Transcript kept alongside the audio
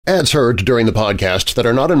Ads heard during the podcast that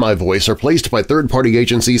are not in my voice are placed by third-party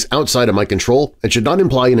agencies outside of my control and should not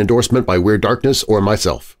imply an endorsement by Weird Darkness or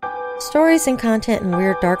myself. Stories and content in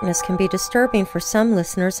Weird Darkness can be disturbing for some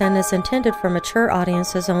listeners and is intended for mature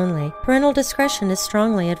audiences only. Parental discretion is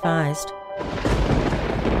strongly advised.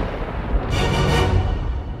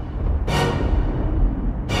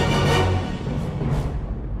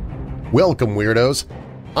 Welcome, Weirdos!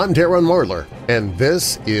 I'm Darren Marlar, and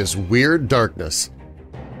this is Weird Darkness.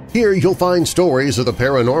 Here you'll find stories of the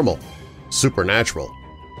paranormal, supernatural,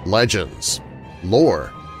 legends,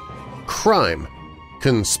 lore, crime,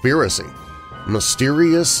 conspiracy,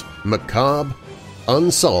 mysterious, macabre,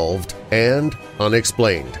 unsolved, and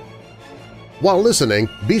unexplained. While listening,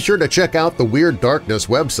 be sure to check out the Weird Darkness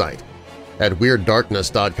website. At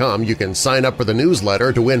WeirdDarkness.com you can sign up for the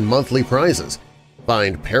newsletter to win monthly prizes,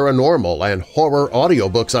 find paranormal and horror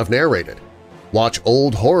audiobooks I've narrated, watch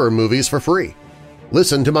old horror movies for free,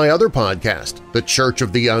 listen to my other podcast, The Church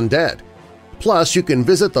of the Undead. Plus, you can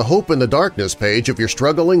visit the Hope in the Darkness page if you're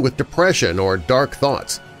struggling with depression or dark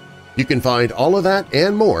thoughts. You can find all of that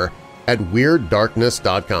and more at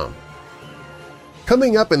WeirdDarkness.com.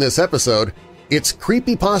 Coming up in this episode, it's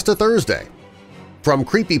Creepypasta Thursday. From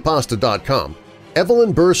Creepypasta.com,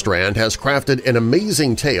 Evelyn Burstrand has crafted an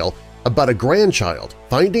amazing tale about a grandchild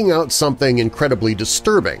finding out something incredibly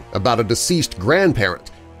disturbing about a deceased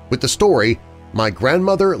grandparent with the story, "My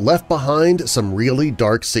Grandmother Left Behind Some Really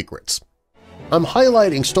Dark Secrets." I'm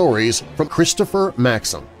highlighting stories from Christopher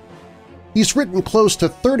Maxim. He's written close to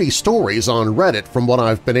 30 stories on Reddit from what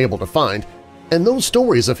I've been able to find, and those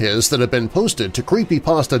stories of his that have been posted to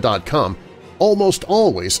Creepypasta.com almost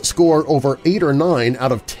always score over 8 or 9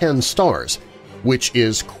 out of 10 stars, which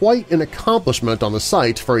is quite an accomplishment on the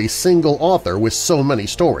site for a single author with so many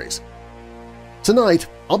stories. Tonight,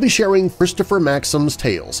 I'll be sharing Christopher Maxim's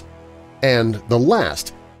tales, and the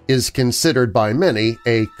last is considered by many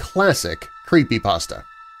a classic creepypasta.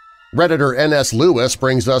 Redditor N.S. Lewis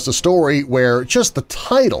brings us a story where just the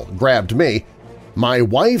title grabbed me, "My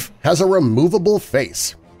Wife Has a Removable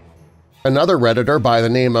Face." Another Redditor by the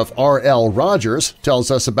name of R.L. Rogers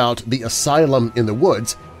tells us about the Asylum in the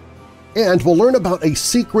Woods, and we'll learn about a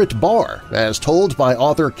secret bar as told by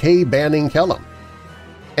author K. Banning Kellum.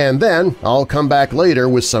 And then I'll come back later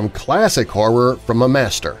with some classic horror from a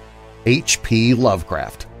master, H.P.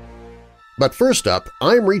 Lovecraft. But first up,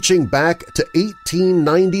 I'm reaching back to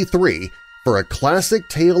 1893 for a classic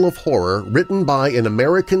tale of horror written by an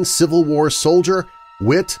American Civil War soldier,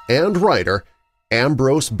 wit, and writer,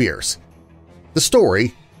 Ambrose Bierce. The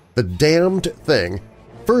story, The Damned Thing,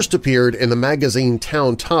 first appeared in the magazine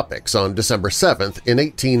Town Topics on December 7th in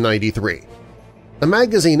 1893. A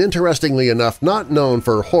magazine, interestingly enough, not known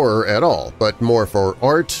for horror at all, but more for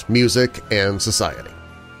art, music, and society.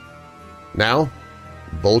 Now,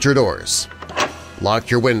 bolt your doors, lock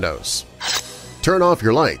your windows, turn off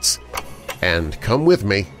your lights, and come with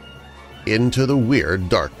me into the Weird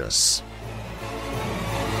Darkness.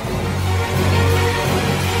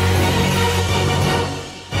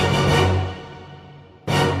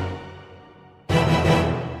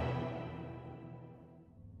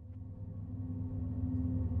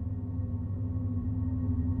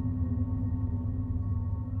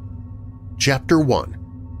 Chapter 1.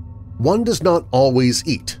 One does not always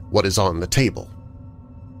eat what is on the table.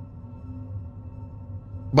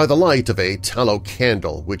 By the light of a tallow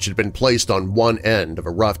candle which had been placed on one end of a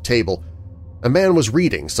rough table, a man was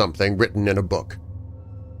reading something written in a book.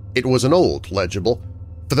 It was an old legible,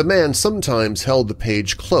 for the man sometimes held the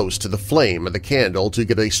page close to the flame of the candle to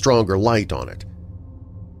get a stronger light on it.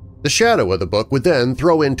 The shadow of the book would then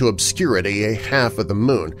throw into obscurity a half of the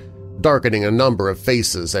moon, darkening a number of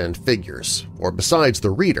faces and figures, for besides the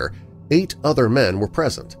reader, 8 other men were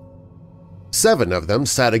present. 7 of them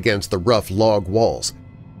sat against the rough log walls,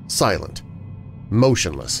 silent,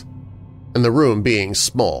 motionless, and the room being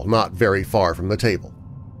small, not very far from the table.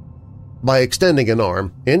 By extending an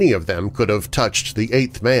arm, any of them could have touched the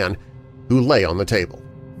 8th man, who lay on the table,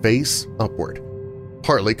 face upward,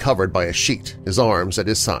 partly covered by a sheet, his arms at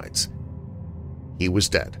his sides. He was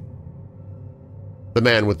dead. The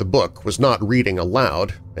man with the book was not reading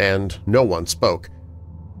aloud, and no one spoke.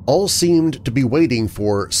 All seemed to be waiting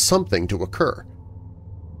for something to occur.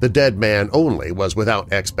 The dead man only was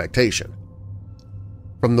without expectation.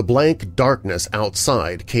 From the blank darkness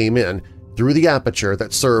outside came in, through the aperture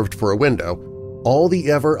that served for a window, all the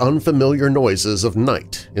ever-unfamiliar noises of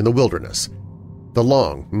night in the wilderness, the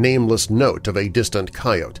long, nameless note of a distant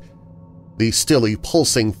coyote, the stilly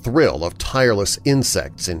pulsing thrill of tireless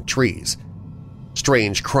insects in trees,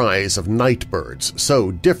 strange cries of night birds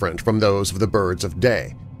so different from those of the birds of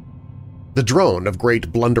day. the drone of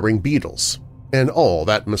great blundering beetles, and all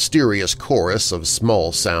that mysterious chorus of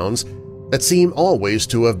small sounds that seem always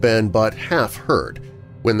to have been but half heard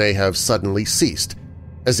when they have suddenly ceased,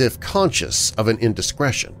 as if conscious of an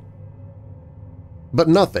indiscretion. But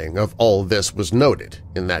nothing of all this was noted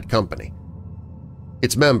in that company.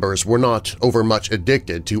 Its members were not overmuch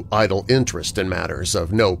addicted to idle interest in matters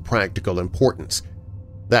of no practical importance.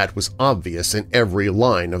 That was obvious in every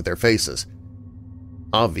line of their faces,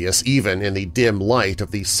 obvious even in the dim light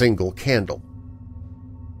of the single candle.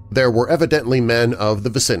 There were evidently men of the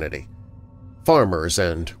vicinity, farmers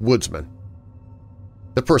and woodsmen.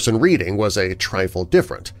 The person reading was a trifle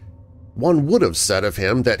different. One would have said of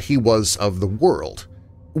him that he was of the world,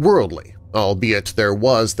 worldly, albeit there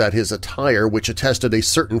was that his attire which attested a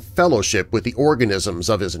certain fellowship with the organisms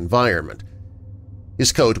of his environment.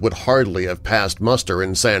 His coat would hardly have passed muster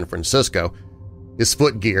in San Francisco. His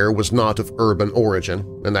footgear was not of urban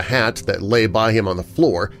origin, and the hat that lay by him on the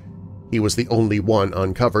floor — he was the only one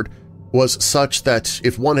uncovered — was such that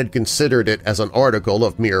if one had considered it as an article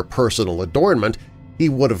of mere personal adornment, he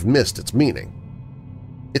would have missed its meaning.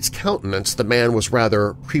 Its countenance the man was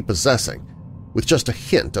rather prepossessing, with just a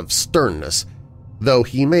hint of sternness, though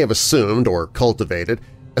he may have assumed or cultivated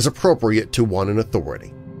as appropriate to one in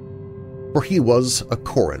authority. For he was a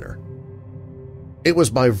coroner. It was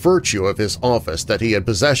by virtue of his office that he had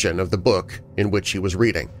possession of the book in which he was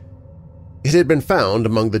reading. It had been found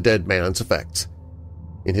among the dead man's effects,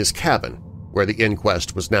 in his cabin where the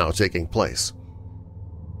inquest was now taking place.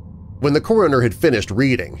 When the coroner had finished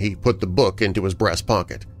reading, he put the book into his breast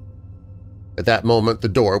pocket. At that moment the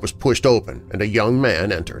door was pushed open and a young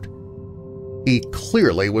man entered. He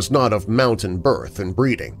clearly was not of mountain birth and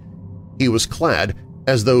breeding. He was clad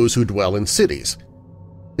as those who dwell in cities.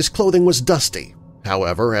 His clothing was dusty,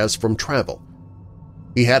 however, as from travel.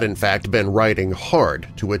 He had in fact been riding hard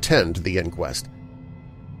to attend the inquest.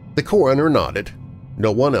 The coroner nodded.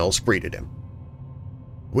 No one else greeted him.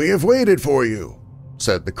 "We have waited for you,"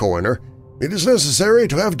 said the coroner. "It is necessary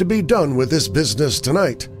to be done with this business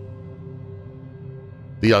tonight."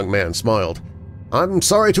 The young man smiled. "I'm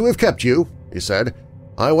sorry to have kept you," he said.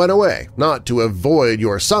 "I went away, not to avoid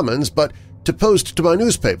your summons, but to post to my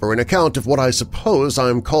newspaper an account of what I suppose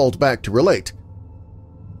I'm called back to relate."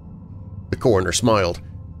 The coroner smiled.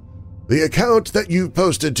 "The account that you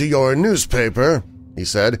posted to your newspaper," he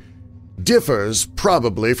said, "differs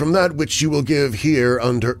probably from that which you will give here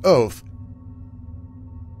under oath."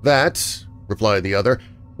 "That," replied the other,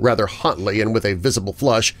 rather hotly and with a visible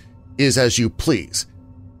flush, "is as you please.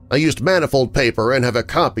 I used manifold paper and have a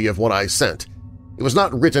copy of what I sent. It was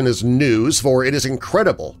not written as news, for it is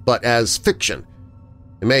incredible, but as fiction.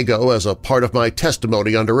 It may go as a part of my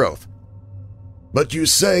testimony under oath." "But you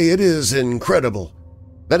say it is incredible."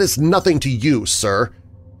 "That is nothing to you, sir,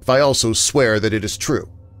 if I also swear that it is true."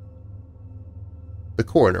 The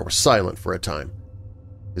coroner was silent for a time,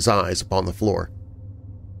 his eyes upon the floor.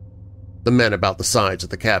 The men about the sides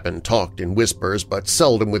of the cabin talked in whispers but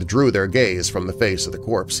seldom withdrew their gaze from the face of the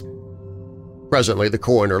corpse. Presently the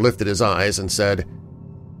coroner lifted his eyes and said,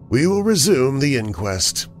 "We will resume the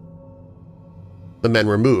inquest." The men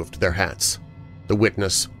removed their hats. The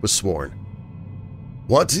witness was sworn.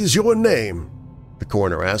 "What is your name?" the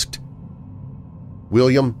coroner asked.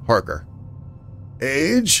 "William Harker."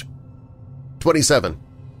 "Age?" 27.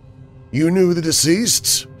 "You knew the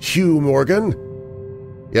deceased, Hugh Morgan?"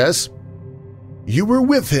 "Yes." "You were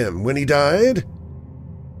with him when he died?"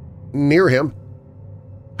 "Near him."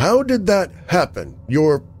 "How did that happen?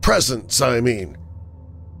 Your presence, I mean."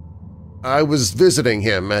 "I was visiting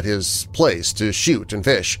him at his place to shoot and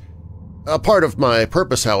fish. A part of my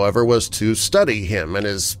purpose, however, was to study him and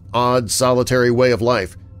his odd, solitary way of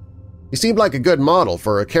life. He seemed like a good model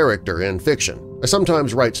for a character in fiction. I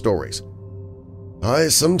sometimes write stories." "I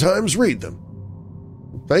sometimes read them."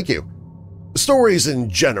 "Thank you." "Stories in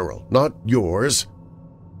general, not yours."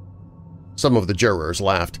 Some of the jurors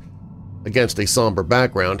laughed. Against a somber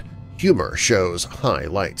background, humor shows high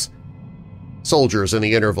lights. Soldiers in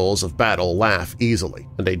the intervals of battle laugh easily,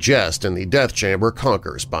 and a jest in the death chamber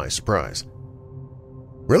conquers by surprise.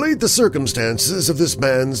 "Relate the circumstances of this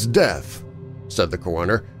man's death," said the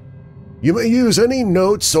coroner. "You may use any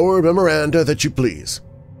notes or memoranda that you please."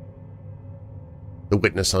 The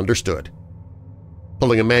witness understood.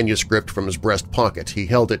 Pulling a manuscript from his breast pocket, he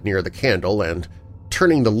held it near the candle and,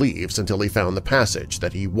 turning the leaves until he found the passage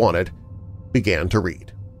that he wanted, began to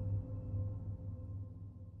read.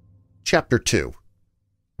 Chapter 2.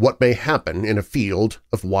 What May Happen in a Field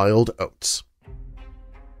of Wild Oats.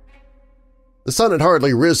 The sun had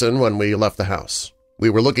hardly risen when we left the house. We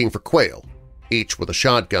were looking for quail, each with a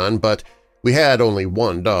shotgun, but we had only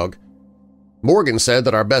one dog. Morgan said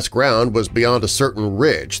that our best ground was beyond a certain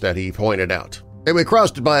ridge that he pointed out, and we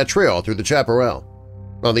crossed it by a trail through the chaparral.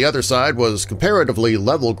 On the other side was comparatively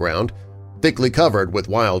level ground, thickly covered with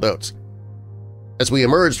wild oats. As we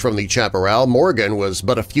emerged from the chaparral, Morgan was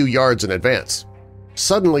but a few yards in advance.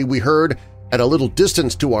 Suddenly we heard, at a little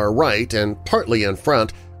distance to our right and partly in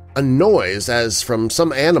front, a noise as from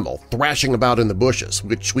some animal thrashing about in the bushes,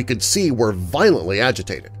 which we could see were violently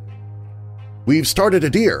agitated. "We've started a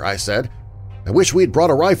deer," I said. "I wish we'd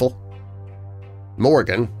brought a rifle."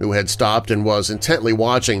 Morgan, who had stopped and was intently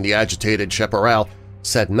watching the agitated chaparral,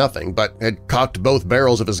 said nothing but had cocked both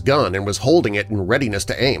barrels of his gun and was holding it in readiness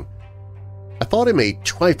to aim. I thought him a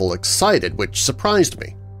trifle excited, which surprised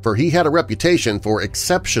me, for he had a reputation for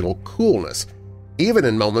exceptional coolness, even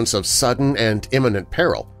in moments of sudden and imminent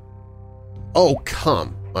peril. "Oh,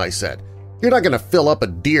 come," I said. "You're not going to fill up a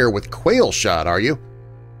deer with quail shot, are you?"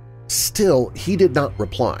 Still, he did not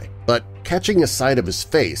reply, but catching a sight of his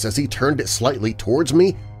face as he turned it slightly towards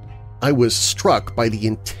me, I was struck by the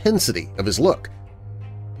intensity of his look.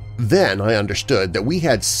 Then I understood that we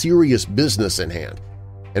had serious business in hand,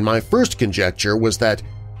 and my first conjecture was that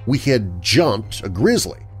we had jumped a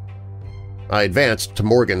grizzly. I advanced to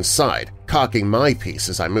Morgan's side, cocking my piece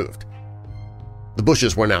as I moved. The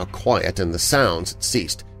bushes were now quiet and the sounds had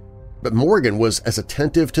ceased, but Morgan was as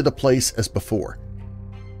attentive to the place as before.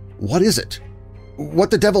 "What is it?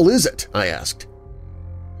 What the devil is it?" I asked.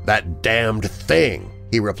 "That damned thing,"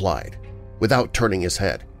 he replied, without turning his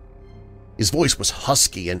head. His voice was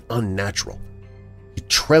husky and unnatural. He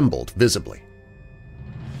trembled visibly.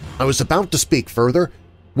 I was about to speak further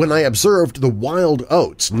when I observed the wild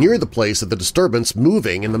oats near the place of the disturbance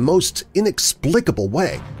moving in the most inexplicable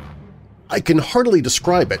way. I can hardly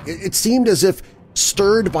describe it. It seemed as if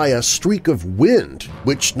stirred by a streak of wind,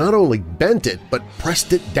 which not only bent it but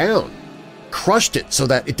pressed it down, crushed it so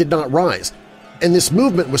that it did not rise, and this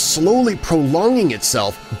movement was slowly prolonging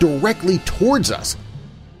itself directly towards us.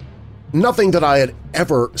 Nothing that I had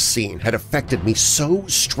ever seen had affected me so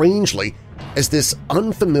strangely as this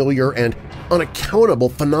unfamiliar and unaccountable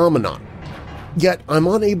phenomenon, yet I'm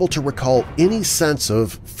unable to recall any sense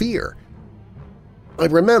of fear. I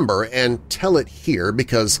remember and tell it here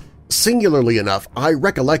because, singularly enough, I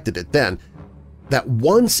recollected it then, that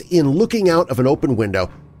once in looking out of an open window,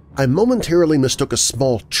 I momentarily mistook a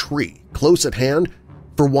small tree close at hand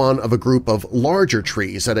for one of a group of larger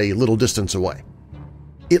trees at a little distance away.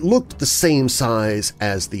 It looked the same size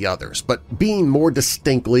as the others, but being more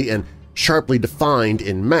distinctly and sharply defined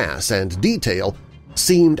in mass and detail,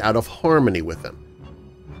 seemed out of harmony with them.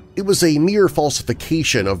 It was a mere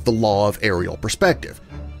falsification of the law of aerial perspective,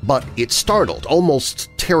 but it startled, almost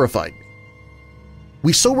terrified me.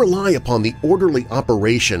 We so rely upon the orderly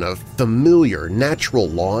operation of familiar natural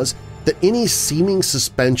laws that any seeming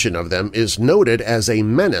suspension of them is noted as a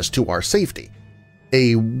menace to our safety,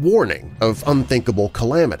 a warning of unthinkable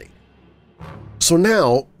calamity. So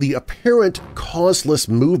now the apparent causeless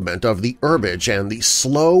movement of the herbage and the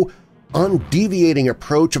slow, undeviating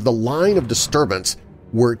approach of the line of disturbance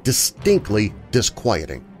were distinctly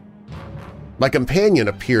disquieting. My companion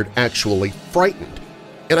appeared actually frightened,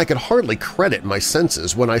 and I could hardly credit my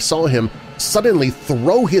senses when I saw him suddenly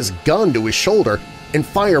throw his gun to his shoulder and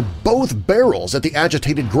fire both barrels at the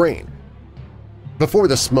agitated grain. Before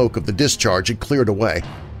the smoke of the discharge had cleared away,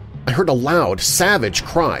 I heard a loud, savage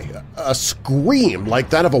cry, a scream like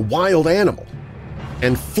that of a wild animal,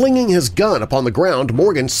 and flinging his gun upon the ground,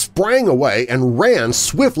 Morgan sprang away and ran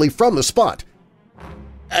swiftly from the spot.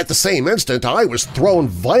 At the same instant, I was thrown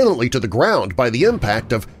violently to the ground by the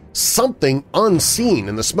impact of something unseen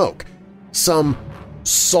in the smoke, some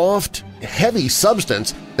soft, heavy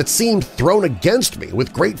substance that seemed thrown against me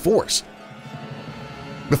with great force.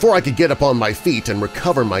 Before I could get upon my feet and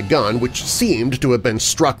recover my gun, which seemed to have been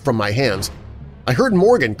struck from my hands, I heard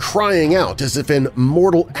Morgan crying out as if in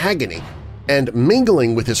mortal agony, and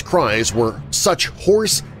mingling with his cries were such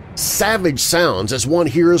hoarse, savage sounds as one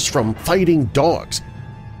hears from fighting dogs.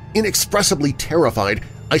 Inexpressibly terrified,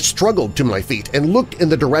 I struggled to my feet and looked in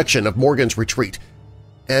the direction of Morgan's retreat,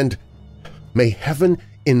 and may Heaven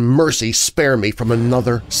in mercy spare me from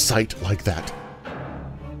another sight like that.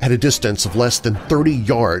 At a distance of less than 30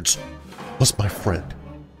 yards was my friend,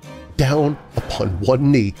 down upon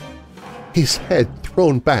one knee, his head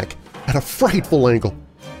thrown back at a frightful angle,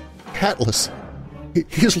 hatless,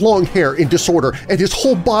 his long hair in disorder and his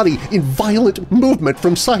whole body in violent movement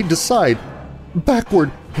from side to side,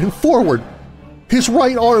 backward and forward. His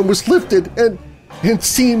right arm was lifted and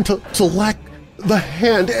seemed to lack the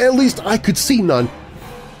hand, at least I could see none.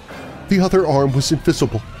 The other arm was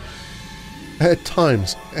invisible, At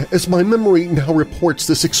times, as my memory now reports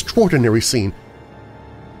this extraordinary scene,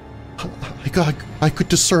 I could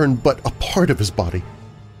discern but a part of his body.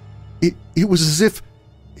 It was as if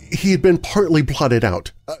he had been partly blotted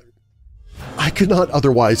out. I could not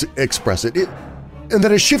otherwise express it, and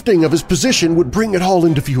that a shifting of his position would bring it all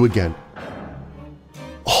into view again.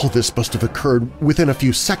 All this must have occurred within a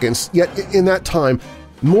few seconds, yet in that time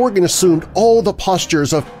Morgan assumed all the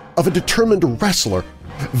postures of a determined wrestler,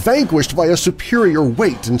 vanquished by a superior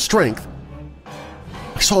weight and strength.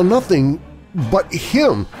 I saw nothing but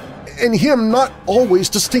him, and him not always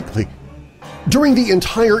distinctly. During the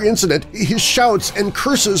entire incident, his shouts and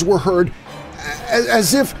curses were heard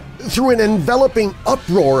as if through an enveloping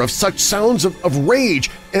uproar of such sounds of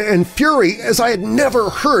rage and fury as I had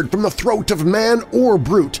never heard from the throat of man or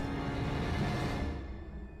brute.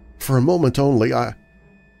 For a moment only,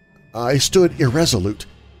 I stood irresolute.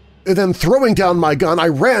 Then, throwing down my gun, I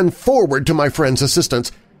ran forward to my friend's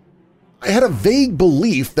assistance. I had a vague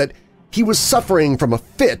belief that he was suffering from a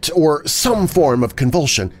fit or some form of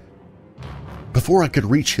convulsion. Before I could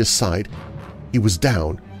reach his side, he was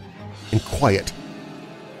down and quiet.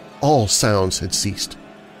 All sounds had ceased.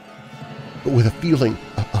 But with a feeling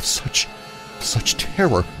of such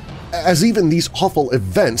terror, as even these awful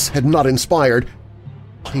events had not inspired,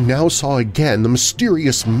 I now saw again the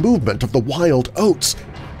mysterious movement of the wild oats,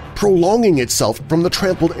 prolonging itself from the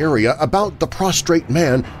trampled area about the prostrate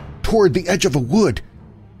man toward the edge of a wood.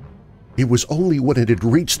 It was only when it had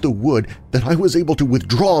reached the wood that I was able to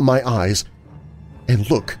withdraw my eyes and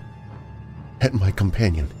look at my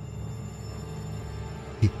companion.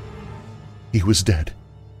 He was dead.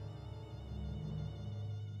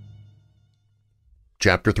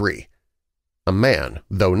 Chapter 3. A man,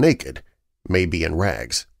 though naked, may be in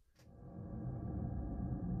rags.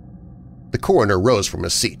 The coroner rose from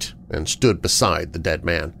his seat and stood beside the dead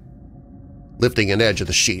man. Lifting an edge of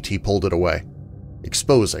the sheet, he pulled it away,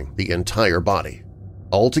 exposing the entire body,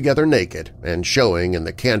 altogether naked and showing in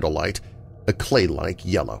the candlelight a clay-like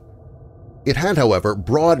yellow. It had, however,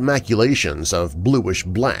 broad maculations of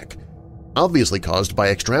bluish-black, obviously caused by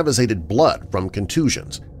extravasated blood from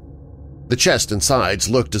contusions. The chest and sides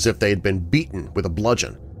looked as if they had been beaten with a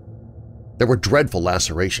bludgeon. There were dreadful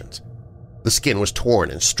lacerations. The skin was torn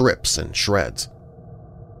in strips and shreds.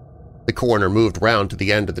 The coroner moved round to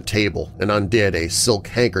the end of the table and undid a silk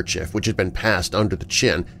handkerchief which had been passed under the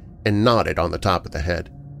chin and knotted on the top of the head.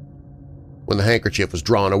 When the handkerchief was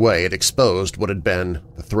drawn away, it exposed what had been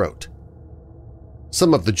the throat.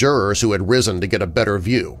 Some of the jurors who had risen to get a better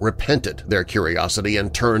view repented their curiosity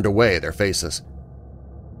and turned away their faces.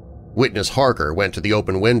 Witness Harker went to the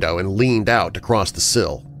open window and leaned out across the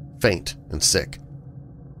sill, faint and sick.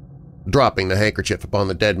 Dropping the handkerchief upon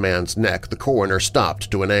the dead man's neck, the coroner stopped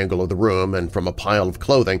to an angle of the room and from a pile of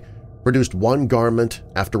clothing produced one garment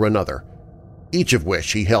after another, each of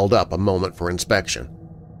which he held up a moment for inspection.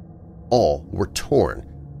 All were torn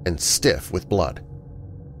and stiff with blood.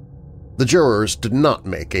 The jurors did not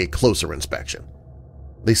make a closer inspection.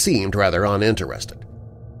 They seemed rather uninterested.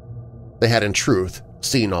 They had in truth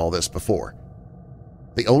seen all this before.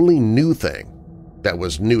 The only new thing that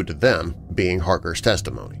was new to them being Harker's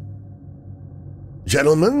testimony.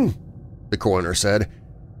 "Gentlemen," the coroner said,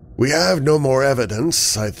 "we have no more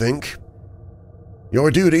evidence, I think.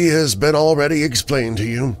 Your duty has been already explained to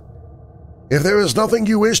you. If there is nothing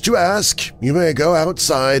you wish to ask, you may go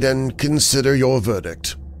outside and consider your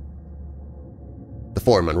verdict." The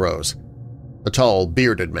foreman rose, a tall,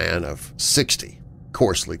 bearded man of 60,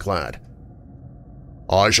 coarsely clad.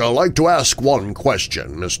 "I shall like to ask one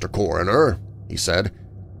question, Mr. Coroner," he said.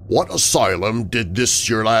 "What asylum did this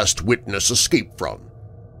your last witness escape from?"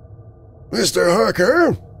 "Mr.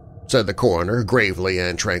 Harker," said the coroner gravely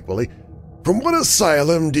and tranquilly, "from what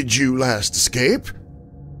asylum did you last escape?"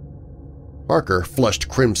 Harker flushed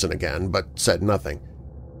crimson again but said nothing,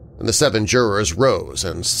 and the 7 jurors rose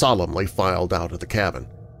and solemnly filed out of the cabin.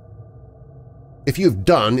 "If you've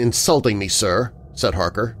done insulting me, sir," said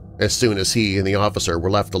Harker, as soon as he and the officer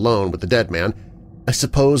were left alone with the dead man, "I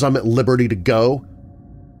suppose I'm at liberty to go?"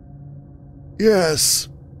 "Yes."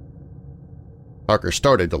 Harker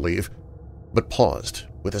started to leave, but paused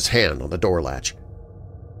with his hand on the door latch.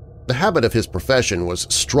 The habit of his profession was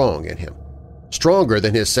strong in him, stronger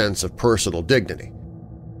than his sense of personal dignity.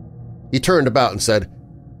 He turned about and said,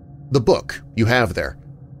 "The book you have there.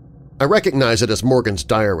 I recognize it as Morgan's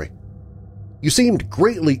diary. You seemed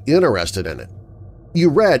greatly interested in it. You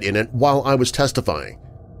read in it while I was testifying.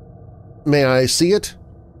 May I see it?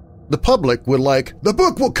 The public would like—" "The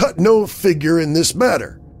book will cut no figure in this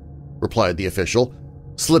matter," replied the official,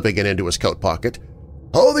 slipping it into his coat pocket.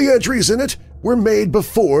 "All the entries in it were made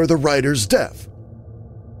before the writer's death."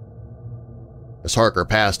 As Harker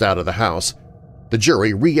passed out of the house, the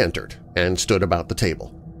jury re-entered and stood about the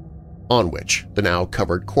table, on which the now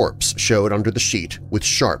covered corpse showed under the sheet with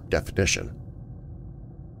sharp definition.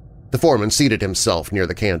 The foreman seated himself near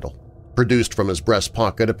the candle, produced from his breast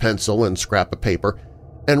pocket a pencil and scrap of paper,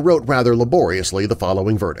 and wrote rather laboriously the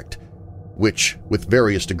following verdict, which, with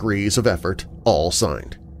various degrees of effort, all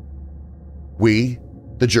signed. "We,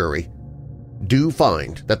 the jury, do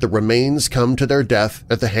find that the remains come to their death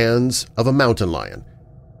at the hands of a mountain lion,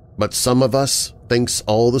 but some of us thinks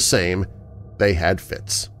all the same they had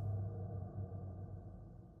fits."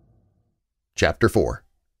 Chapter 4.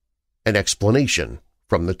 An Explanation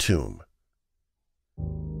from the Tomb.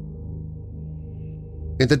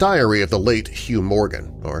 In the diary of the late Hugh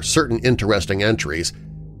Morgan are certain interesting entries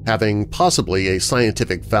having possibly a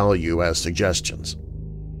scientific value as suggestions.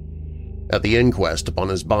 At the inquest upon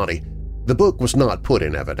his body, the book was not put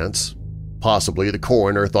in evidence. Possibly the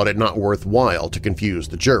coroner thought it not worthwhile to confuse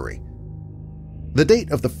the jury. The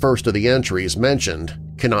date of the first of the entries mentioned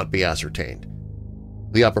cannot be ascertained.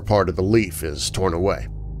 The upper part of the leaf is torn away.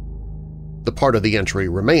 The part of the entry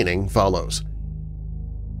remaining follows.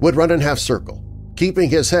 "Would run in half circle, keeping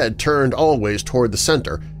his head turned always toward the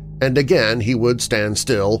center, and again he would stand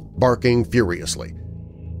still, barking furiously.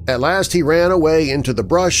 At last he ran away into the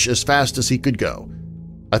brush as fast as he could go.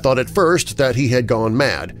 I thought at first that he had gone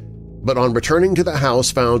mad, but on returning to the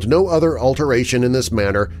house found no other alteration in this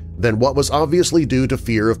manner than what was obviously due to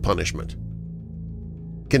fear of punishment.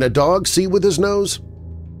 Can a dog see with his nose?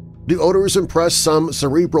 Do odors impress some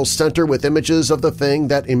cerebral center with images of the thing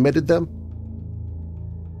that emitted them?"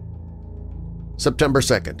 September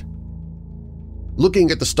 2nd.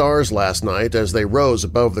 Looking at the stars last night as they rose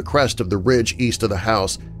above the crest of the ridge east of the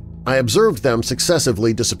house, I observed them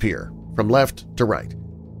successively disappear, from left to right.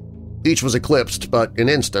 Each was eclipsed but an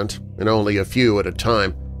instant, and only a few at a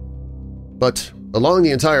time. But along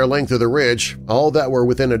the entire length of the ridge, all that were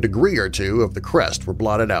within a degree or two of the crest were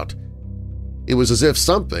blotted out. It was as if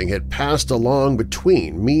something had passed along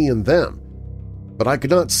between me and them, but I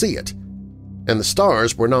could not see it, and the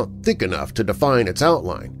stars were not thick enough to define its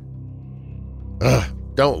outline.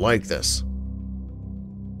 Don't like this.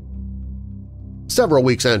 Several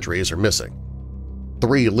weeks' entries are missing,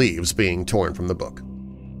 3 leaves being torn from the book.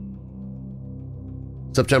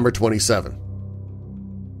 September 27.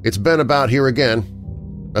 It's been about here again.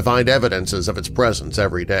 I find evidences of its presence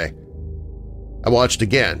every day. I watched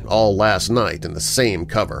again all last night in the same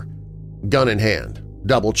cover, gun in hand,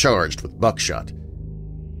 double charged with buckshot.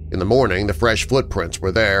 In the morning the fresh footprints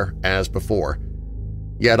were there as before,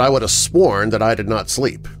 yet I would have sworn that I did not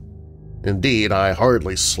sleep. Indeed, I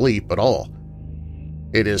hardly sleep at all.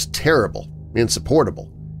 It is terrible, insupportable.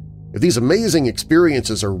 If these amazing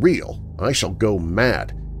experiences are real, I shall go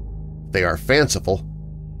mad. If they are fanciful,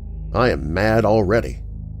 I am mad already.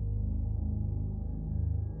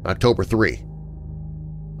 October 3.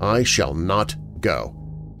 I shall not go.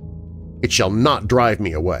 It shall not drive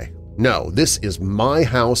me away. No, this is my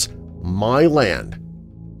house, my land.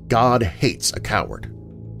 God hates a coward.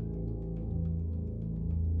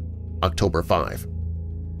 October 5.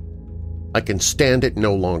 I can stand it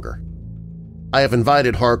no longer. I have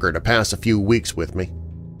invited Harker to pass a few weeks with me.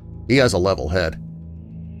 He has a level head.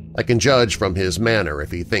 I can judge from his manner if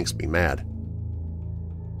he thinks me mad.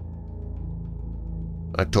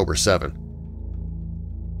 October 7.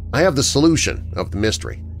 I have the solution of the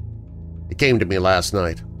mystery. It came to me last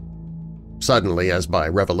night. Suddenly, as by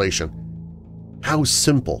revelation. How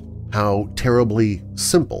simple, how terribly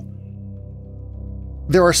simple.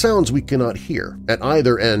 There are sounds we cannot hear. At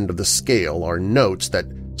either end of the scale are notes that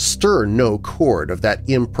stir no chord of that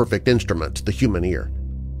imperfect instrument, the human ear.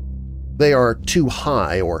 They are too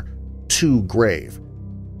high or too grave.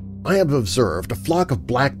 I have observed a flock of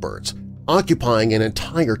blackbirds occupying an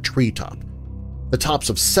entire treetop, the tops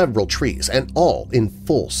of several trees, and all in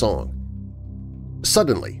full song.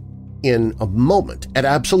 Suddenly, in a moment, at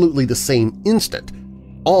absolutely the same instant,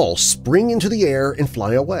 all spring into the air and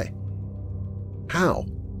fly away. How?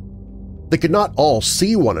 They could not all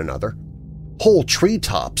see one another. Whole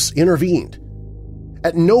treetops intervened.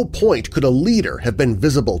 At no point could a leader have been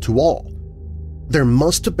visible to all. There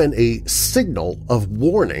must have been a signal of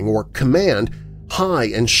warning or command high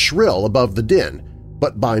and shrill above the din,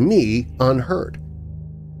 but by me unheard.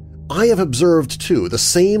 I have observed, too, the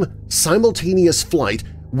same simultaneous flight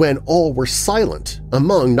when all were silent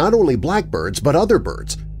among not only blackbirds but other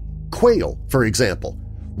birds. Quail, for example,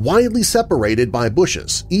 widely separated by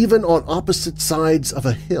bushes, even on opposite sides of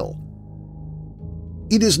a hill.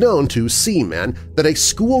 It is known to seamen that a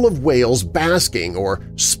school of whales basking or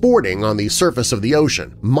sporting on the surface of the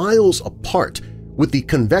ocean, miles apart, with the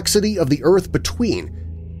convexity of the Earth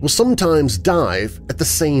between, will sometimes dive at the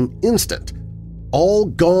same instant, all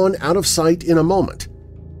gone out of sight in a moment.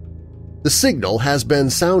 The signal has been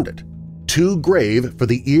sounded, too grave for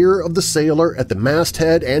the ear of the sailor at the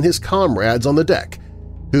masthead and his comrades on the deck,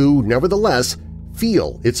 who nevertheless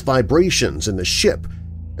feel its vibrations in the ship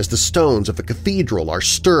as the stones of the cathedral are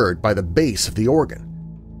stirred by the bass of the organ.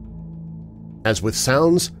 As with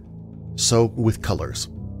sounds, so with colors.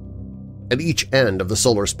 At each end of the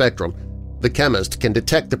solar spectrum, the chemist can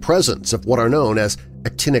detect the presence of what are known as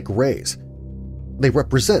actinic rays. They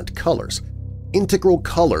represent colors, integral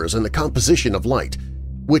colors in the composition of light,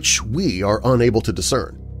 which we are unable to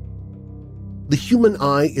discern. The human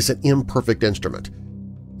eye is an imperfect instrument.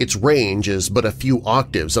 Its range is but a few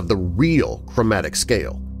octaves of the real chromatic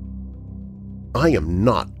scale. I am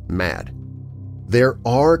not mad. There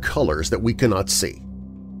are colors that we cannot see.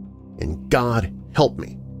 And God help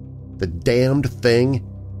me, the damned thing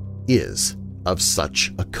is of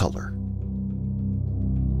such a color.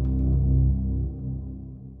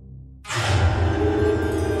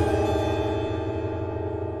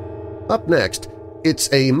 Up next, it's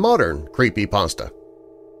a modern creepypasta.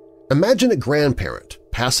 Imagine a grandparent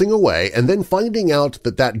passing away and then finding out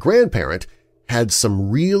that that grandparent had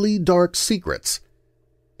some really dark secrets.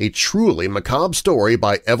 A truly macabre story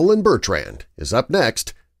by Evelyn Bertrand is up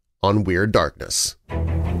next on Weird Darkness.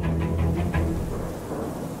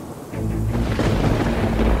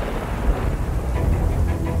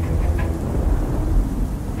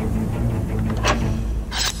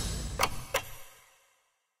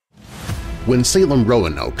 When Salem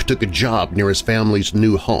Roanoke took a job near his family's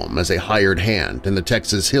new home as a hired hand in the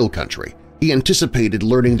Texas Hill Country, he anticipated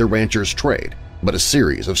learning the rancher's trade, but a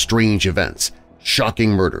series of strange events, shocking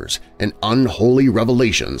murders, and unholy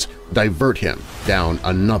revelations divert him down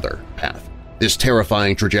another path. This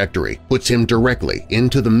terrifying trajectory puts him directly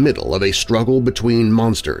into the middle of a struggle between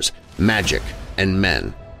monsters, magic, and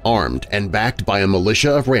men. Armed and backed by a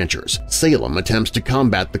militia of ranchers, Salem attempts to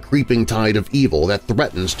combat the creeping tide of evil that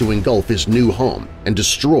threatens to engulf his new home and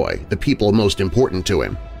destroy the people most important to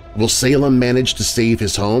him. Will Salem manage to save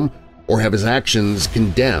his home, or have his actions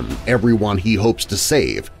condemn everyone he hopes to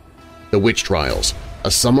save? The Witch Trials, A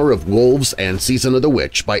Summer of Wolves and Season of the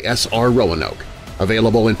Witch by S.R. Roanoke.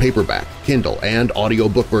 Available in paperback, Kindle, and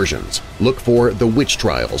audiobook versions. Look for The Witch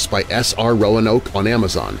Trials by S.R. Roanoke on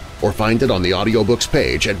Amazon or find it on the audiobooks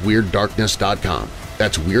page at WeirdDarkness.com.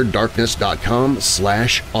 That's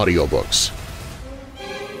WeirdDarkness.com/audiobooks.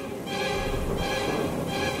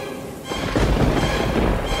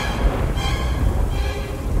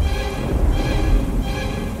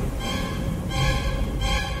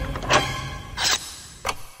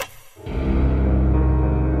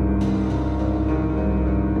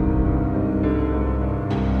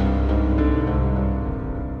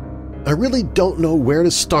 I really don't know where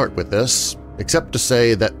to start with this, except to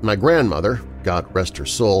say that my grandmother, God rest her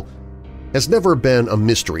soul, has never been a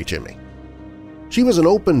mystery to me. She was an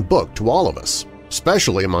open book to all of us,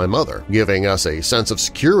 especially my mother, giving us a sense of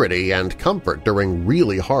security and comfort during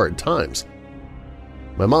really hard times.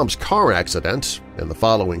 My mom's car accident and the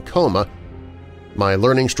following coma, my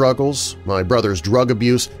learning struggles, my brother's drug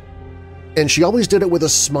abuse, and she always did it with a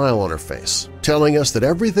smile on her face, telling us that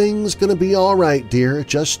everything's gonna be all right, dear,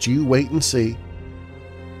 just you wait and see.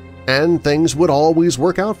 And things would always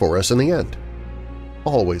work out for us in the end.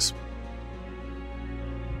 Always.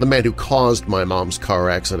 The man who caused my mom's car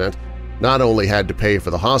accident not only had to pay for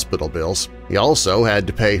the hospital bills, he also had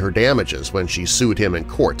to pay her damages when she sued him in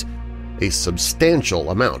court, a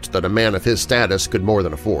substantial amount that a man of his status could more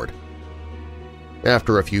than afford.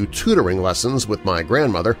 After a few tutoring lessons with my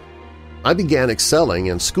grandmother, I began excelling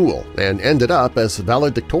in school and ended up as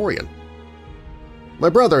valedictorian. My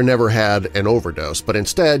brother never had an overdose, but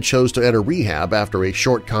instead chose to enter rehab after a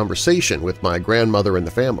short conversation with my grandmother and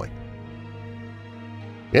the family.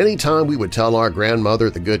 Anytime we would tell our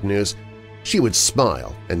grandmother the good news, she would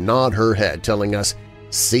smile and nod her head, telling us,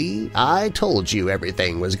 "See, I told you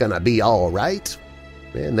everything was gonna be all right."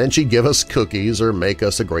 And then she'd give us cookies or make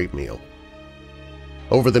us a great meal.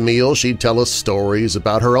 Over the meal, she'd tell us stories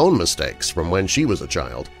about her own mistakes from when she was a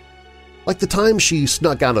child, like the time she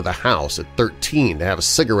snuck out of the house at 13 to have a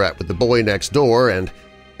cigarette with the boy next door and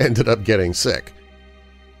ended up getting sick.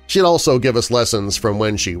 She'd also give us lessons from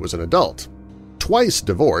when she was an adult, twice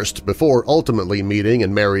divorced before ultimately meeting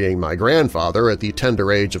and marrying my grandfather at the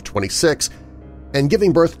tender age of 26 and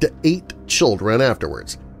giving birth to 8 children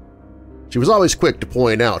afterwards. She was always quick to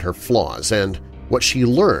point out her flaws and what she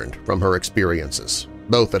learned from her experiences,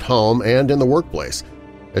 both at home and in the workplace,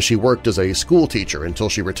 as she worked as a school teacher until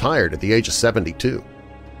she retired at the age of 72.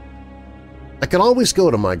 I could always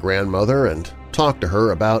go to my grandmother and talk to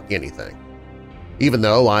her about anything. Even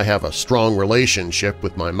though I have a strong relationship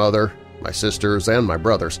with my mother, my sisters, and my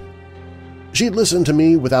brothers, she'd listen to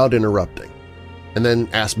me without interrupting, and then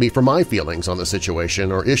ask me for my feelings on the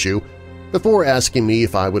situation or issue before asking me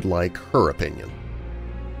if I would like her opinion.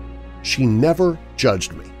 She never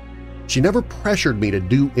judged me. She never pressured me to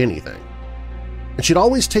do anything. And she'd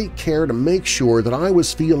always take care to make sure that I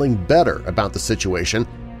was feeling better about the situation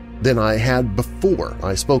than I had before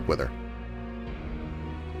I spoke with her.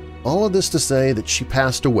 All of this to say that she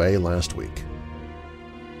passed away last week.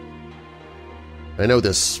 I know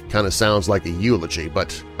this kind of sounds like a eulogy,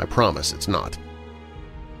 but I promise it's not.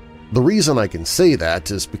 The reason I can say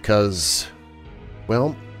that is because,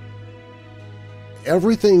 well,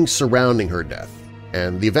 everything surrounding her death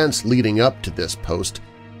and the events leading up to this post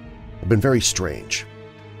have been very strange.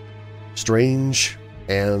 Strange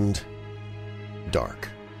and dark.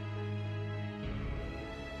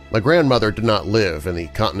 My grandmother did not live in the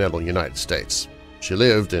continental United States. She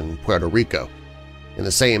lived in Puerto Rico, in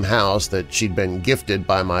the same house that she'd been gifted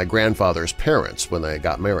by my grandfather's parents when they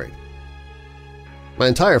got married. My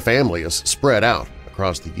entire family is spread out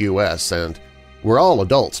across the U.S., and we're all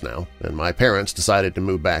adults now, and my parents decided to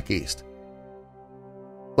move back east.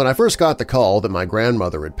 When I first got the call that my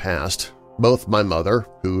grandmother had passed, both my mother,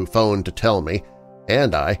 who phoned to tell me,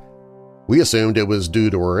 and we assumed it was due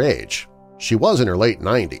to her age. She was in her late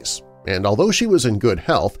 90s, and although she was in good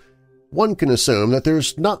health, one can assume that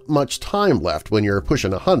there's not much time left when you're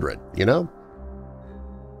pushing 100, you know?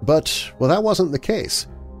 But, well, that wasn't the case.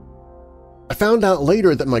 I found out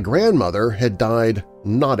later that my grandmother had died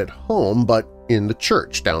not at home but in the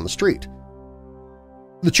church down the street.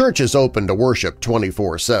 The church is open to worship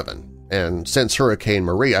 24/7, and since Hurricane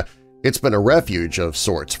Maria, it's been a refuge of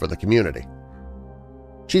sorts for the community.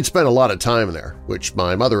 She'd spent a lot of time there, which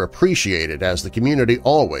my mother appreciated as the community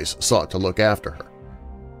always sought to look after her.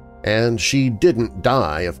 And she didn't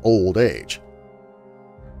die of old age.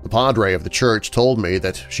 The padre of the church told me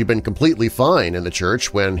that she'd been completely fine in the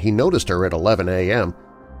church when he noticed her at 11 a.m.,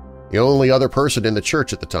 the only other person in the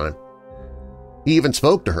church at the time. He even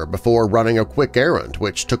spoke to her before running a quick errand,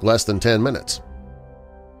 which took less than 10 minutes.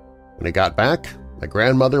 When he got back, my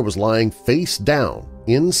grandmother was lying face down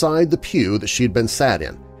inside the pew that she'd been sat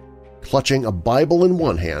in, clutching a Bible in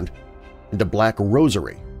one hand and a black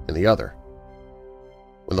rosary in the other.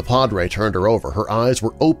 When the padre turned her over, her eyes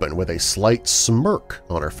were open with a slight smirk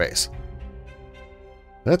on her face.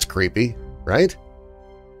 That's creepy, right?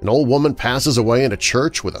 An old woman passes away in a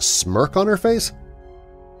church with a smirk on her face?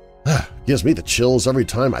 Gives me the chills every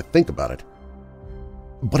time I think about it.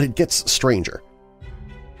 But it gets stranger.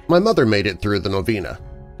 My mother made it through the novena,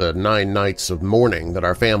 the 9 nights of mourning that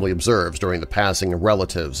our family observes during the passing of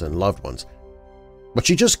relatives and loved ones. But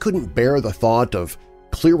she just couldn't bear the thought of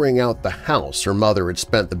clearing out the house her mother had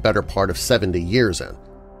spent the better part of 70 years in.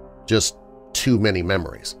 Just too many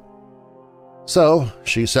memories. So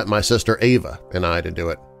she sent my sister Ava and I to do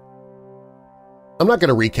it. I'm not going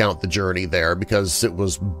to recount the journey there because it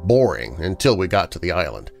was boring until we got to the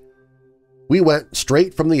island. We went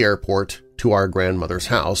straight from the airport to our grandmother's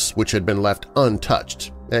house, which had been left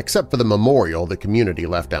untouched, except for the memorial the community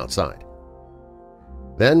left outside.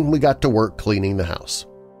 Then we got to work cleaning the house.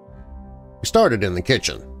 We started in the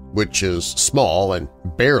kitchen, which is small and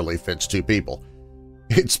barely fits 2 people.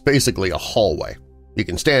 It's basically a hallway. You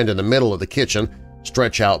can stand in the middle of the kitchen,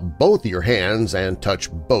 stretch out both your hands, and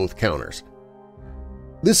touch both counters.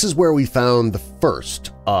 This is where we found the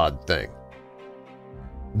first odd thing.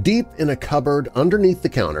 Deep in a cupboard underneath the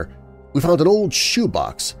counter, we found an old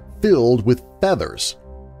shoebox filled with feathers.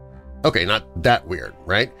 Okay, not that weird,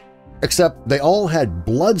 right? Except they all had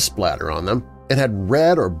blood splatter on them and had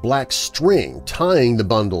red or black string tying the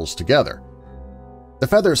bundles together. The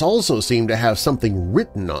feathers also seemed to have something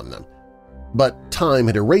written on them, but time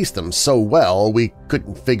had erased them so well we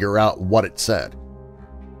couldn't figure out what it said.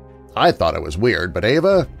 I thought it was weird, but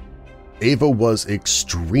Ava was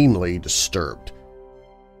extremely disturbed.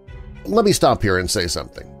 Let me stop here and say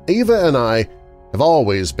something. Ava and I have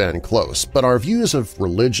always been close, but our views of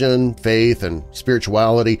religion, faith, and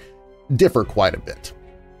spirituality differ quite a bit.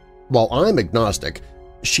 While I'm agnostic,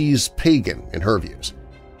 she's pagan in her views.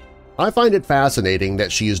 I find it fascinating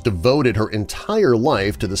that she has devoted her entire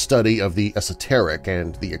life to the study of the esoteric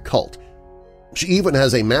and the occult. She even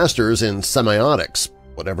has a master's in semiotics,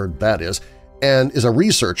 whatever that is, and is a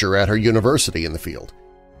researcher at her university in the field.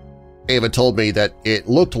 Ava told me that it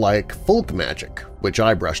looked like folk magic, which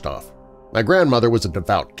I brushed off. My grandmother was a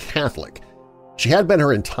devout Catholic, She had been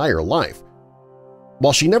her entire life.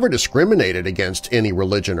 While she never discriminated against any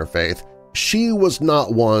religion or faith, she was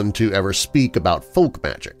not one to ever speak about folk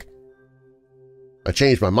magic. I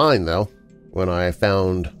changed my mind, though, when I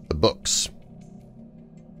found the books.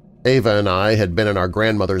 Ava and I had been in our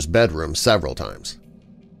grandmother's bedroom several times.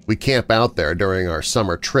 We camp out there during our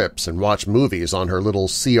summer trips and watch movies on her little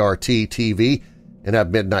CRT TV and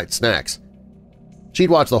have midnight snacks. She'd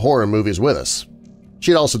watch the horror movies with us.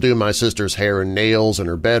 She'd also do my sister's hair and nails in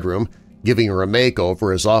her bedroom, giving her a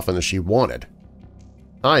makeover as often as she wanted.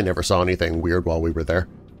 I never saw anything weird while we were there.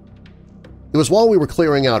 It was while we were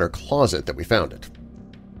clearing out her closet that we found it.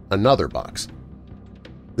 Another box.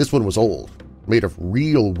 This one was old, made of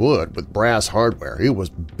real wood with brass hardware. It was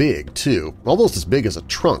big, too, almost as big as a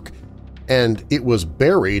trunk, and it was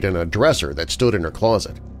buried in a dresser that stood in her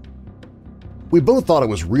closet. We both thought it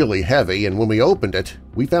was really heavy, and when we opened it,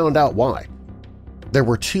 we found out why. There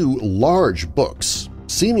were two large books,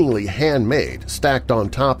 seemingly handmade, stacked on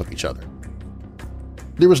top of each other.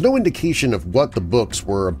 There was no indication of what the books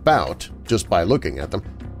were about just by looking at them.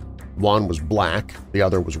 One was black, the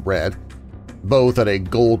other was red. Both had a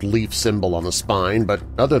gold leaf symbol on the spine, but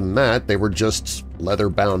other than that, they were just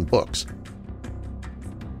leather-bound books.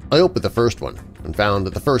 I opened the first one and found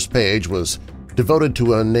that the first page was devoted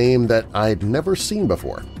to a name that I'd never seen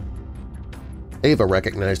before. Ava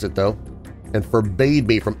recognized it, though, and forbade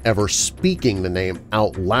me from ever speaking the name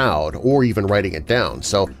out loud or even writing it down,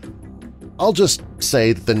 so I'll just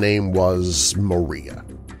say that the name was Maria.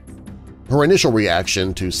 Her initial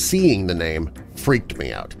reaction to seeing the name freaked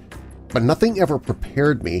me out, but nothing ever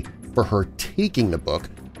prepared me for her taking the book,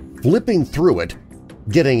 flipping through it,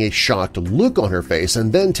 getting a shocked look on her face,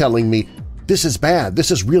 and then telling me, "This is bad, this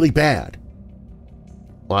is really bad."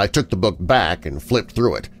 Well, I took the book back and flipped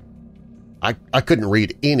through it. I couldn't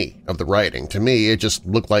read any of the writing. To me, it just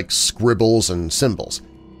looked like scribbles and symbols.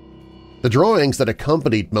 The drawings that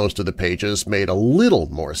accompanied most of the pages made a little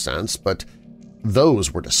more sense, but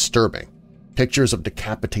those were disturbing. Pictures of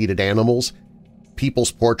decapitated animals,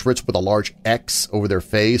 people's portraits with a large X over their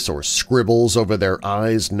face or scribbles over their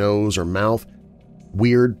eyes, nose, or mouth,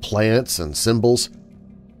 weird plants and symbols.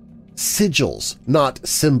 Sigils, not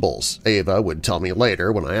symbols, Ava would tell me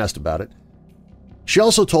later when I asked about it. She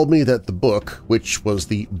also told me that the book, which was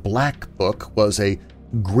the Black Book, was a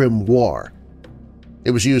grimoire.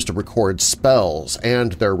 It was used to record spells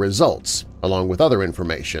and their results, along with other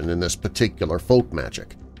information in this particular folk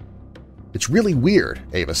magic. "It's really weird,"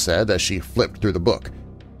 Ava said as she flipped through the book.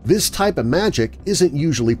 "This type of magic isn't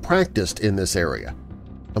usually practiced in this area.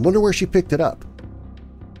 I wonder where she picked it up."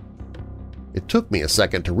 It took me a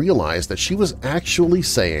second to realize that she was actually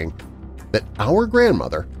saying that our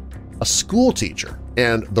grandmother, a school teacher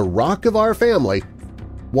and the rock of our family,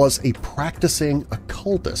 was a practicing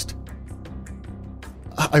occultist.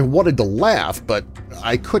 I wanted to laugh, but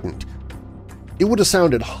I couldn't. It would have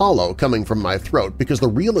sounded hollow coming from my throat because the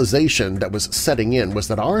realization that was setting in was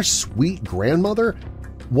that our sweet grandmother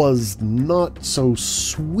was not so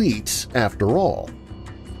sweet after all.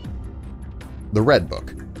 The Red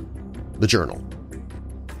Book. The journal.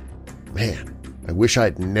 Man, I wish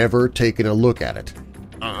I'd never taken a look at it.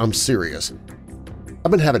 I'm serious.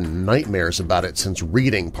 I've been having nightmares about it since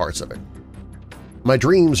reading parts of it. My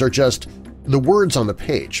dreams are just the words on the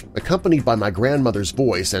page, accompanied by my grandmother's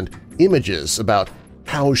voice and images about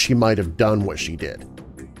how she might have done what she did.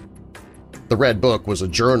 The Red Book was a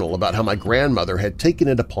journal about how my grandmother had taken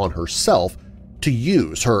it upon herself to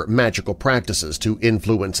use her magical practices to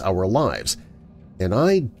influence our lives, and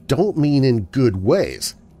I don't mean in good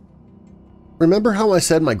ways. Remember how I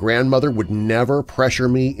said my grandmother would never pressure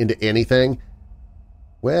me into anything?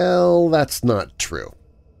 Well, that's not true.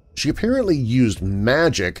 She apparently used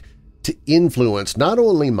magic to influence not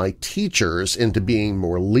only my teachers into being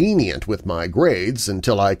more lenient with my grades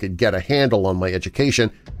until I could get a handle on my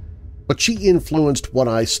education, but she influenced what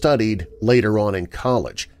I studied later on in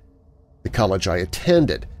college, the college I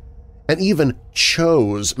attended, and even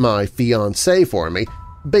chose my fiancé for me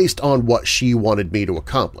based on what she wanted me to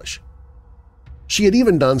accomplish. She had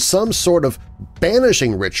even done some sort of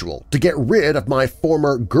banishing ritual to get rid of my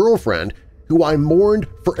former girlfriend who I mourned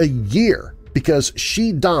for a year because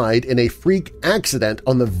she died in a freak accident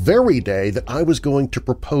on the very day that I was going to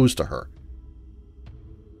propose to her.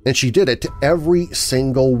 And she did it to every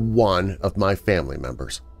single one of my family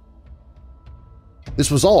members.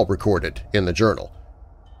 This was all recorded in the journal,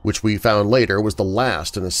 which we found later was the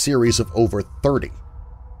last in a series of over 30.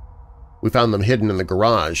 We found them hidden in the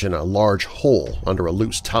garage in a large hole under a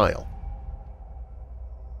loose tile.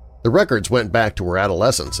 The records went back to her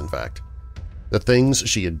adolescence, in fact. The things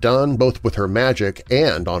she had done, both with her magic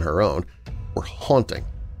and on her own, were haunting.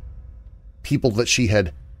 People that she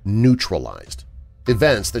had neutralized,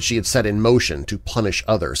 events that she had set in motion to punish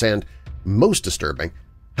others, and, most disturbing,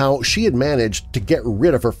 how she had managed to get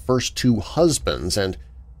rid of her first 2 husbands and,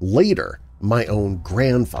 later, my own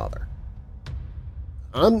grandfather.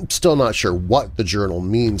 I'm still not sure what the journal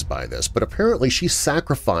means by this, but apparently she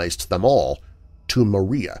sacrificed them all to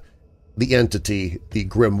Maria, the entity the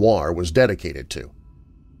grimoire was dedicated to.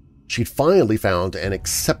 She'd finally found an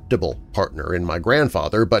acceptable partner in my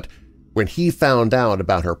grandfather, but when he found out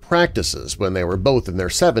about her practices when they were both in their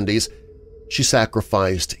 70s, she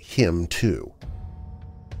sacrificed him too.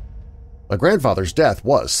 My grandfather's death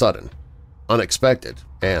was sudden, unexpected,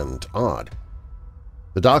 and odd.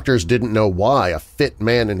 The doctors didn't know why a fit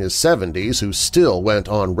man in his 70s who still went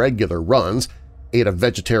on regular runs, ate a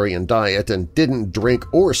vegetarian diet, and didn't drink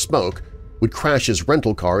or smoke would crash his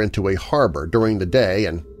rental car into a harbor during the day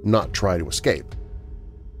and not try to escape.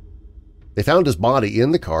 They found his body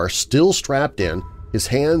in the car, still strapped in, his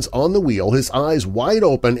hands on the wheel, his eyes wide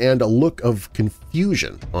open, and a look of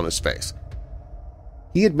confusion on his face.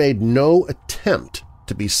 He had made no attempt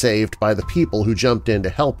to be saved by the people who jumped in to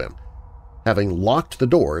help him, having locked the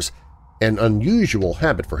doors, an unusual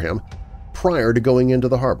habit for him, prior to going into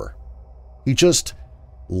the harbor. He just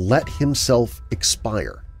let himself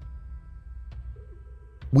expire.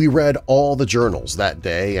 We read all the journals that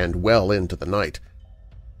day and well into the night.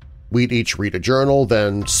 We'd each read a journal,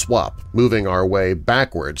 then swap, moving our way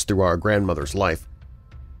backwards through our grandmother's life.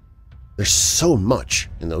 There's so much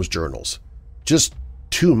in those journals, just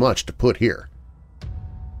too much to put here.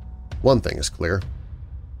 One thing is clear.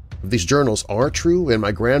 If these journals are true and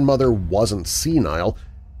my grandmother wasn't senile,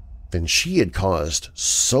 then she had caused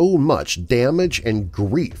so much damage and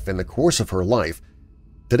grief in the course of her life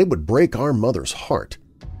that it would break our mother's heart.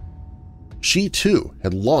 She, too,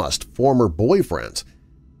 had lost former boyfriends,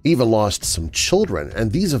 even lost some children,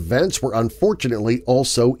 and these events were unfortunately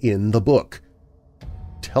also in the book.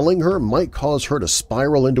 Telling her might cause her to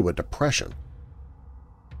spiral into a depression.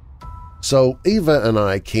 So Ava and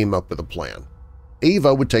I came up with a plan.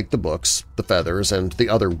 Ava would take the books, the feathers, and the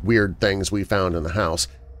other weird things we found in the house.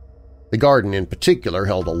 The garden in particular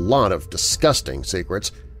held a lot of disgusting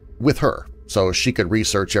secrets with her, so she could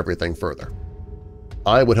research everything further.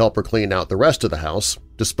 I would help her clean out the rest of the house,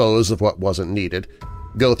 dispose of what wasn't needed,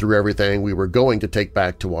 go through everything we were going to take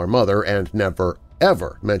back to our mother, and never,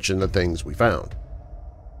 ever mention the things we found.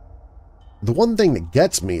 The one thing that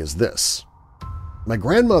gets me is this. My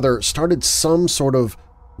grandmother started some sort of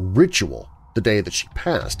ritual the day that she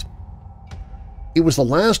passed. It was the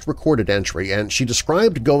last recorded entry, and she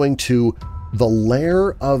described going to the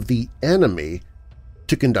lair of the enemy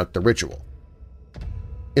to conduct the ritual.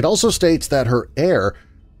 It also states that her heir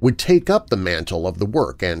would take up the mantle of the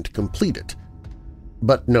work and complete it,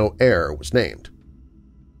 but no heir was named.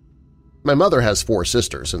 My mother has 4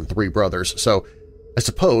 sisters and 3 brothers, so I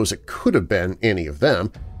suppose it could have been any of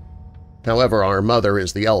them. However, our mother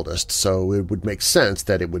is the eldest, so it would make sense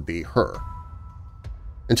that it would be her.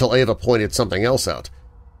 Until Ava pointed something else out.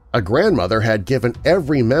 A grandmother had given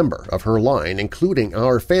every member of her line, including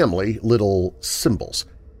our family, little symbols.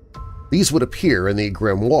 These would appear in the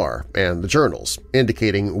grimoire and the journals,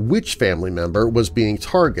 indicating which family member was being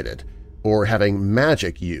targeted or having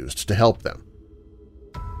magic used to help them.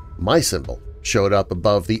 My symbol showed up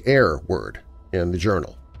above the heir word in the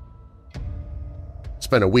journal. It's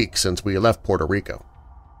been a week since we left Puerto Rico,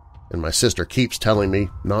 and my sister keeps telling me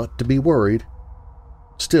not to be worried.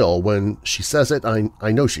 Still, when she says it,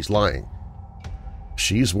 I know she's lying.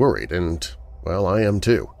 She's worried, and, well, I am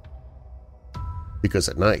too. Because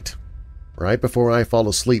at night, right before I fall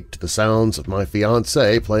asleep to the sounds of my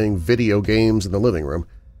fiancé playing video games in the living room,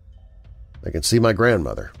 I can see my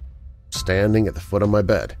grandmother standing at the foot of my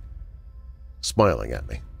bed, smiling at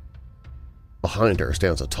me. Behind her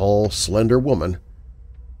stands a tall, slender woman,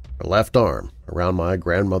 her left arm around my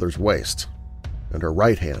grandmother's waist, and her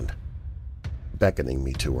right hand beckoning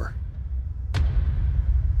me to her.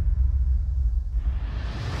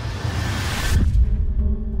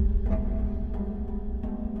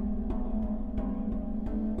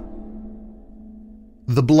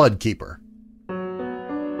 The Blood Keeper.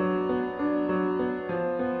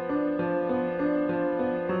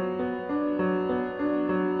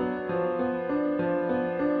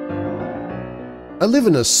 I live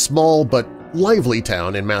in a small but lively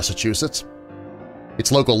town in Massachusetts.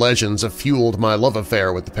 Its local legends have fueled my love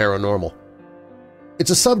affair with the paranormal. It's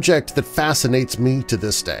a subject that fascinates me to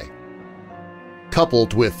this day.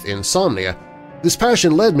 Coupled with insomnia, this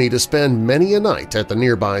passion led me to spend many a night at the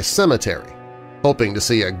nearby cemetery, hoping to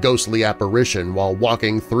see a ghostly apparition while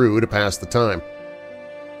walking through to pass the time.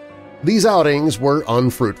 These outings were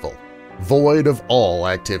unfruitful, void of all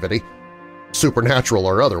activity, supernatural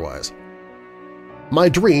or otherwise. My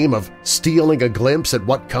dream of stealing a glimpse at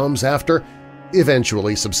what comes after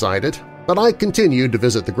eventually subsided, but I continued to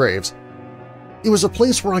visit the graves. It was a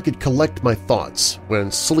place where I could collect my thoughts when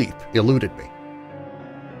sleep eluded me.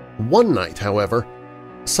 One night, however,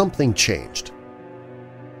 something changed.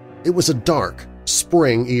 It was a dark,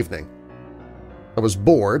 spring evening. I was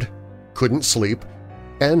bored, couldn't sleep,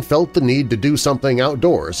 and felt the need to do something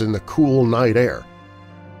outdoors in the cool night air.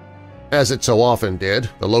 As it so often did,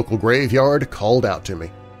 the local graveyard called out to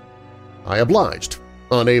me. I obliged,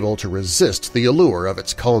 unable to resist the allure of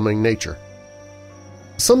its calming nature.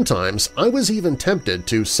 Sometimes I was even tempted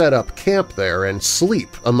to set up camp there and sleep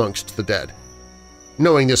amongst the dead.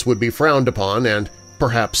 Knowing this would be frowned upon and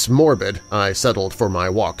perhaps morbid, I settled for my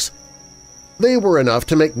walks. They were enough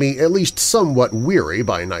to make me at least somewhat weary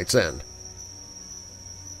by night's end.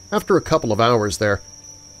 After a couple of hours there,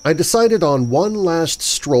 I decided on one last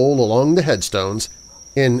stroll along the headstones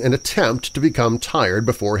in an attempt to become tired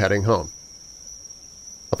before heading home.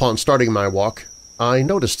 Upon starting my walk, I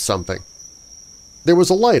noticed something. There was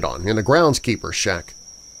a light on in the groundskeeper's shack.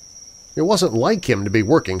 It wasn't like him to be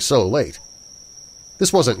working so late.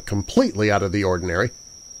 This wasn't completely out of the ordinary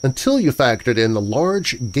until you factored in the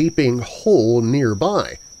large gaping hole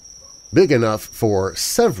nearby, big enough for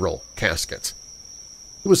several caskets.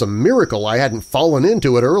 It was a miracle I hadn't fallen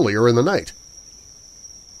into it earlier in the night.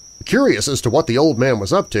 Curious as to what the old man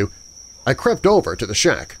was up to, I crept over to the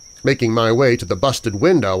shack, making my way to the busted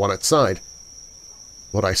window on its side.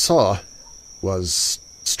 What I saw was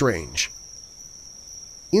strange.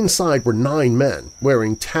 Inside were 9 men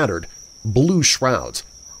wearing tattered, blue shrouds,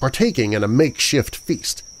 partaking in a makeshift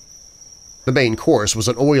feast. The main course was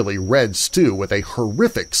an oily red stew with a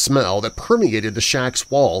horrific smell that permeated the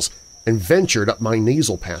shack's walls and ventured up my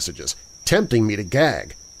nasal passages, tempting me to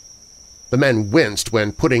gag. The men winced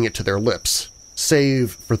when putting it to their lips,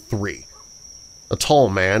 save for 3. A tall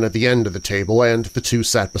man at the end of the table and the 2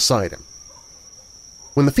 sat beside him.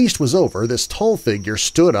 When the feast was over, this tall figure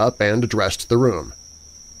stood up and addressed the room.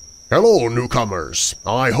 "Hello, newcomers.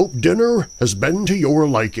 I hope dinner has been to your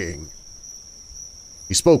liking."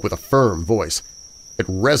 He spoke with a firm voice. It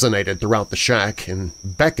resonated throughout the shack and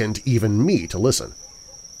beckoned even me to listen.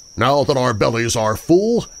 "Now that our bellies are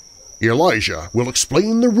full, Elijah will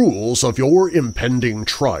explain the rules of your impending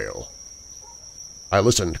trial." I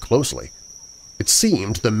listened closely. It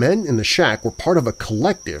seemed the men in the shack were part of a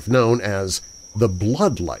collective known as the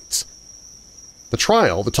Bloodlights. The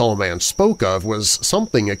trial the tall man spoke of was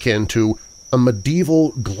something akin to a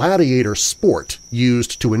medieval gladiator sport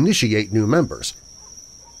used to initiate new members.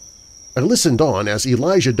 I listened on as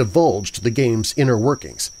Elijah divulged the game's inner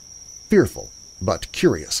workings, fearful but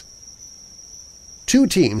curious. 2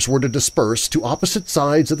 teams were to disperse to opposite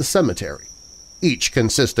sides of the cemetery, each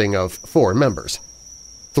consisting of 4 members,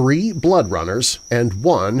 3 blood runners and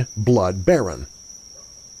 1 blood baron.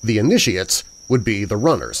 The initiates would be the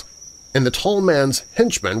runners, and the tall man's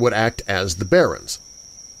henchmen would act as the barons.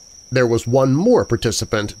 There was one more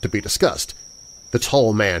participant to be discussed, the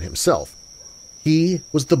tall man himself. He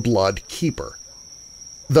was the blood keeper.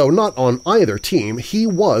 Though not on either team, he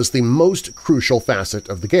was the most crucial facet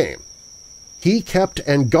of the game. He kept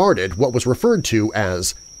and guarded what was referred to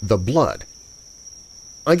as the blood.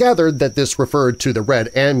 I gathered that this referred to the red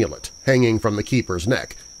amulet hanging from the keeper's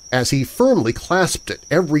neck, as he firmly clasped it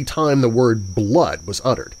every time the word blood was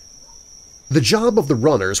uttered. The job of the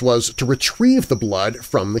runners was to retrieve the blood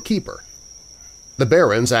from the keeper. The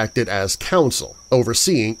barons acted as counsel,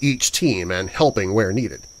 overseeing each team and helping where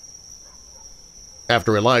needed.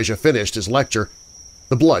 After Elijah finished his lecture,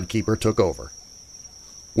 the blood keeper took over.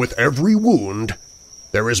 "With every wound,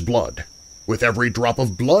 there is blood. With every drop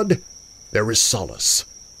of blood, there is solace.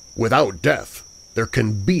 Without death, there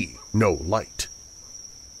can be no light."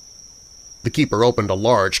 The keeper opened a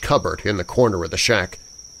large cupboard in the corner of the shack,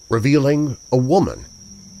 revealing a woman,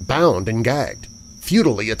 bound and gagged,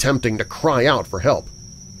 futilely attempting to cry out for help.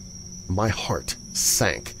 My heart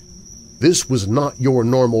sank. This was not your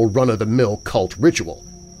normal run-of-the-mill cult ritual.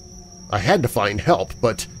 I had to find help,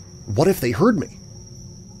 but what if they heard me?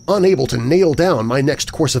 Unable to nail down my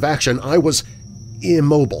next course of action, I was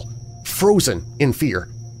immobile, frozen in fear.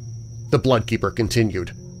 The bloodkeeper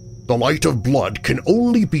continued, "The light of blood can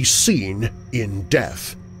only be seen in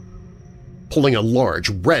death." Pulling a large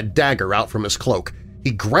red dagger out from his cloak,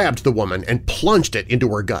 he grabbed the woman and plunged it into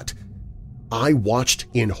her gut. I watched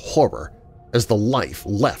in horror as the life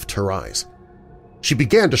left her eyes. She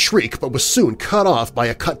began to shriek but was soon cut off by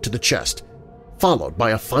a cut to the chest, followed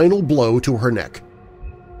by a final blow to her neck.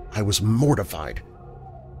 I was mortified.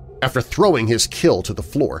 After throwing his kill to the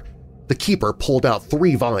floor, the keeper pulled out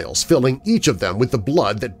 3 vials, filling each of them with the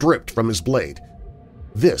blood that dripped from his blade.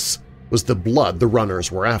 This was the blood the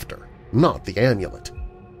runners were after, not the amulet.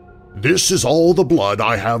 "This is all the blood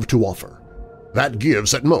I have to offer. That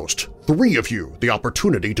gives at most 3 of you the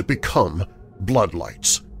opportunity to become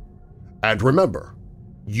bloodlights. And remember,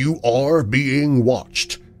 you are being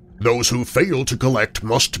watched. Those who fail to collect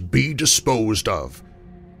must be disposed of.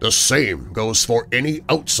 The same goes for any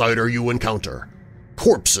outsider you encounter.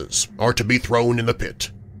 Corpses are to be thrown in the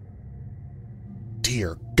pit."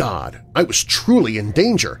 Dear God, I was truly in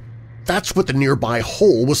danger. That's what the nearby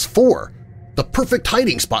hole was for, the perfect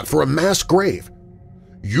hiding spot for a mass grave.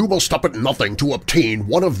 "You will stop at nothing to obtain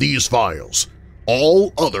one of these vials.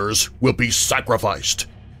 All others will be sacrificed.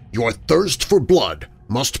 Your thirst for blood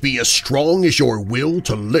must be as strong as your will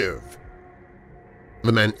to live."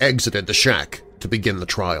 The men exited the shack to begin the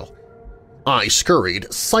trial. I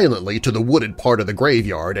scurried silently to the wooded part of the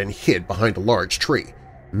graveyard and hid behind a large tree,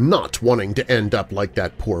 not wanting to end up like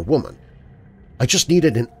that poor woman. I just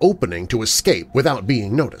needed an opening to escape without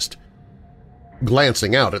being noticed.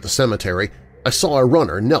 Glancing out at the cemetery, I saw a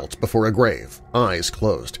runner knelt before a grave, eyes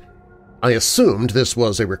closed. I assumed this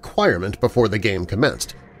was a requirement before the game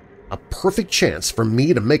commenced. A perfect chance for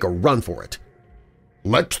me to make a run for it.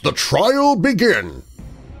 "Let the trial begin!"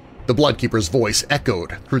 The Bloodkeeper's voice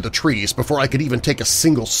echoed through the trees before I could even take a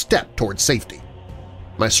single step toward safety.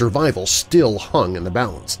 My survival still hung in the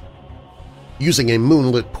balance. Using a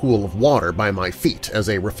moonlit pool of water by my feet as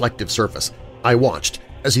a reflective surface, I watched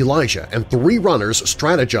as Elijah and 3 runners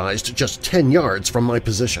strategized just 10 yards from my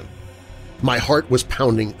position. My heart was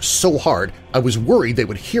pounding so hard I was worried they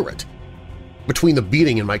would hear it. Between the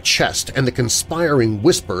beating in my chest and the conspiring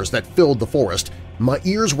whispers that filled the forest, my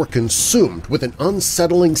ears were consumed with an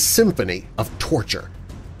unsettling symphony of torture.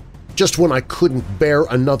 Just when I couldn't bear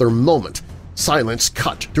another moment, silence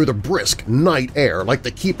cut through the brisk night air like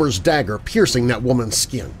the Keeper's dagger piercing that woman's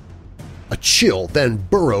skin. A chill then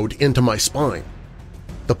burrowed into my spine.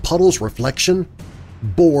 The puddle's reflection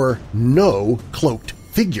bore no cloaked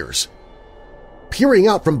figures. Peering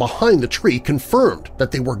out from behind the tree confirmed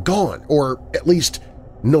that they were gone, or at least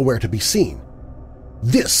nowhere to be seen.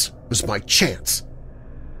 This was my chance.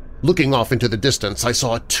 Looking off into the distance, I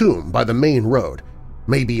saw a tomb by the main road,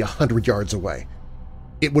 maybe 100 yards away.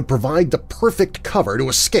 It would provide the perfect cover to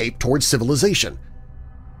escape towards civilization.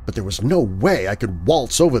 But there was no way I could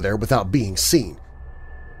waltz over there without being seen.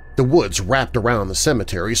 The woods wrapped around the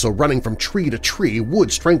cemetery, so running from tree to tree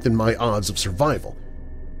would strengthen my odds of survival.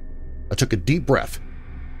 I took a deep breath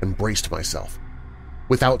and braced myself.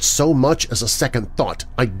 Without so much as a second thought,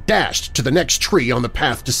 I dashed to the next tree on the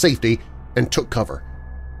path to safety and took cover.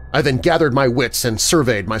 I then gathered my wits and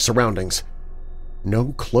surveyed my surroundings.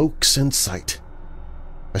 No cloaks in sight.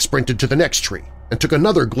 I sprinted to the next tree and took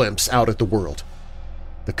another glimpse out at the world.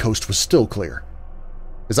 The coast was still clear.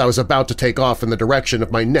 As I was about to take off in the direction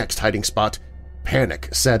of my next hiding spot, panic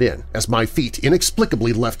set in as my feet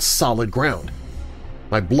inexplicably left solid ground.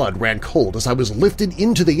 My blood ran cold as I was lifted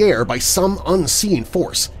into the air by some unseen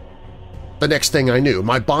force. The next thing I knew,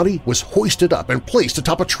 my body was hoisted up and placed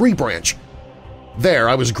atop a tree branch. There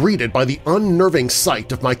I was greeted by the unnerving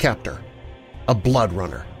sight of my captor, a blood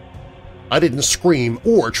runner. I didn't scream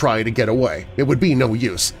or try to get away. It would be no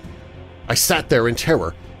use. I sat there in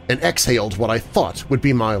terror and exhaled what I thought would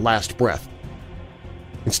be my last breath.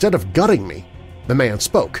 Instead of gutting me, the man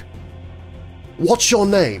spoke. "What's your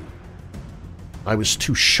name?" I was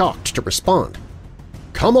too shocked to respond.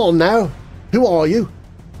 "Come on now! Who are you?"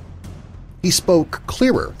 He spoke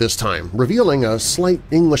clearer this time, revealing a slight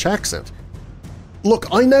English accent. "Look,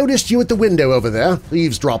 I noticed you at the window over there,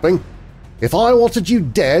 eavesdropping. If I wanted you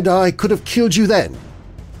dead, I could have killed you then.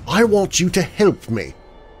 I want you to help me."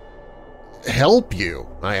 "Help you?"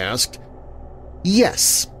 I asked.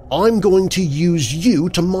 "Yes, I'm going to use you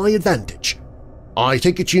to my advantage. I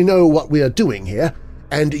take it you know what we are doing here,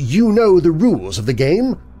 and you know the rules of the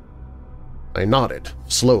game?" I nodded,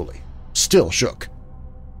 slowly, still shook.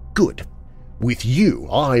 "Good. With you,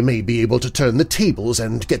 I may be able to turn the tables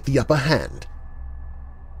and get the upper hand."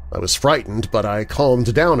 I was frightened, but I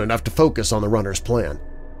calmed down enough to focus on the runner's plan.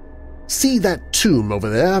 "See that tomb over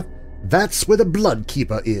there? That's where the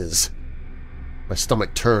Bloodkeeper is." My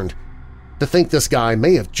stomach turned. To think this guy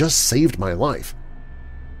may have just saved my life.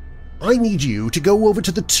 "I need you to go over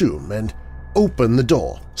to the tomb and open the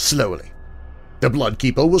door slowly. The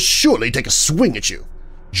Bloodkeeper will surely take a swing at you.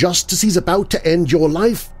 Just as he's about to end your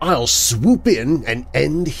life, I'll swoop in and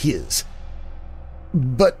end his."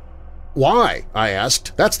 "But why?" I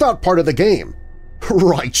asked. "That's not part of the game."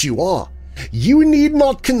 "Right you are. You need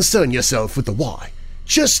not concern yourself with the why.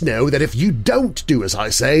 Just know that if you don't do as I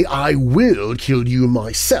say, I will kill you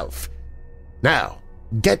myself. Now,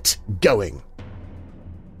 get going."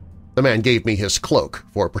 The man gave me his cloak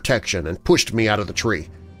for protection and pushed me out of the tree.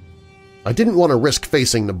 I didn't want to risk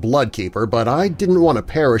facing the Bloodkeeper, but I didn't want to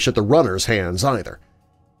perish at the runner's hands either.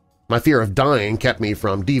 My fear of dying kept me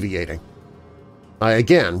from deviating. I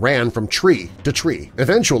again ran from tree to tree,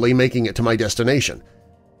 eventually making it to my destination,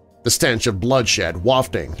 the stench of bloodshed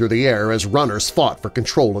wafting through the air as runners fought for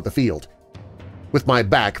control of the field. With my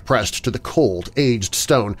back pressed to the cold, aged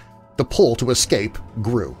stone, the pull to escape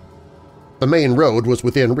grew. The main road was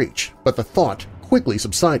within reach, but the thought quickly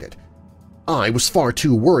subsided. I was far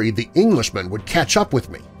too worried the Englishman would catch up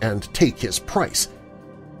with me and take his price.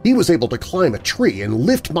 He was able to climb a tree and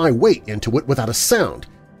lift my weight into it without a sound.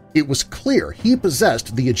 It was clear he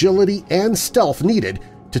possessed the agility and stealth needed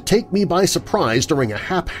to take me by surprise during a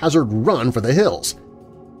haphazard run for the hills.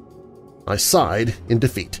 I sighed in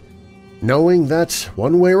defeat, knowing that,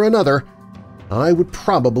 one way or another, I would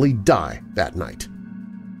probably die that night.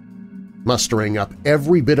 Mustering up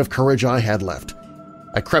every bit of courage I had left,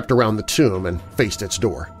 I crept around the tomb and faced its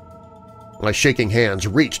door. My shaking hands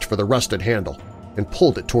reached for the rusted handle and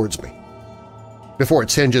pulled it towards me. Before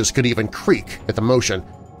its hinges could even creak at the motion,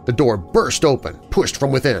 the door burst open, pushed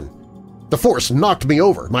from within. The force knocked me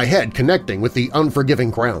over, my head connecting with the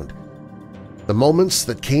unforgiving ground. The moments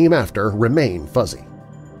that came after remain fuzzy.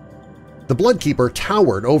 The Bloodkeeper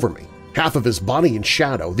towered over me, half of his body in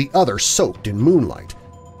shadow, the other soaked in moonlight.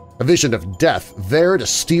 A vision of death there to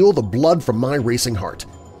steal the blood from my racing heart.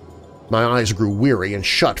 My eyes grew weary and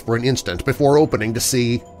shut for an instant before opening to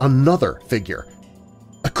see another figure.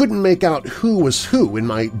 I couldn't make out who was who in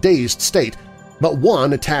my dazed state, but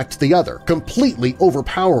one attacked the other, completely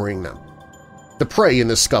overpowering them. The prey in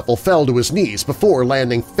this scuffle fell to his knees before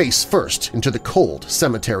landing face first into the cold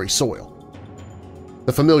cemetery soil.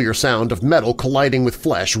 The familiar sound of metal colliding with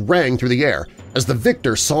flesh rang through the air as the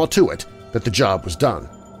victor saw to it that the job was done.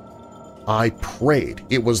 I prayed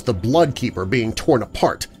it was the Bloodkeeper being torn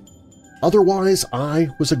apart. Otherwise, I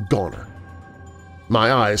was a goner.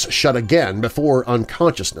 My eyes shut again before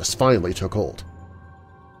unconsciousness finally took hold.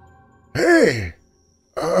 "Hey,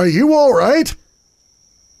 are you all right?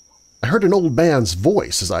 I heard an old man's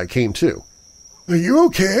voice as I came to. Are you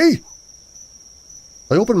okay?"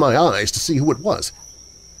 I opened my eyes to see who it was.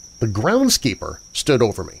 The groundskeeper stood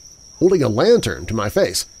over me, holding a lantern to my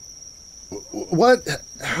face. "What?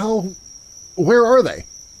 How? Where are they?"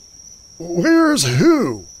 "Where's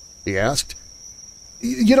who?" he asked.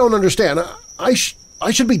 "You don't understand. I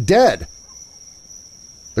should be dead."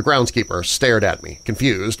 The groundskeeper stared at me,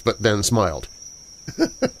 confused, but then smiled.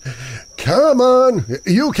 "Come on,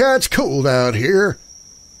 you'll catch cold out here."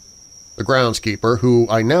 The groundskeeper, who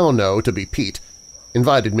I now know to be Pete,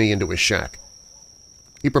 invited me into his shack.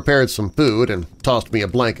 He prepared some food and tossed me a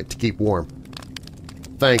blanket to keep warm.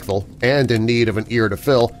 Thankful and in need of an ear to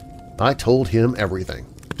fill, I told him everything,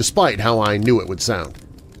 despite how I knew it would sound.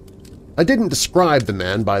 I didn't describe the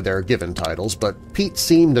men by their given titles, but Pete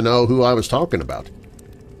seemed to know who I was talking about.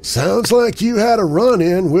 "Sounds like you had a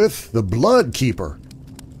run-in with the Bloodkeeper."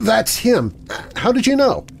 "That's him. How did you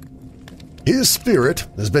know?" "His spirit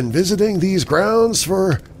has been visiting these grounds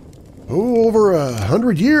for over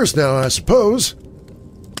 100 years now, I suppose."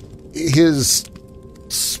 "His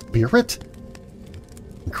spirit?"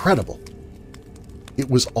 Incredible. It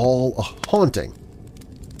was all a haunting.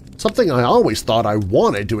 Something I always thought I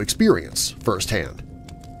wanted to experience firsthand.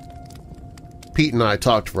 Pete and I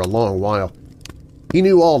talked for a long while. He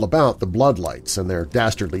knew all about the Bloodlights and their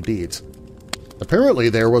dastardly deeds. Apparently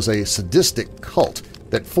there was a sadistic cult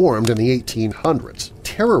that formed in the 1800s,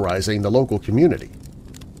 terrorizing the local community.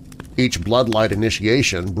 Each Bloodlight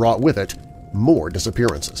initiation brought with it more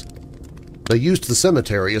disappearances. They used the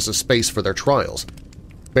cemetery as a space for their trials,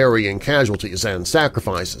 burying casualties and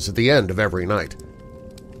sacrifices at the end of every night.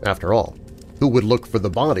 After all, who would look for the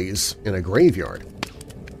bodies in a graveyard?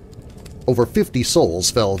 Over 50 souls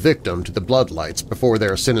fell victim to the Bloodlights before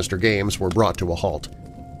their sinister games were brought to a halt.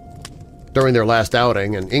 During their last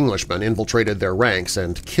outing, an Englishman infiltrated their ranks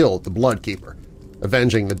and killed the Bloodkeeper,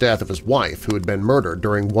 avenging the death of his wife who had been murdered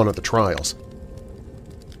during one of the trials.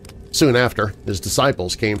 Soon after, his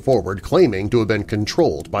disciples came forward claiming to have been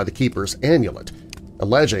controlled by the Keeper's amulet,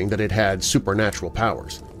 alleging that it had supernatural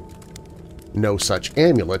powers. No such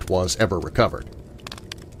amulet was ever recovered.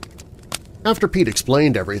 After Pete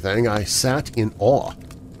explained everything, I sat in awe,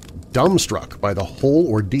 dumbstruck by the whole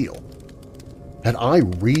ordeal. Had I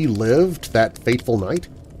relived that fateful night?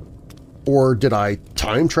 Or did I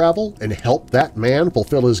time travel and help that man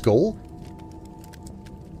fulfill his goal?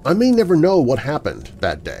 I may never know what happened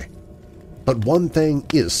that day, But one thing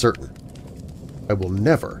is certain. I will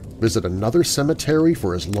never visit another cemetery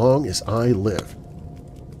for as long as I live.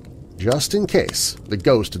 Just in case the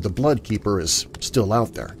ghost of the Blood Keeper is still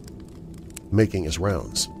out there, making his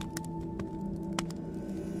rounds.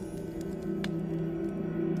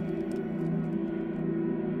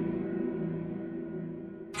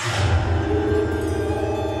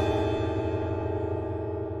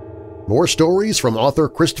 More stories from author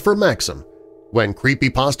Christopher Maxim when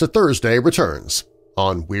Creepypasta Thursday returns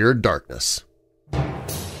on Weird Darkness.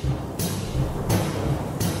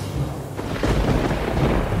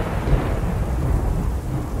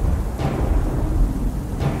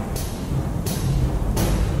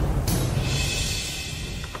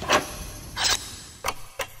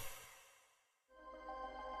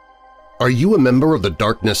 Are you a member of the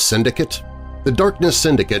Darkness Syndicate? The Darkness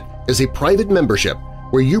Syndicate is a private membership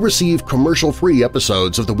where you receive commercial-free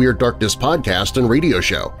episodes of the Weird Darkness podcast and radio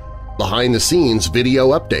show, behind-the-scenes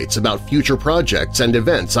video updates about future projects and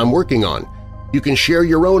events I'm working on. You can share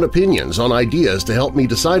your own opinions on ideas to help me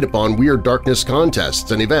decide upon Weird Darkness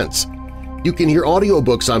contests and events. You can hear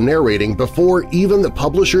audiobooks I'm narrating before even the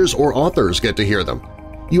publishers or authors get to hear them.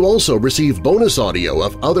 You also receive bonus audio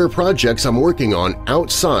of other projects I'm working on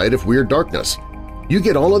outside of Weird Darkness. You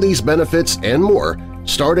get all of these benefits and more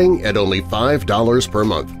starting at only $5 per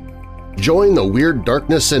month. Join the Weird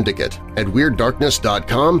Darkness Syndicate at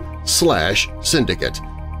WeirdDarkness.com/syndicate.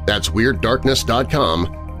 That's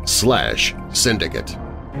WeirdDarkness.com/syndicate.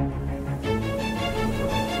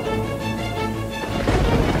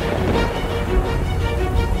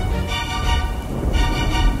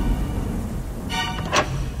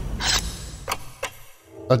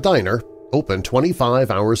 A diner open 25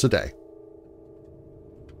 hours a day.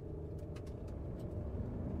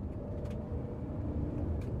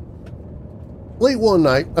 Late one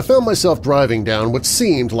night, I found myself driving down what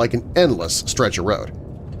seemed like an endless stretch of road.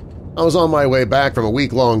 I was on my way back from a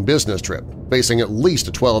week-long business trip, facing at least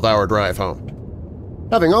a 12-hour drive home.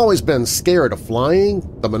 Having always been scared of flying,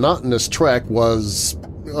 the monotonous trek was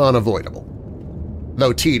unavoidable.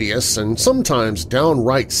 Though tedious and sometimes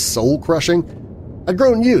downright soul-crushing, I'd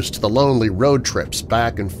grown used to the lonely road trips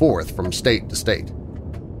back and forth from state to state.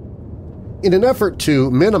 In an effort to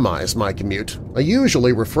minimize my commute, I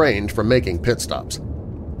usually refrained from making pit stops.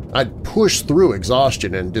 I'd push through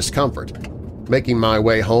exhaustion and discomfort, making my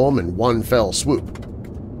way home in one fell swoop.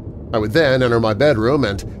 I would then enter my bedroom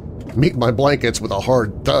and meet my blankets with a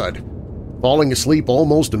hard thud, falling asleep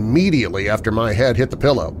almost immediately after my head hit the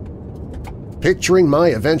pillow. Picturing my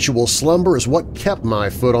eventual slumber is what kept my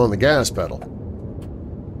foot on the gas pedal.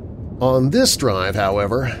 On this drive,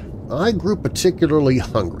 however, I grew particularly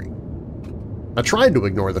hungry. I tried to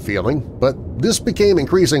ignore the feeling, but this became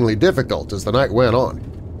increasingly difficult as the night went on.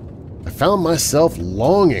 I found myself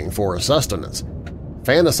longing for sustenance,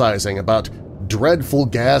 fantasizing about dreadful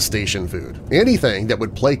gas station food, anything that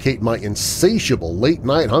would placate my insatiable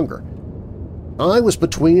late-night hunger. I was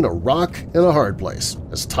between a rock and a hard place,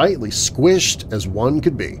 as tightly squished as one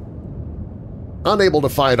could be. Unable to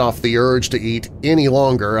fight off the urge to eat any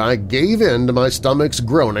longer, I gave in to my stomach's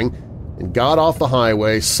groaning and got off the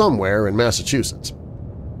highway somewhere in Massachusetts.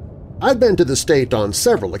 I'd been to the state on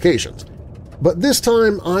several occasions, but this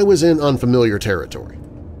time I was in unfamiliar territory.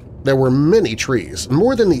 There were many trees,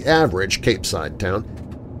 more than the average Cape-side town.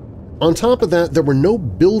 On top of that, there were no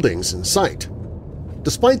buildings in sight.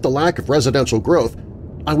 Despite the lack of residential growth,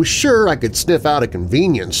 I was sure I could sniff out a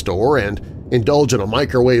convenience store and indulge in a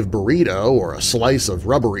microwave burrito or a slice of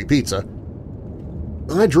rubbery pizza.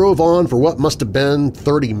 I drove on for what must have been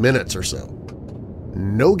 30 minutes or so.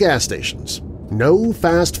 No gas stations, no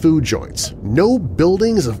fast food joints, no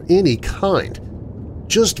buildings of any kind,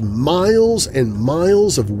 just miles and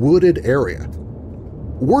miles of wooded area.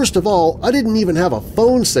 Worst of all, I didn't even have a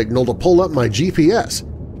phone signal to pull up my GPS.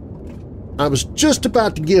 I was just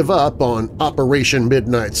about to give up on Operation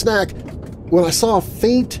Midnight Snack when I saw a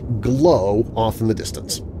faint glow off in the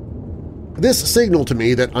distance. This signaled to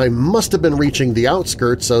me that I must have been reaching the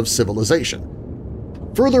outskirts of civilization.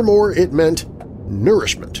 Furthermore, it meant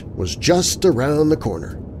nourishment was just around the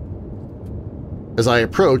corner. As I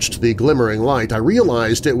approached the glimmering light, I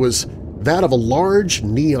realized it was that of a large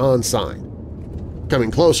neon sign. Coming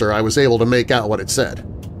closer, I was able to make out what it said: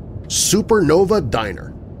 Supernova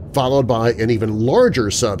Diner, followed by an even larger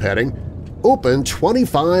subheading, open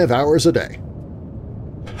 25 hours a day.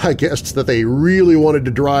 I guessed that they really wanted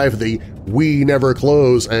to drive the "we never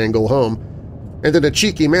close" angle home, and in a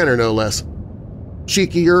cheeky manner no less.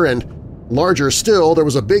 Cheekier and larger still, there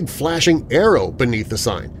was a big flashing arrow beneath the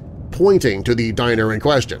sign, pointing to the diner in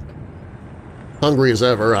question. Hungry as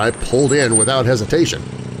ever, I pulled in without hesitation.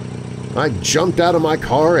 I jumped out of my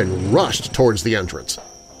car and rushed towards the entrance,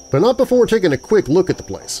 but not before taking a quick look at the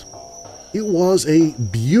place. It was a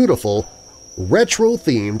beautiful,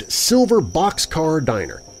 retro-themed silver boxcar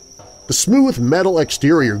diner. The smooth metal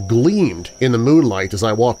exterior gleamed in the moonlight as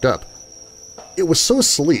I walked up. It was so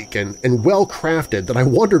sleek and well-crafted that I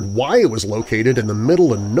wondered why it was located in the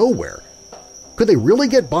middle of nowhere. Could they really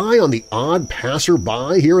get by on the odd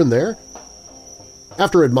passer-by here and there?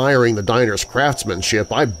 After admiring the diner's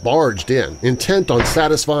craftsmanship, I barged in, intent on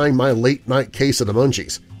satisfying my late-night case of the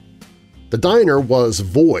munchies. The diner was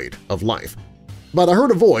void of life, but I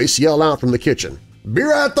heard a voice yell out from the kitchen, "Be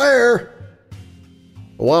right there!"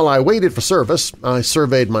 While I waited for service, I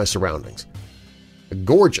surveyed my surroundings. A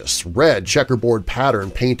gorgeous red checkerboard pattern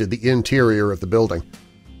painted the interior of the building.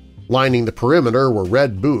 Lining the perimeter were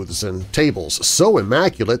red booths and tables so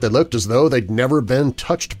immaculate they looked as though they'd never been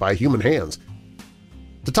touched by human hands.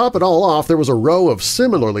 To top it all off, there was a row of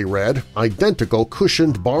similarly red, identical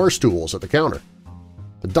cushioned bar stools at the counter.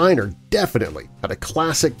 The diner definitely had a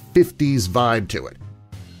classic 50s vibe to it,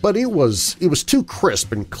 but it was too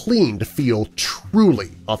crisp and clean to feel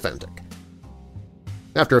truly authentic.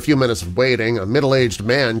 After a few minutes of waiting, a middle-aged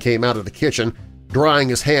man came out of the kitchen, drying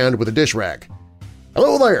his hand with a dish rag.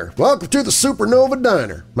 "Hello there! Welcome to the Supernova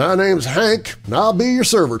Diner. My name's Hank, and I'll be your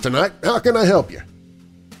server tonight. How can I help you?"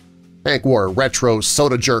 Hank wore a retro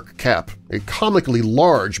soda jerk cap, a comically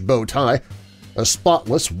large bow tie, a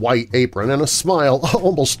spotless white apron, and a smile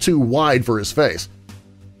almost too wide for his face.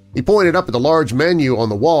 He pointed up at the large menu on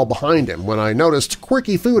the wall behind him when I noticed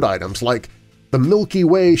quirky food items like the Milky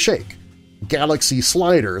Way Shake, Galaxy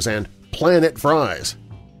Sliders, and Planet Fries.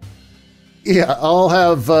 "Yeah, I'll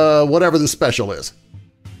have whatever the special is."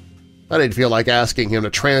 I didn't feel like asking him to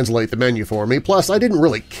translate the menu for me, plus I didn't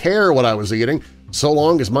really care what I was eating so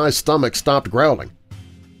long as my stomach stopped growling.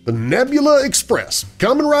 "The Nebula Express,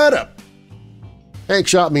 coming right up." Hank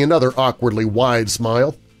shot me another awkwardly wide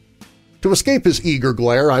smile. To escape his eager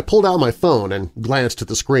glare, I pulled out my phone and glanced at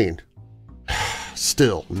the screen.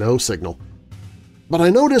 Still no signal. But I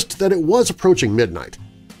noticed that it was approaching midnight.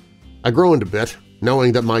 I groaned a bit,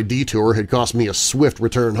 knowing that my detour had cost me a swift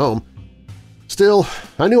return home. Still,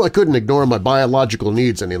 I knew I couldn't ignore my biological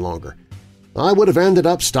needs any longer. I would have ended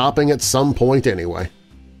up stopping at some point anyway.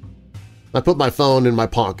 I put my phone in my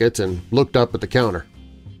pocket and looked up at the counter.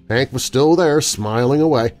 Hank was still there, smiling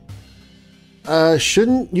away.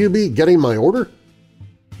 Shouldn't you be getting my order?"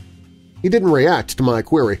 He didn't react to my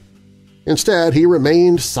query. Instead, he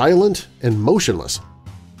remained silent and motionless.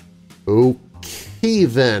 "Okay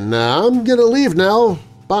then, I'm gonna leave now.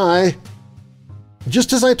 Bye."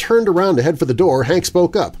 Just as I turned around to head for the door, Hank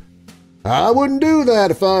spoke up. "I wouldn't do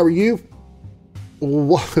that if I were you."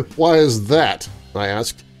 Why is that?" I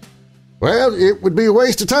asked. "Well, it would be a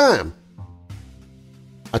waste of time."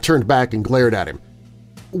 I turned back and glared at him.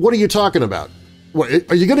 "What are you talking about? What,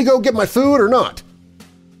 are you going to go get my food or not?"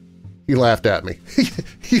 He laughed at me.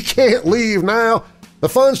 "You can't leave now. The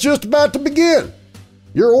fun's just about to begin.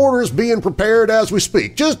 Your order's being prepared as we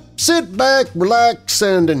speak. Just sit back, relax,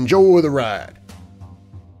 and enjoy the ride."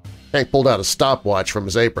 Hank pulled out a stopwatch from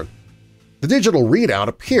his apron. The digital readout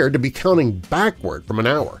appeared to be counting backward from an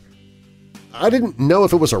hour. I didn't know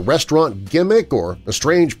if it was a restaurant gimmick or a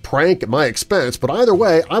strange prank at my expense, but either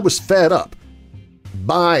way, I was fed up.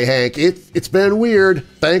 "Bye, Hank. It's been weird.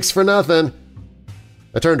 Thanks for nothing."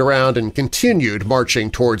 I turned around and continued marching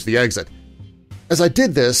towards the exit. As I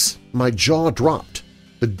did this, my jaw dropped.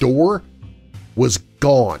 The door was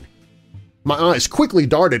gone. My eyes quickly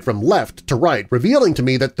darted from left to right, revealing to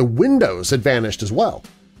me that the windows had vanished as well.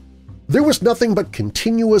 There was nothing but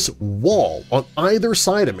continuous wall on either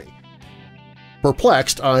side of me.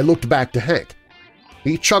 Perplexed, I looked back to Hank.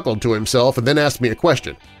 He chuckled to himself and then asked me a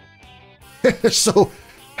question. "So,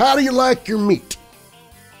 how do you like your meat?"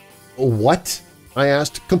 "What?" I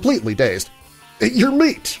asked, completely dazed. "Your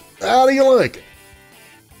meat. How do you like it?"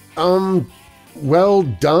 Well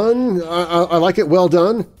done. I like it well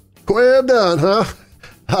done." "Well done, huh?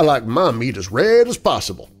 I like my meat as red as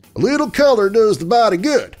possible. A little color does the body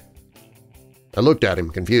good." I looked at him,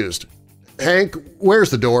 confused. "Hank, where's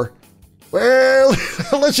the door?" "Well,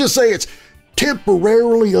 let's just say it's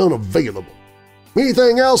temporarily unavailable.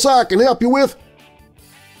 Anything else I can help you with?"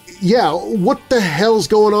 "Yeah, what the hell's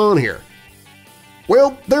going on here?"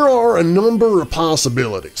 "Well, there are a number of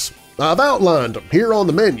possibilities. I've outlined them here on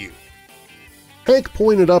the menu." Hank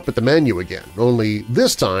pointed up at the menu again, only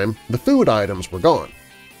this time the food items were gone.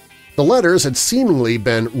 The letters had seemingly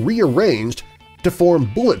been rearranged to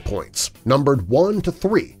form bullet points, numbered 1 to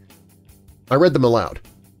 3. I read them aloud.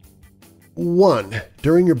 1.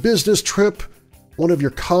 During your business trip, one of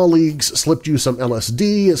your colleagues slipped you some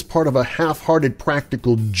LSD as part of a half-hearted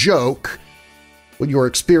practical joke. What you're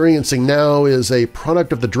experiencing now is a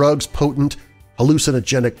product of the drug's potent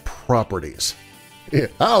hallucinogenic properties." Yeah,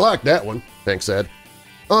 I like that one, Hank said.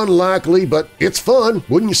 "Unlikely, but it's fun,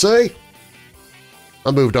 wouldn't you say?"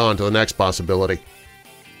 I moved on to the next possibility.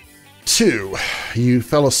 2. You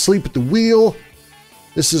fell asleep at the wheel.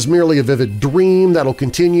 This is merely a vivid dream that'll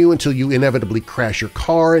continue until you inevitably crash your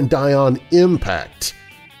car and die on impact.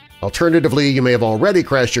 Alternatively, you may have already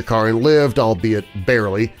crashed your car and lived, albeit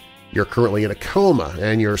barely. You're currently in a coma,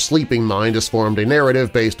 and your sleeping mind has formed a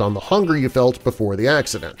narrative based on the hunger you felt before the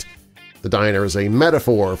accident. The diner is a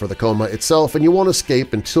metaphor for the coma itself, and you won't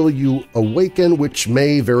escape until you awaken, which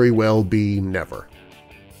may very well be never.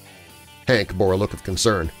 Hank bore a look of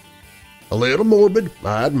concern. "A little morbid,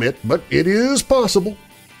 I admit, but it is possible."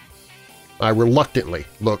 I reluctantly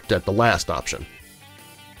looked at the last option.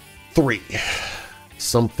 3.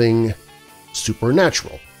 Something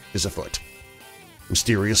supernatural is afoot.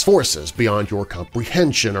 Mysterious forces beyond your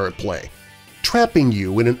comprehension are at play, trapping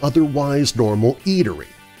you in an otherwise normal eatery.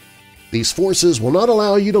 These forces will not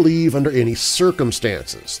allow you to leave under any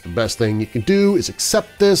circumstances. The best thing you can do is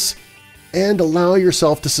accept this and allow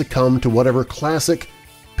yourself to succumb to whatever classic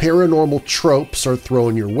paranormal tropes are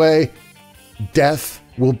thrown your way. Death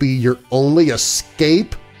will be your only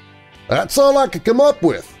escape? "That's all I could come up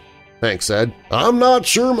with," Hank said. "I'm not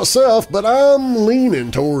sure myself, but I'm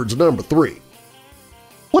leaning towards number 3.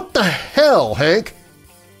 What the hell, Hank?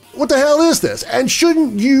 What the hell is this? And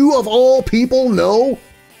shouldn't you, of all people, know?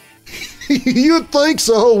 You'd think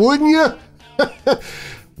so, wouldn't you?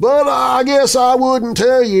 But I guess I wouldn't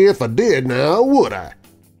tell you if I did now, would I?"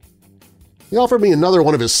 He offered me another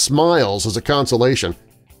one of his smiles as a consolation.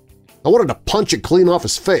 I wanted to punch it clean off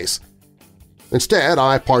his face. Instead,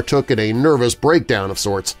 I partook in a nervous breakdown of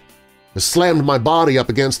sorts. I slammed my body up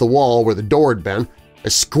against the wall where the door had been. I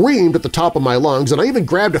screamed at the top of my lungs, and I even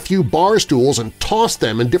grabbed a few bar stools and tossed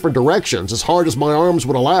them in different directions as hard as my arms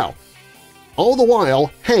would allow. All the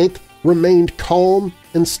while, Hank remained calm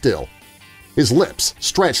and still, his lips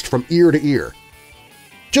stretched from ear to ear.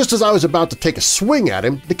 Just as I was about to take a swing at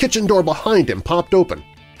him, the kitchen door behind him popped open.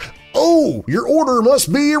 "Oh, your order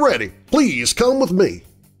must be ready. Please come with me."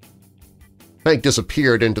 Hank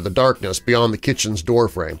disappeared into the darkness beyond the kitchen's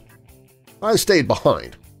doorframe. I stayed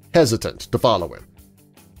behind, hesitant to follow him.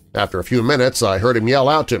 After a few minutes, I heard him yell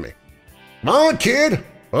out to me, "Come on, kid!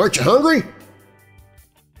 Aren't you hungry?"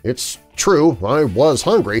 It's true, I was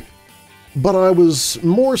hungry, but I was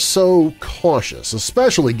more so cautious,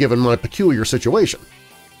 especially given my peculiar situation.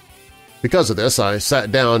 Because of this, I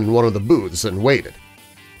sat down in one of the booths and waited.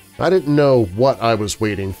 I didn't know what I was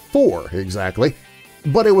waiting for exactly,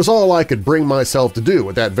 but it was all I could bring myself to do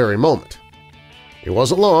at that very moment. It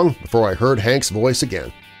wasn't long before I heard Hank's voice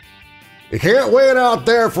again. "You can't wait out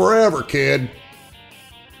there forever, kid."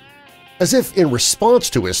 As if in response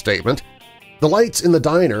to his statement, the lights in the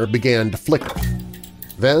diner began to flicker.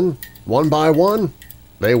 Then, one by one,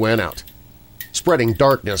 they went out, spreading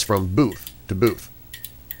darkness from booth to booth.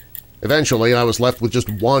 Eventually, I was left with just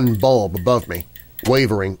one bulb above me,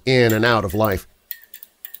 wavering in and out of life.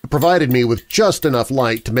 It provided me with just enough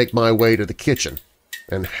light to make my way to the kitchen,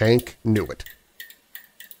 and Hank knew it.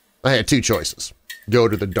 I had two choices: go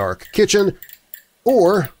to the dark kitchen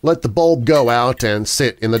or let the bulb go out and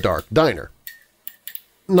sit in the dark diner.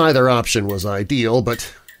 Neither option was ideal,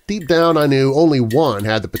 but deep down I knew only one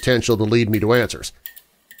had the potential to lead me to answers,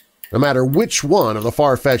 no matter which one of the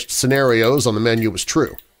far-fetched scenarios on the menu was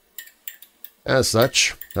true. As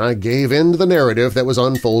such, I gave in to the narrative that was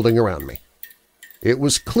unfolding around me. It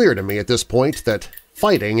was clear to me at this point that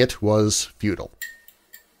fighting it was futile.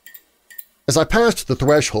 As I passed the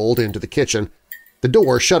threshold into the kitchen, the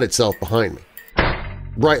door shut itself behind me.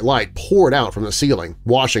 Bright light poured out from the ceiling,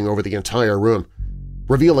 washing over the entire room,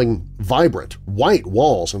 revealing vibrant, white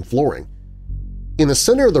walls and flooring. In the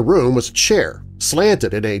center of the room was a chair,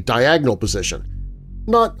 slanted in a diagonal position,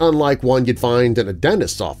 not unlike one you'd find in a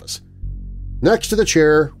dentist's office. Next to the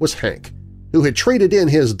chair was Hank, who had traded in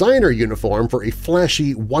his diner uniform for a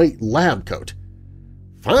flashy white lab coat.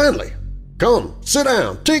 "Finally! Come, sit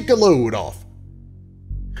down, take a load off."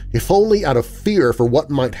 If only out of fear for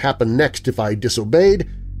what might happen next if I disobeyed,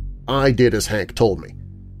 I did as Hank told me.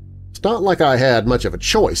 It's not like I had much of a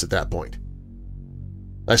choice at that point.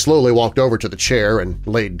 I slowly walked over to the chair and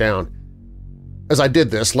laid down. As I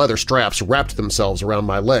did this, leather straps wrapped themselves around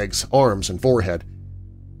my legs, arms, and forehead.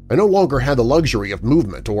 I no longer had the luxury of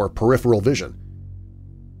movement or peripheral vision.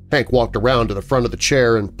 Hank walked around to the front of the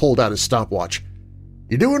chair and pulled out his stopwatch.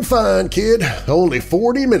 "You're doing fine, kid. Only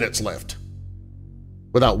 40 minutes left."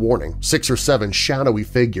 Without warning, 6 or 7 shadowy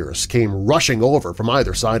figures came rushing over from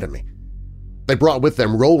either side of me. They brought with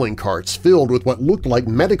them rolling carts filled with what looked like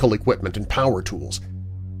medical equipment and power tools.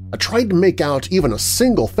 I tried to make out even a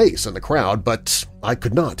single face in the crowd, but I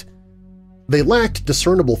could not. They lacked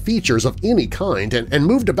discernible features of any kind and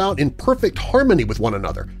moved about in perfect harmony with one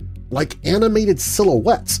another, like animated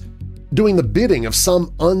silhouettes, doing the bidding of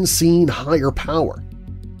some unseen higher power.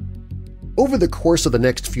 Over the course of the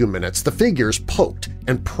next few minutes, the figures poked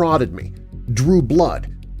and prodded me, drew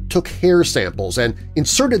blood, took hair samples, and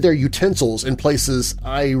inserted their utensils in places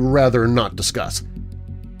I'd rather not discuss.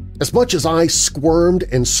 As much as I squirmed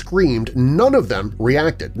and screamed, none of them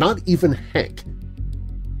reacted, not even Hank.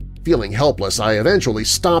 Feeling helpless, I eventually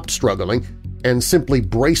stopped struggling and simply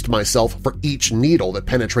braced myself for each needle that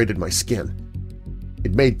penetrated my skin.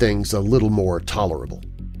 It made things a little more tolerable.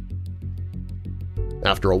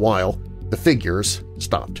 After a while, the figures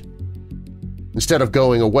stopped. Instead of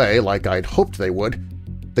going away like I'd hoped they would,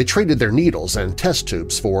 they traded their needles and test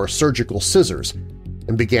tubes for surgical scissors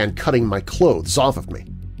and began cutting my clothes off of me.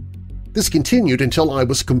 This continued until I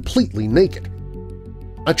was completely naked.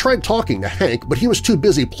 I tried talking to Hank, but he was too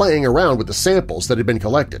busy playing around with the samples that had been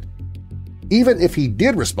collected. Even if he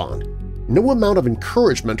did respond, no amount of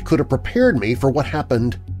encouragement could have prepared me for what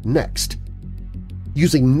happened next.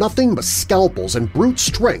 Using nothing but scalpels and brute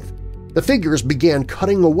strength, the figures began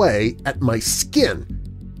cutting away at my skin.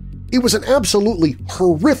 It was an absolutely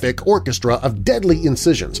horrific orchestra of deadly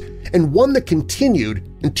incisions, and one that continued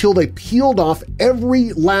until they peeled off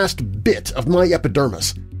every last bit of my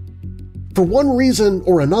epidermis. For one reason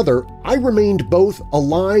or another, I remained both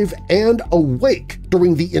alive and awake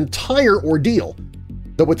during the entire ordeal,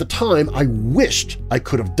 though at the time I wished I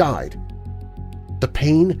could have died. The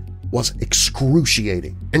pain was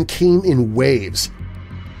excruciating and came in waves.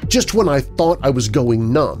 Just when I thought I was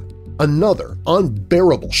going numb, another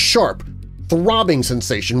unbearable, sharp, throbbing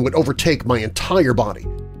sensation would overtake my entire body.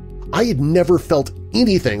 I had never felt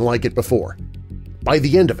anything like it before. By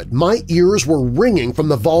the end of it, my ears were ringing from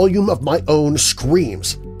the volume of my own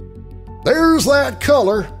screams. "There's that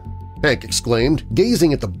color!" Hank exclaimed,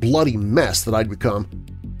 gazing at the bloody mess that I'd become.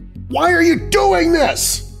 "Why are you doing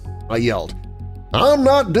this?" I yelled. "I'm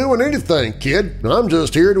not doing anything, kid. I'm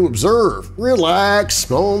just here to observe. Relax,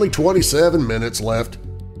 only 27 minutes left."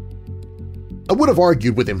 I would have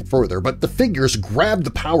argued with him further, but the figures grabbed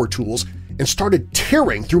the power tools and started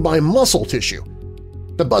tearing through my muscle tissue.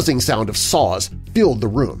 The buzzing sound of saws filled the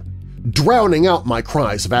room, drowning out my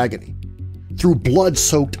cries of agony. Through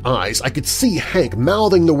blood-soaked eyes, I could see Hank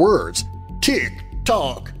mouthing the words,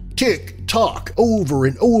 "Tick-tock, tick-tock," over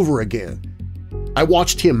and over again. I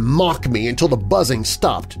watched him mock me until the buzzing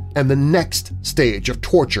stopped and the next stage of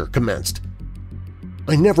torture commenced.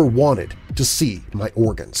 I never wanted to see my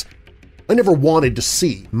organs. I never wanted to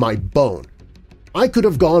see my bone. I could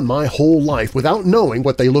have gone my whole life without knowing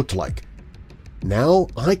what they looked like. Now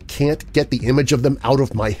I can't get the image of them out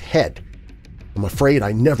of my head. I'm afraid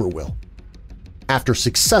I never will. After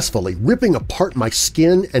successfully ripping apart my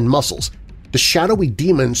skin and muscles, the shadowy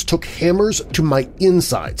demons took hammers to my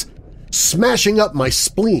insides, smashing up my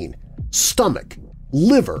spleen, stomach,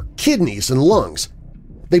 liver, kidneys, and lungs.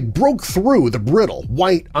 They broke through the brittle,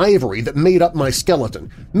 white ivory that made up my skeleton,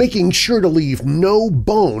 making sure to leave no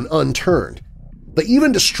bone unturned. They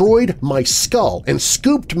even destroyed my skull and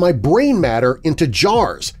scooped my brain matter into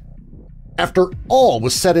jars. After all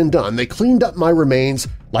was said and done, they cleaned up my remains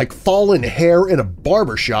like fallen hair in a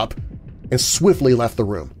barber shop and swiftly left the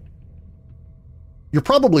room. You're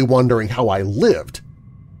probably wondering how I lived.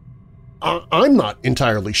 I'm not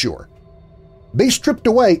entirely sure. They stripped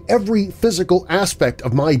away every physical aspect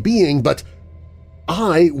of my being, but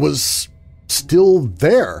I was still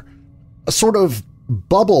there, a sort of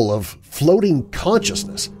bubble of floating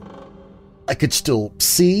consciousness. I could still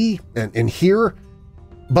see and hear,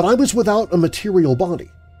 but I was without a material body.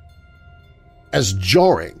 As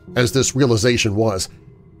jarring as this realization was,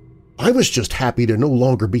 I was just happy to no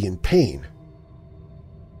longer be in pain.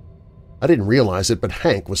 I didn't realize it, but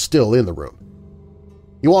Hank was still in the room.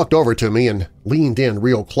 He walked over to me and leaned in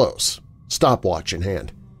real close, stopwatch in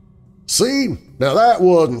hand. "See? Now that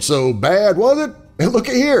wasn't so bad, was it? And look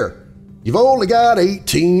at here. You've only got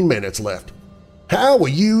 18 minutes left. How will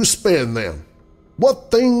you spend them?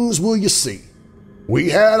 What things will you see? We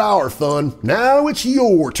had our fun. Now it's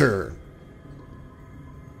your turn."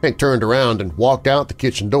 Hank turned around and walked out the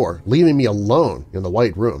kitchen door, leaving me alone in the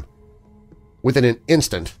white room. Within an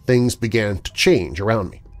instant, things began to change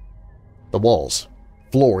around me. The walls,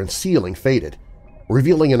 floor, and ceiling faded,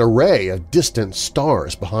 revealing an array of distant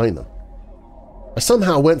stars behind them. I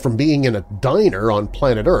somehow went from being in a diner on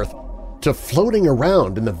planet Earth to floating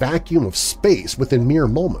around in the vacuum of space within mere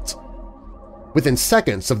moments. Within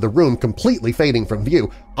seconds of the room completely fading from view,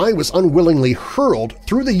 I was unwillingly hurled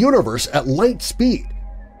through the universe at light speed.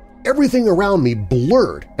 Everything around me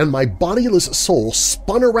blurred and my bodiless soul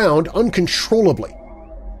spun around uncontrollably.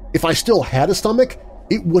 If I still had a stomach,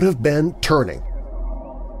 it would have been turning.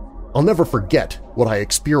 I'll never forget what I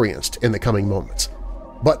experienced in the coming moments,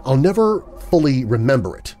 but I'll never fully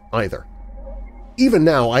remember it either. Even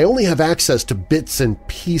now, I only have access to bits and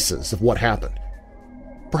pieces of what happened.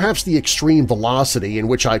 Perhaps the extreme velocity in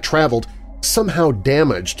which I traveled somehow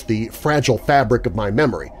damaged the fragile fabric of my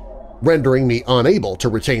memory, rendering me unable to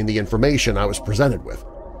retain the information I was presented with.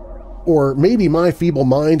 Or maybe my feeble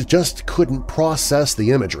mind just couldn't process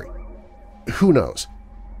the imagery. Who knows?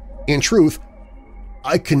 In truth,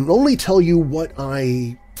 I can only tell you what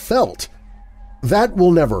I felt. That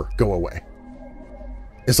will never go away.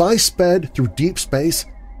 As I sped through deep space,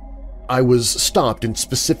 I was stopped in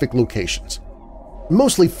specific locations,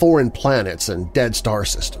 mostly foreign planets and dead star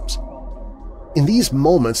systems. In these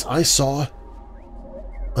moments, I saw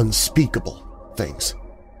unspeakable things,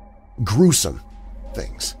 gruesome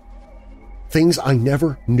things, things I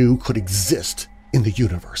never knew could exist in the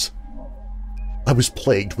universe. I was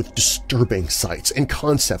plagued with disturbing sights and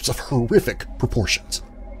concepts of horrific proportions.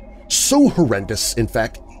 So horrendous, in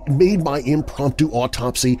fact, it made my impromptu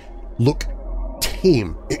autopsy look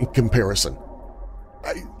tame in comparison.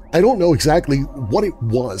 I don't know exactly what it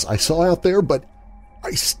was I saw out there, but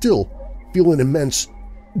I still feel an immense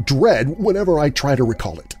dread whenever I try to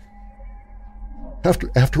recall it.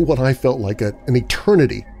 After what I felt like an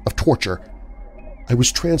eternity of torture, I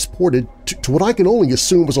was transported to what I can only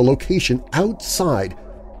assume was a location outside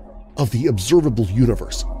of the observable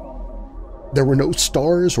universe. There were no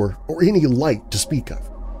stars or any light to speak of.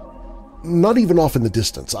 Not even off in the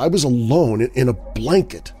distance. I was alone in a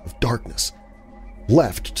blanket of darkness,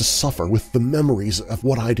 left to suffer with the memories of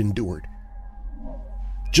what I'd endured.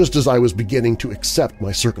 Just as I was beginning to accept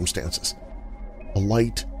my circumstances, a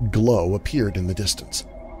light glow appeared in the distance.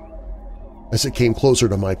 As it came closer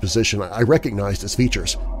to my position, I recognized its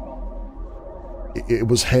features. It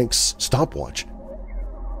was Hank's stopwatch.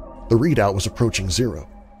 The readout was approaching 0.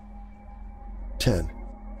 10.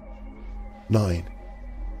 9.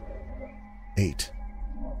 8.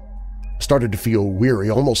 I started to feel weary,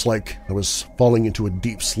 almost like I was falling into a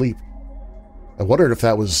deep sleep. I wondered if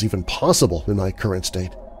that was even possible in my current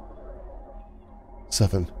state.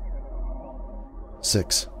 7.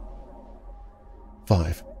 6.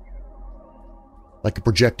 5. Like a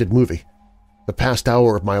projected movie, the past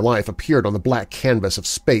hour of my life appeared on the black canvas of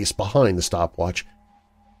space behind the stopwatch.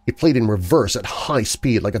 It played in reverse at high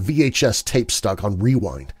speed like a VHS tape stuck on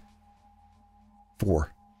rewind.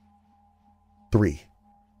 4. 3.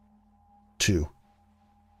 2.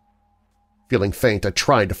 Feeling faint, I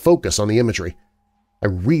tried to focus on the imagery. I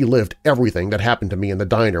relived everything that happened to me in the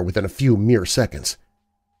diner within a few mere seconds.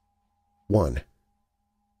 1.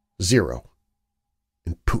 0.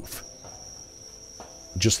 And poof.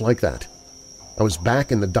 Just like that, I was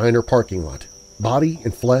back in the diner parking lot, body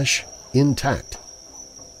and flesh intact.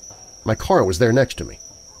 My car was there next to me,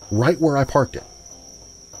 right where I parked it.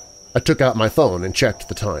 I took out my phone and checked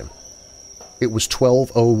the time. It was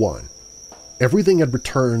 12:01. Everything had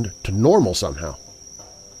returned to normal somehow,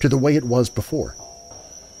 to the way it was before.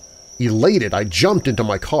 Elated, I jumped into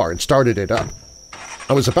my car and started it up.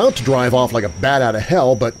 I was about to drive off like a bat out of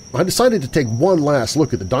hell, but I decided to take one last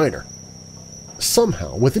look at the diner.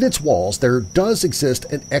 Somehow, within its walls, there does exist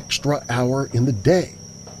an extra hour in the day.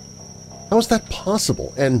 How is that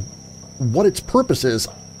possible, and what its purpose is,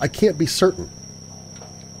 I can't be certain.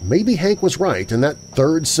 Maybe Hank was right, and that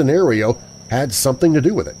third scenario had something to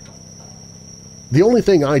do with it. The only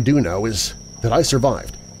thing I do know is that I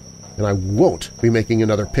survived, and I won't be making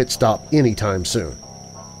another pit stop anytime soon,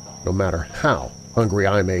 no matter how hungry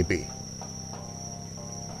I may be.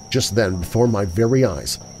 Just then, before my very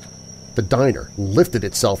eyes, the diner lifted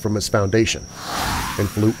itself from its foundation and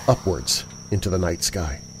flew upwards into the night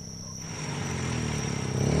sky.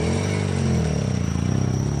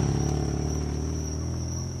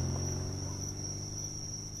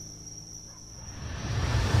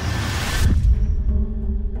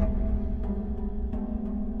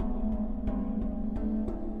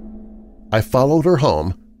 I Followed Her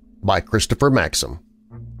Home by Christopher Maxim.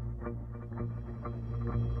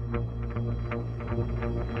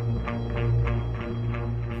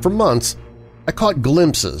 For months, I caught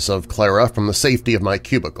glimpses of Clara from the safety of my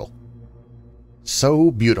cubicle.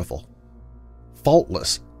 So beautiful.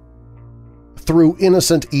 Faultless. Through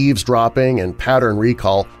innocent eavesdropping and pattern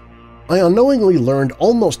recall, I unknowingly learned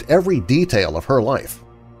almost every detail of her life.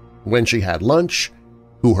 when she had lunch,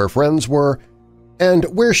 who her friends were, and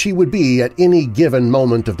where she would be at any given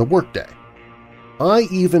moment of the workday. I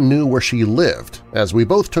even knew where she lived, as we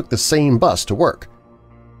both took the same bus to work.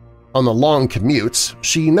 On the long commutes,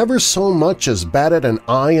 she never so much as batted an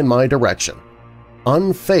eye in my direction,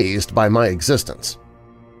 unfazed by my existence.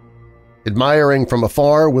 Admiring from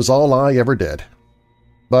afar was all I ever did.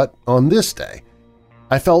 But on this day,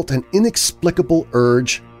 I felt an inexplicable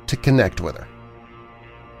urge to connect with her.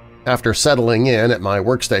 After settling in at my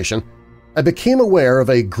workstation, I became aware of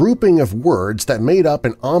a grouping of words that made up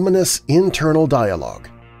an ominous internal dialogue.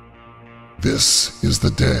 This is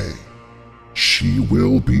the day. She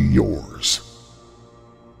will be yours.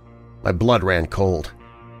 My blood ran cold.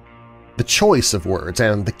 The choice of words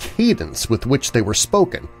and the cadence with which they were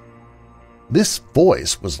spoken. This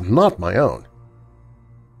voice was not my own.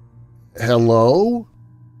 "Hello?"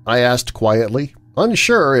 I asked quietly,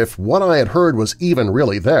 unsure if what I had heard was even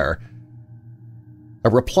really there. A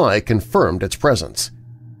reply confirmed its presence.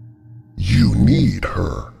 You need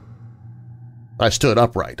her. I stood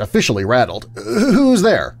upright, officially rattled. "Who's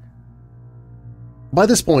there?" By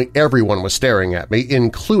this point, everyone was staring at me,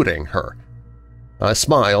 including her. I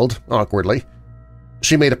smiled awkwardly.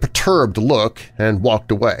 She made a perturbed look and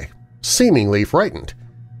walked away, seemingly frightened.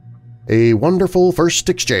 A wonderful first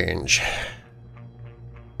exchange.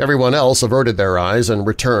 Everyone else averted their eyes and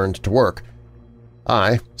returned to work.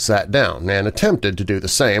 I sat down and attempted to do the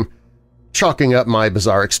same, chalking up my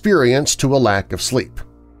bizarre experience to a lack of sleep.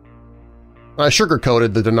 I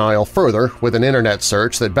sugarcoated the denial further with an internet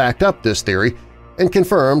search that backed up this theory and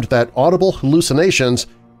confirmed that audible hallucinations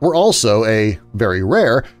were also a, very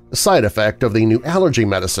rare, side effect of the new allergy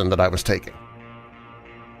medicine that I was taking.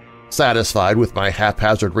 Satisfied with my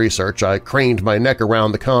haphazard research, I craned my neck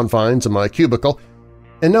around the confines of my cubicle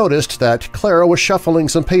and noticed that Clara was shuffling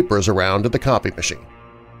some papers around at the copy machine.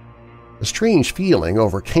 A strange feeling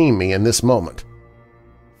overcame me in this moment.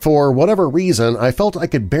 For whatever reason, I felt I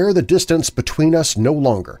could bear the distance between us no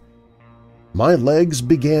longer. My legs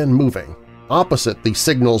began moving, opposite the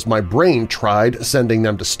signals my brain tried sending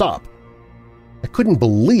them to stop. I couldn't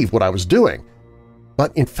believe what I was doing,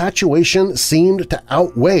 but infatuation seemed to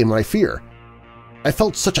outweigh my fear. I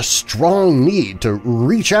felt such a strong need to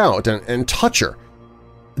reach out and touch her.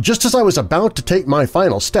 Just as I was about to take my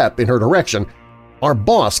final step in her direction, our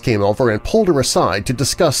boss came over and pulled her aside to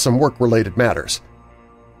discuss some work-related matters.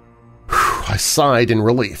 I sighed in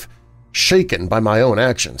relief, shaken by my own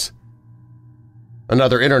actions.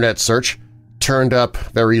 Another internet search turned up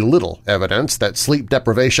very little evidence that sleep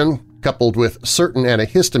deprivation, coupled with certain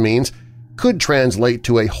antihistamines, could translate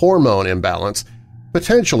to a hormone imbalance,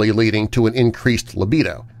 potentially leading to an increased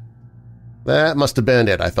libido. That must have been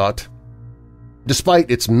it, I thought. Despite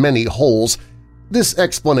its many holes, this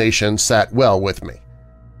explanation sat well with me,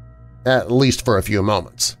 at least for a few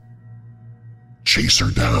moments. Chase her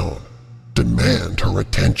down. Demand her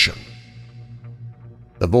attention.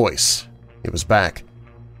 The voice. It was back.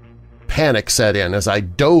 Panic set in as I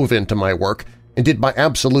dove into my work and did my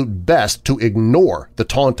absolute best to ignore the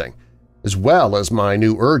taunting, as well as my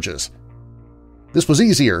new urges. This was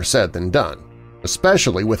easier said than done,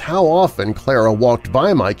 especially with how often Clara walked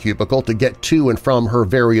by my cubicle to get to and from her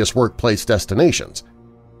various workplace destinations.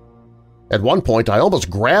 At one point, I almost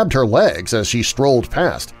grabbed her legs as she strolled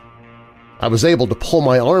past. I was able to pull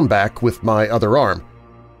my arm back with my other arm.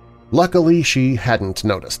 Luckily, she hadn't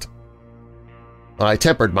noticed. I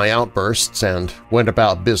tempered my outbursts and went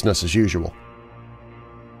about business as usual.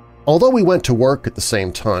 Although we went to work at the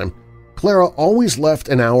same time, Clara always left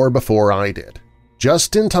an hour before I did,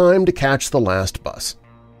 just in time to catch the last bus.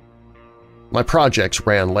 My projects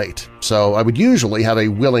ran late, so I would usually have a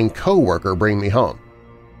willing coworker bring me home.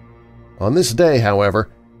 On this day, however,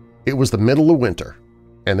 it was the middle of winter,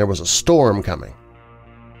 and there was a storm coming.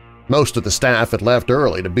 Most of the staff had left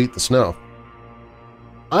early to beat the snow.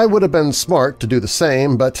 I would have been smart to do the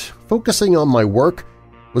same, but focusing on my work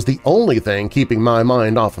was the only thing keeping my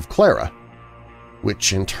mind off of Clara,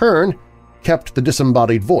 which in turn kept the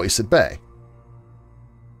disembodied voice at bay.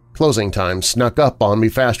 Closing time snuck up on me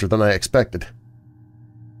faster than I expected.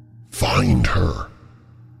 Find her.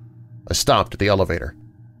 I stopped at the elevator.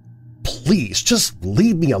 "Please, just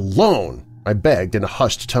leave me alone," I begged in a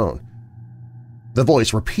hushed tone. The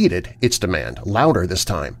voice repeated its demand, louder this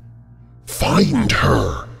time. Find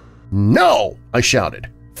her! "No!" I shouted,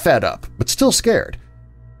 fed up but still scared.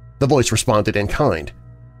 The voice responded in kind.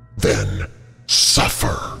 Then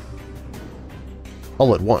suffer.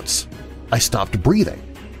 All at once, I stopped breathing.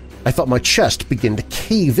 I felt my chest begin to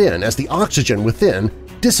cave in as the oxygen within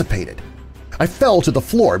dissipated. I fell to the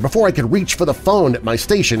floor before I could reach for the phone at my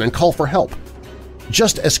station and call for help.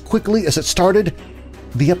 Just as quickly as it started,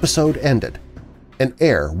 the episode ended, and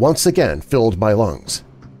air once again filled my lungs.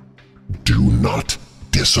 Do not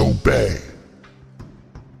disobey.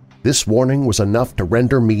 This warning was enough to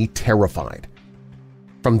render me terrified.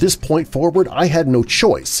 From this point forward, I had no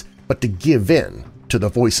choice but to give in to the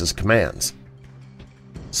voice's commands.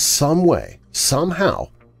 Some way, somehow,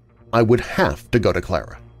 I would have to go to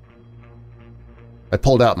Clara. I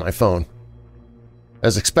pulled out my phone.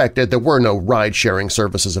 As expected, there were no ride-sharing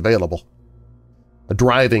services available. A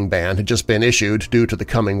driving ban had just been issued due to the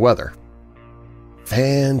coming weather.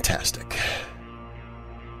 Fantastic.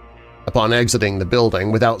 Upon exiting the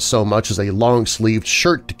building without so much as a long-sleeved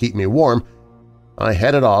shirt to keep me warm, I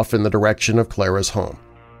headed off in the direction of Clara's home,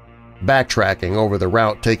 backtracking over the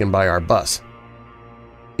route taken by our bus.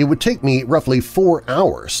 It would take me roughly 4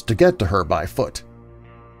 hours to get to her by foot.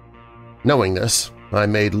 Knowing this, I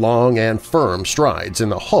made long and firm strides in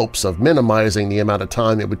the hopes of minimizing the amount of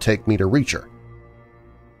time it would take me to reach her.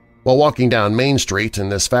 While walking down Main Street in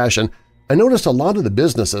this fashion, I noticed a lot of the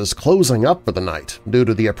businesses closing up for the night due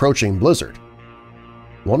to the approaching blizzard.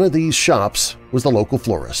 One of these shops was the local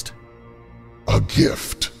florist. A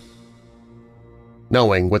gift.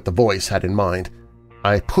 Knowing what the voice had in mind,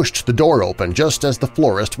 I pushed the door open just as the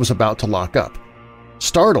florist was about to lock up,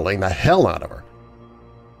 startling the hell out of her.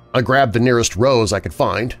 I grabbed the nearest rose I could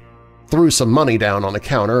find, threw some money down on the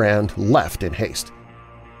counter, and left in haste.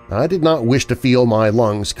 I did not wish to feel my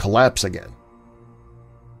lungs collapse again.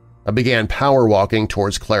 I began power walking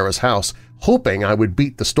towards Clara's house, hoping I would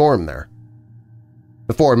beat the storm there.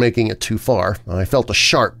 Before making it too far, I felt a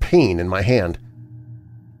sharp pain in my hand.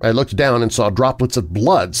 I looked down and saw droplets of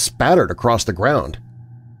blood spattered across the ground.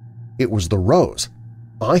 It was the rose.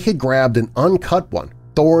 I had grabbed an uncut one,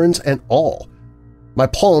 thorns and all. My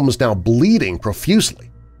palm was now bleeding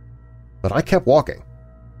profusely. But I kept walking.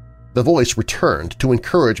 The voice returned to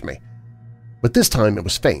encourage me, but this time it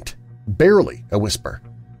was faint, barely a whisper.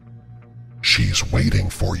 She's waiting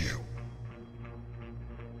for you.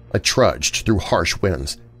 I trudged through harsh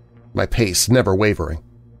winds, my pace never wavering.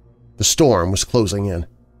 The storm was closing in.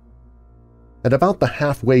 At about the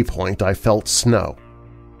halfway point, I felt snow.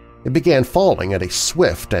 It began falling at a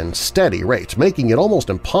swift and steady rate, making it almost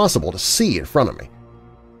impossible to see in front of me.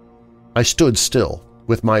 I stood still,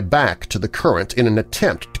 with my back to the current in an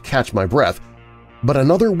attempt to catch my breath, but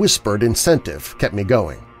another whispered incentive kept me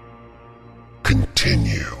going.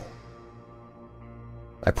 Continue.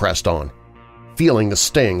 I pressed on, feeling the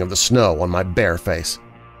sting of the snow on my bare face.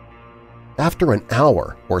 After an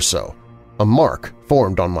hour or so, a mark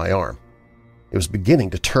formed on my arm. It was beginning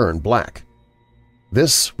to turn black.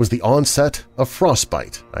 This was the onset of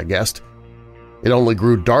frostbite, I guessed. It only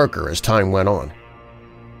grew darker as time went on.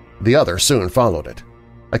 The other soon followed it.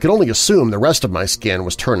 I could only assume the rest of my skin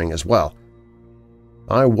was turning as well.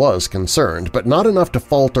 I was concerned, but not enough to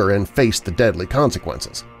falter and face the deadly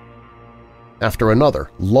consequences. After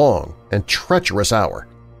another long and treacherous hour,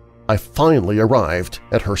 I finally arrived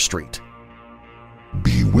at her street.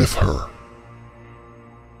 Be with her.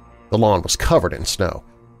 The lawn was covered in snow,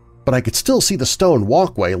 but I could still see the stone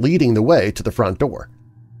walkway leading the way to the front door.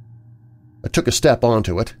 I took a step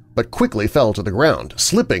onto it, but quickly fell to the ground,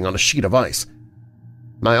 slipping on a sheet of ice.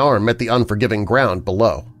 My arm met the unforgiving ground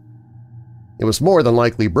below. It was more than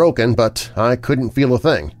likely broken, but I couldn't feel a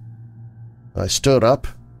thing. I stood up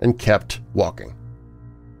and kept walking.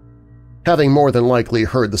 Having more than likely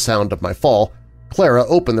heard the sound of my fall, Clara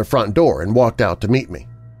opened the front door and walked out to meet me.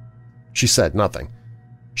 She said nothing.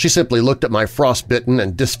 She simply looked at my frostbitten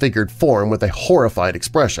and disfigured form with a horrified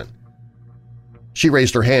expression. She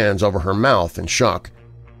raised her hands over her mouth in shock.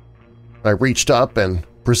 I reached up and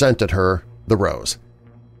presented her the rose.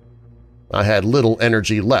 I had little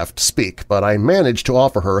energy left to speak, but I managed to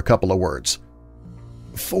offer her a couple of words.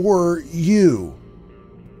 "For you."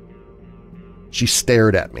 She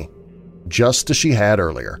stared at me, just as she had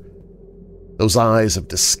earlier. Those eyes of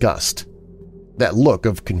disgust, that look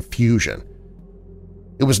of confusion.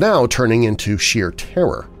 It was now turning into sheer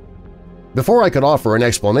terror. Before I could offer an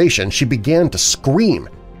explanation, she began to scream.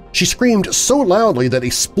 She screamed so loudly that a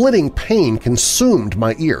splitting pain consumed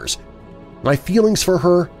my ears. My feelings for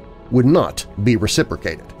her would not be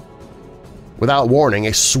reciprocated. Without warning,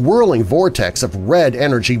 a swirling vortex of red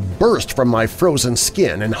energy burst from my frozen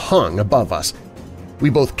skin and hung above us. We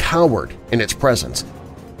both cowered in its presence.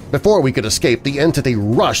 Before we could escape, the entity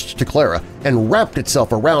rushed to Clara and wrapped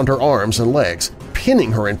itself around her arms and legs,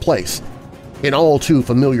 pinning her in place. An all too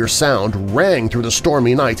familiar sound rang through the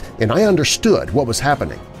stormy night, and I understood what was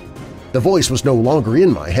happening. The voice was no longer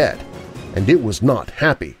in my head, and it was not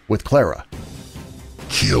happy with Clara.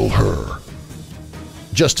 Kill her.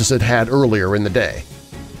 just as it had earlier in the day.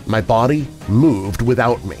 My body moved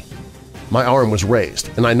without me. My arm was raised,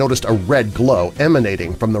 and I noticed a red glow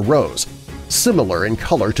emanating from the rose, similar in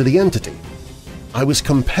color to the entity. I was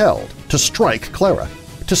compelled to strike Clara,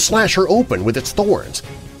 to slash her open with its thorns.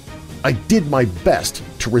 I did my best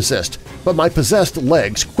to resist, but my possessed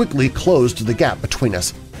legs quickly closed the gap between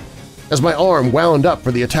us. As my arm wound up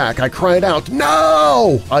for the attack, I cried out,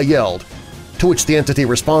 "No!" I yelled, to which the entity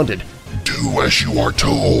responded, "Do as you are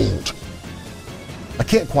told." I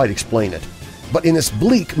can't quite explain it, but in this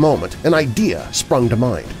bleak moment an idea sprung to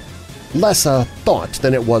mind. Less a thought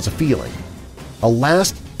than it was a feeling. A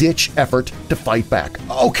last-ditch effort to fight back.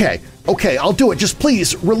 Okay, I'll do it. Just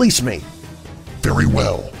please release me." "Very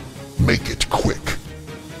well. Make it quick."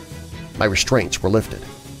 My restraints were lifted.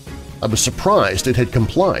 I was surprised it had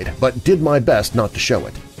complied, but did my best not to show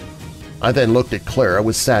it. I then looked at Clara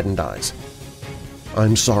with saddened eyes.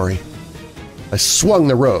 "I'm sorry." I swung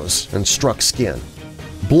the rose and struck skin.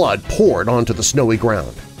 Blood poured onto the snowy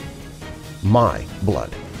ground. My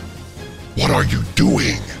blood. "What are you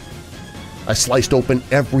doing?" I sliced open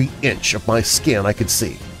every inch of my skin I could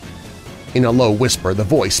see. In a low whisper, the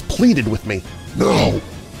voice pleaded with me. "No!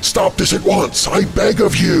 Stop this at once! I beg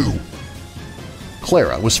of you!"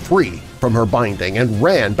 Clara was free from her binding and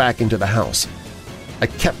ran back into the house. I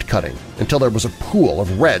kept cutting until there was a pool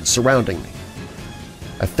of red surrounding me.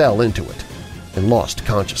 I fell into it and lost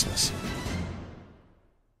consciousness.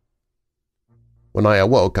 When I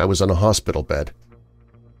awoke, I was in a hospital bed.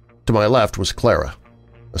 To my left was Clara,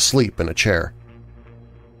 asleep in a chair.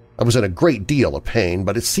 I was in a great deal of pain,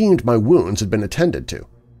 but it seemed my wounds had been attended to.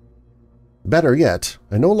 Better yet,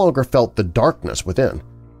 I no longer felt the darkness within.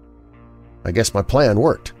 I guess my plan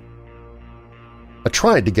worked. I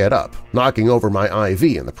tried to get up, knocking over my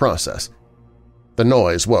IV in the process. The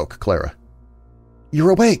noise woke Clara. "You're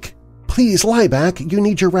awake. Please lie back. You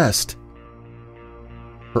need your rest."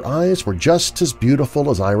 Her eyes were just as beautiful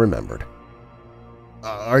as I remembered.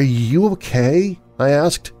 "Are you okay?" I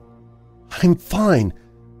asked. "I'm fine.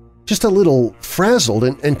 Just a little frazzled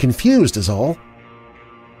and confused is all."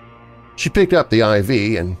 She picked up the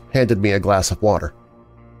IV and handed me a glass of water.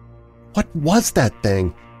 "What was that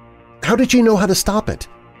thing? How did you know how to stop it?"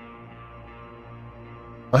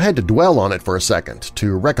 I had to dwell on it for a second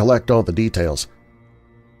to recollect all the details.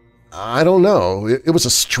 I don't know. It was a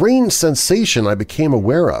strange sensation I became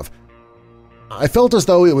aware of. I felt as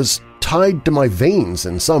though it was tied to my veins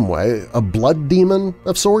in some way, a blood demon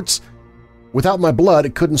of sorts. Without my blood,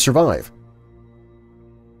 it couldn't survive.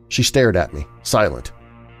 She stared at me, silent.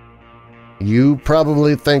 "You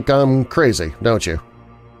probably think I'm crazy, don't you?"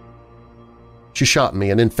 She shot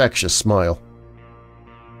me an infectious smile.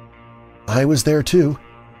 "I was there too.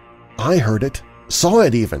 I heard it, saw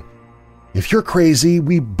it even. If you're crazy,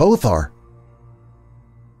 we both are."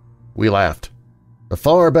 We laughed. A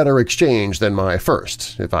far better exchange than my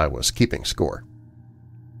first, if I was keeping score.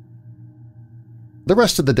 The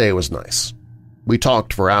rest of the day was nice. We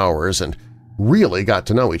talked for hours and really got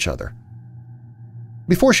to know each other.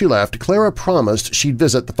 Before she left, Clara promised she'd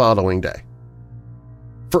visit the following day.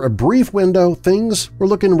 For a brief window, things were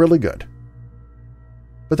looking really good.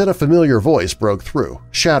 But then a familiar voice broke through,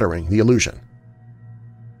 shattering the illusion.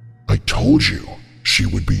 "I told you she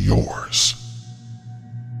would be yours."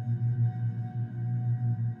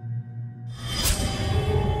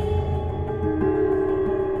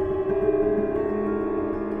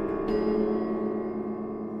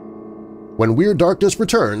 When Weird Darkness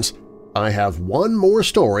returns, I have one more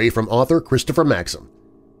story from author Christopher Maxim,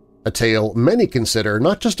 a tale many consider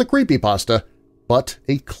not just a creepypasta, but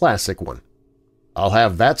a classic one. I'll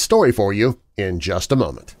have that story for you in just a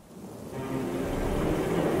moment.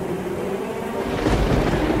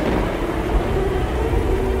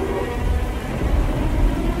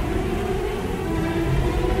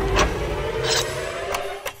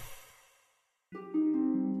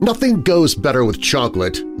 Nothing goes better with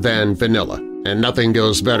chocolate than vanilla, and nothing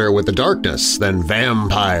goes better with the darkness than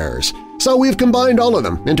vampires. So we've combined all of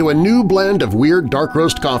them into a new blend of weird dark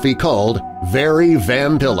roast coffee called Very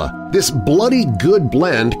Vampilla. This bloody good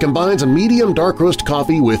blend combines a medium dark roast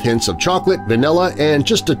coffee with hints of chocolate, vanilla, and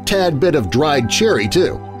just a tad bit of dried cherry,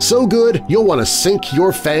 too. So good, you'll want to sink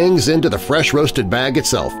your fangs into the fresh roasted bag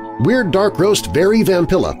itself. Weird Dark Roast Very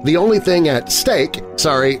Vampilla, the only thing at stake –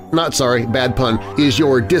 bad pun – is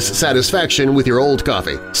your dissatisfaction with your old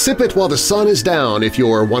coffee. Sip it while the sun is down if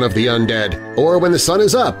you're one of the undead, or when the sun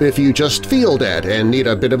is up if you just feel dead and need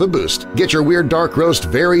a bit of a boost. Get your Weird Dark Roast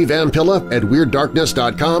Very Vampilla at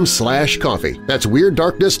WeirdDarkness.com/coffee. That's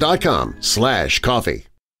WeirdDarkness.com/coffee.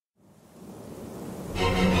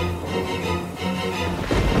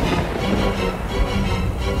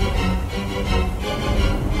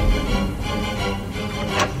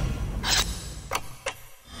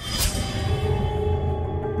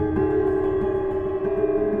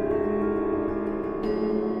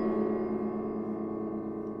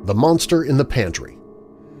 The Monster in the Pantry.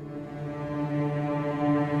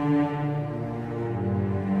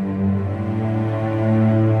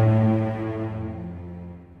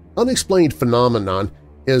 Unexplained phenomenon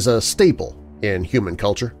is a staple in human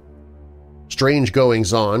culture. Strange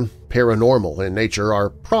goings-on, paranormal in nature, are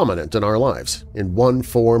prominent in our lives in one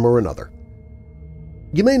form or another.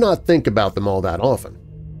 You may not think about them all that often,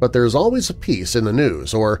 but there's always a piece in the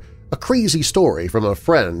news or a crazy story from a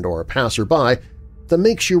friend or a passerby that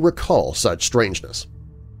makes you recall such strangeness.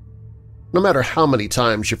 No matter how many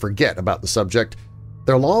times you forget about the subject,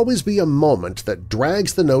 there'll always be a moment that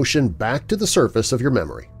drags the notion back to the surface of your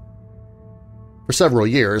memory. For several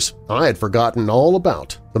years, I had forgotten all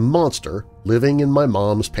about the monster living in my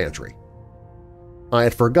mom's pantry. I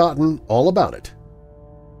had forgotten all about it.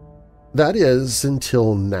 That is,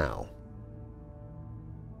 until now.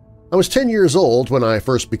 I was 10 years old when I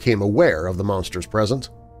first became aware of the monster's presence.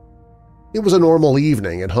 It was a normal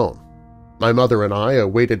evening at home. My mother and I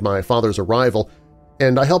awaited my father's arrival,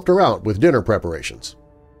 and I helped her out with dinner preparations.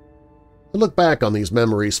 I look back on these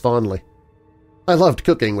memories fondly. I loved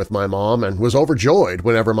cooking with my mom and was overjoyed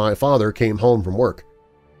whenever my father came home from work.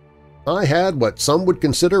 I had what some would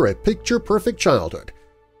consider a picture-perfect childhood,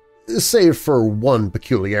 save for one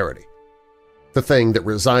peculiarity. The thing that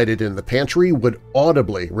resided in the pantry would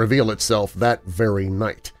audibly reveal itself that very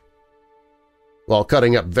night. While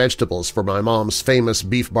cutting up vegetables for my mom's famous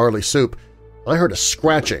beef barley soup, I heard a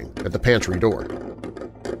scratching at the pantry door.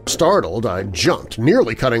 Startled, I jumped,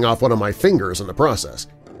 nearly cutting off one of my fingers in the process.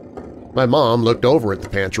 My mom looked over at the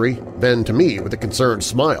pantry, then to me with a concerned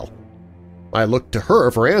smile. I looked to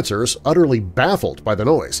her for answers, utterly baffled by the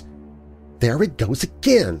noise. There it goes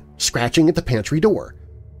again, scratching at the pantry door.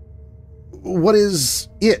 "What is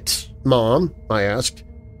it, Mom?" I asked.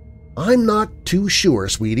 "I'm not too sure,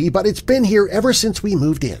 sweetie, but it's been here ever since we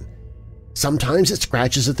moved in. Sometimes it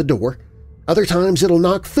scratches at the door, other times it'll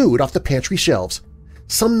knock food off the pantry shelves.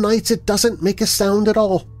 Some nights it doesn't make a sound at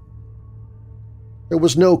all." There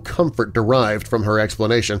was no comfort derived from her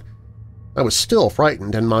explanation. I was still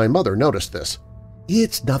frightened, and my mother noticed this.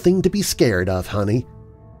 "It's nothing to be scared of, honey."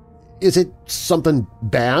 "Is it something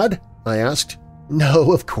bad?" I asked.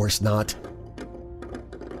 "No, of course not."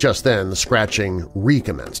 Just then the scratching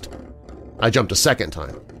recommenced. I jumped a second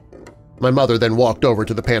time. My mother then walked over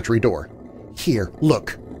to the pantry door. "Here,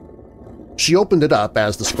 look." She opened it up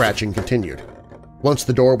as the scratching continued. Once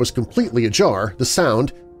the door was completely ajar, the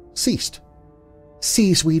sound ceased.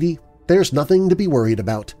 "See, sweetie, there's nothing to be worried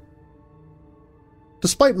about."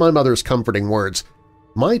 Despite my mother's comforting words,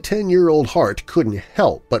 my 10-year-old heart couldn't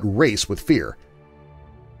help but race with fear.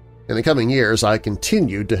 In the coming years, I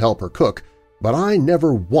continued to help her cook, but I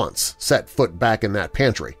never once set foot back in that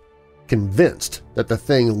pantry, convinced that the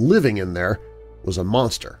thing living in there was a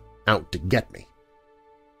monster out to get me.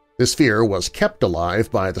 This fear was kept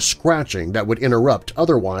alive by the scratching that would interrupt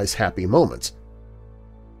otherwise happy moments.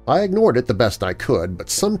 I ignored it the best I could, but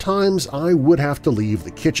sometimes I would have to leave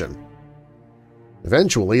the kitchen.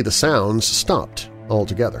 Eventually, the sounds stopped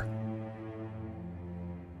altogether.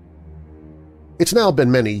 It's now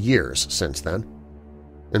been many years since then,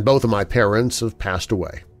 and both of my parents have passed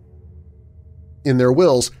away. In their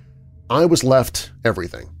wills, I was left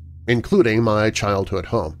everything, including my childhood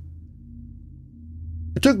home.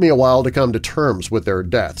 It took me a while to come to terms with their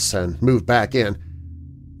deaths and move back in,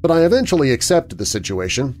 but I eventually accepted the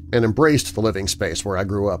situation and embraced the living space where I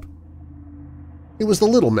grew up. It was the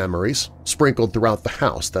little memories sprinkled throughout the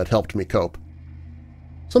house that helped me cope.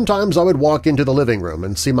 Sometimes I would walk into the living room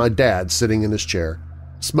and see my dad sitting in his chair,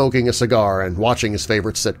 smoking a cigar and watching his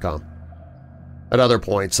favorite sitcom. At other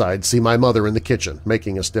points, I'd see my mother in the kitchen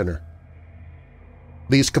making us dinner.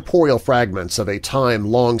 These corporeal fragments of a time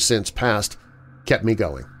long since past kept me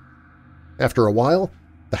going. After a while,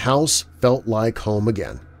 the house felt like home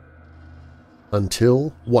again.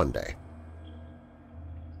 Until one day.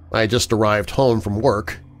 I had just arrived home from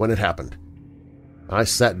work when it happened. I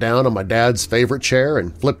sat down on my dad's favorite chair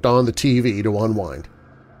and flipped on the TV to unwind.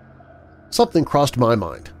 Something crossed my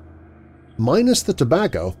mind. Minus the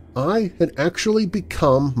tobacco, I had actually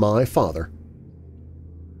become my father.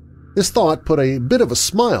 This thought put a bit of a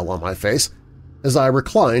smile on my face as I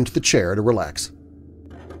reclined the chair to relax.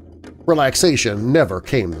 Relaxation never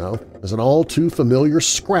came, though, as an all-too-familiar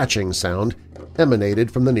scratching sound emanated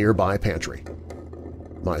from the nearby pantry.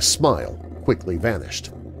 My smile quickly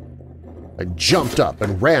vanished. I jumped up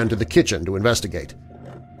and ran to the kitchen to investigate.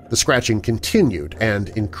 The scratching continued and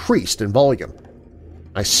increased in volume.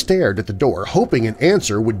 I stared at the door, hoping an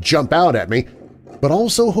answer would jump out at me, but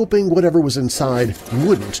also hoping whatever was inside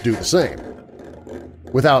wouldn't do the same.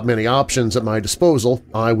 Without many options at my disposal,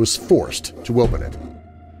 I was forced to open it.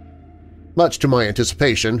 Much to my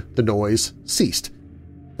anticipation, the noise ceased,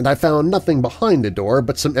 and I found nothing behind the door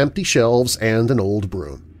but some empty shelves and an old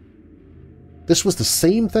broom. This was the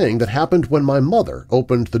same thing that happened when my mother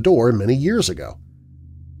opened the door many years ago.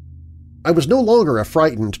 I was no longer a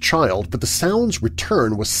frightened child, but the sound's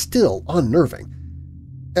return was still unnerving.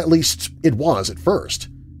 At least it was at first.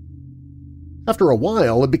 After a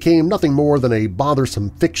while, it became nothing more than a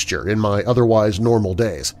bothersome fixture in my otherwise normal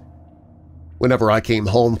days. Whenever I came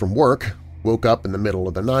home from work, woke up in the middle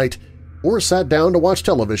of the night, or sat down to watch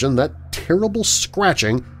television, that terrible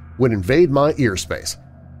scratching would invade my ear space,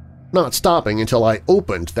 not stopping until I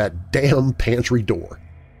opened that damn pantry door.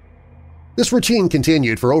 This routine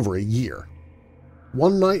continued for over a year.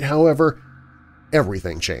 One night, however,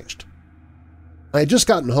 everything changed. I had just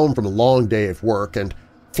gotten home from a long day of work and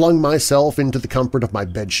flung myself into the comfort of my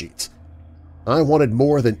bedsheets. I wanted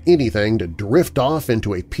more than anything to drift off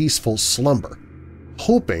into a peaceful slumber,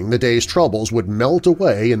 hoping the day's troubles would melt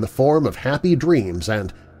away in the form of happy dreams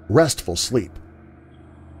and restful sleep.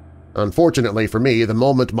 Unfortunately for me, the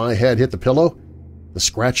moment my head hit the pillow, the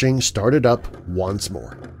scratching started up once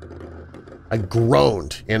more. I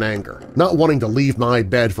groaned in anger, not wanting to leave my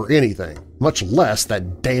bed for anything, much less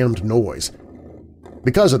that damned noise.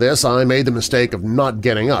 Because of this, I made the mistake of not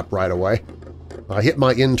getting up right away. I hit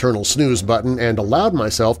my internal snooze button and allowed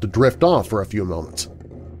myself to drift off for a few moments.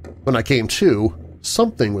 When I came to,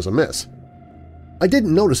 something was amiss. I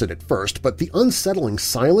didn't notice it at first, but the unsettling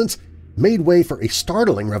silence made way for a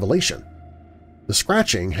startling revelation. The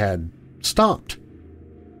scratching had stopped.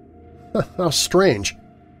 How strange.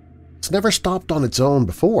 It's never stopped on its own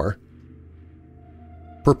before.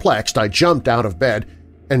 Perplexed, I jumped out of bed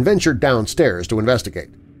and ventured downstairs to investigate.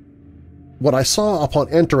 What I saw upon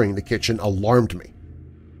entering the kitchen alarmed me.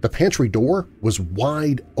 The pantry door was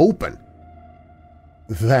wide open.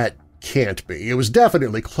 That can't be. It was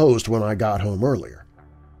definitely closed when I got home earlier.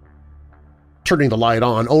 Turning the light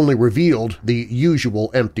on only revealed the usual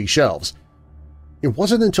empty shelves. It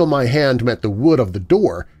wasn't until my hand met the wood of the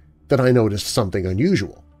door that I noticed something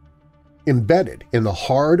unusual. Embedded in the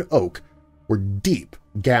hard oak were deep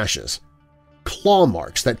gashes, claw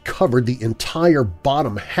marks that covered the entire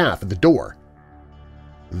bottom half of the door.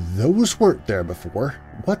 Those weren't there before.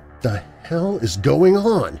 What the hell is going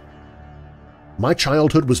on? My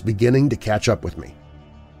childhood was beginning to catch up with me.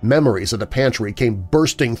 Memories of the pantry came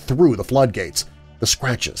bursting through the floodgates, the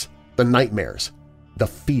scratches, the nightmares, the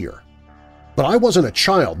fear. But I wasn't a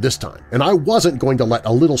child this time, and I wasn't going to let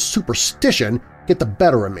a little superstition get the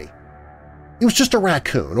better of me. It was just a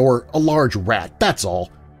raccoon or a large rat, that's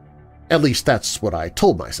all. At least that's what I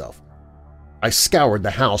told myself. I scoured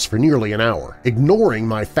the house for nearly an hour, ignoring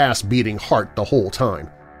my fast-beating heart the whole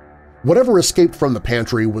time. Whatever escaped from the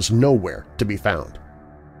pantry was nowhere to be found.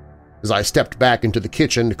 As I stepped back into the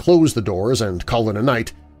kitchen to close the doors and call it a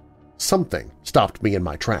night, something stopped me in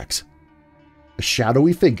my tracks. A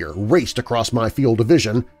shadowy figure raced across my field of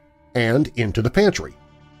vision and into the pantry.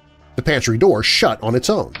 The pantry door shut on its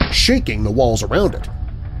own, shaking the walls around it.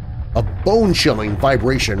 A bone-chilling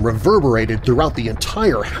vibration reverberated throughout the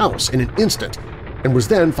entire house in an instant and was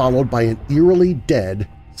then followed by an eerily dead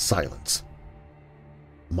silence.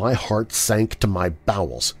 My heart sank to my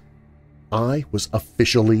bowels. I was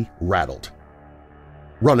officially rattled.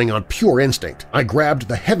 Running on pure instinct, I grabbed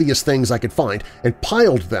the heaviest things I could find and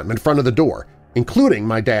piled them in front of the door, including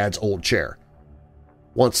my dad's old chair.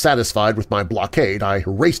 Once satisfied with my blockade, I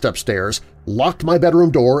raced upstairs, locked my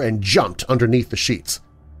bedroom door, and jumped underneath the sheets.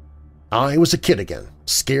 I was a kid again,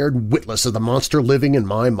 scared witless of the monster living in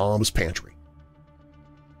my mom's pantry.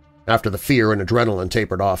 After the fear and adrenaline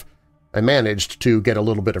tapered off, I managed to get a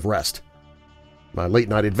little bit of rest. My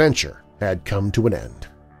late-night adventure had come to an end.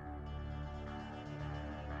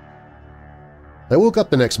 I woke up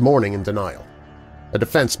the next morning in denial, a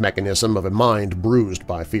defense mechanism of a mind bruised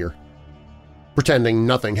by fear. Pretending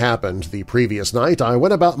nothing happened the previous night, I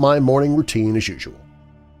went about my morning routine as usual.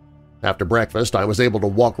 After breakfast, I was able to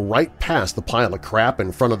walk right past the pile of crap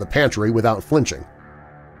in front of the pantry without flinching.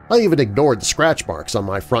 I even ignored the scratch marks on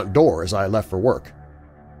my front door as I left for work.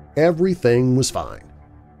 Everything was fine.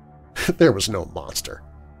 There was no monster,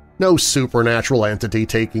 no supernatural entity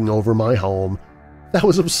taking over my home. That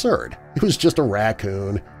was absurd. It was just a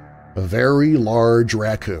raccoon, a very large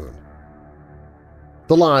raccoon.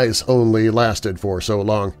 The lies only lasted for so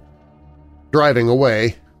long. Driving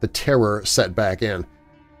away, the terror set back in,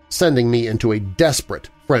 sending me into a desperate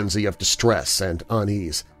frenzy of distress and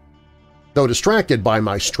unease. Though distracted by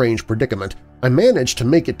my strange predicament, I managed to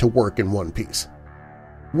make it to work in one piece.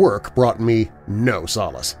 Work brought me no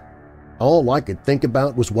solace. All I could think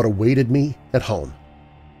about was what awaited me at home.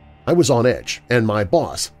 I was on edge, and my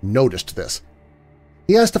boss noticed this.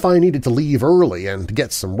 He asked if I needed to leave early and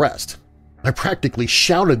get some rest. I practically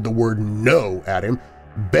shouted the word no at him,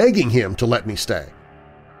 begging him to let me stay.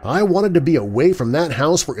 I wanted to be away from that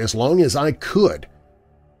house for as long as I could.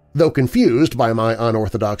 Though confused by my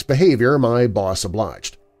unorthodox behavior, my boss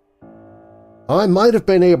obliged. I might have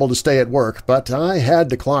been able to stay at work, but I had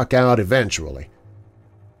to clock out eventually.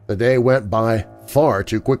 The day went by far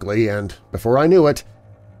too quickly, and before I knew it,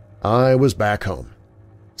 I was back home,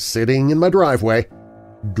 sitting in my driveway,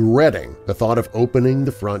 dreading the thought of opening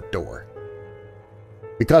the front door.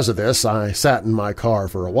 Because of this, I sat in my car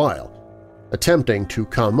for a while, attempting to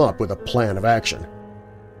come up with a plan of action.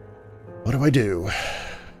 What do I do?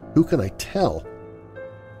 Who can I tell?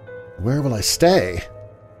 Where will I stay?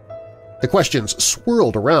 The questions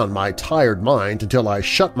swirled around my tired mind until I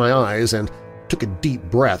shut my eyes and took a deep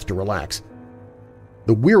breath to relax.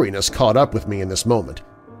 The weariness caught up with me in this moment,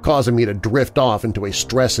 causing me to drift off into a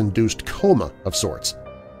stress-induced coma of sorts.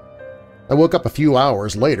 I woke up a few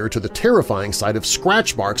hours later to the terrifying sight of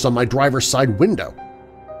scratch marks on my driver's side window.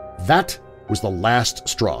 That was the last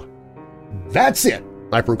straw. "That's it!"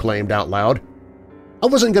 I proclaimed out loud. I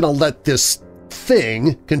wasn't going to let this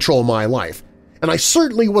thing control my life, and I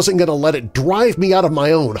certainly wasn't going to let it drive me out of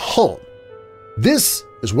my own home. This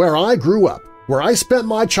is where I grew up, where I spent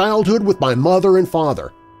my childhood with my mother and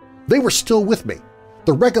father. They were still with me,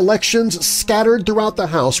 the recollections scattered throughout the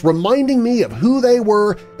house reminding me of who they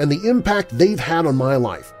were and the impact they've had on my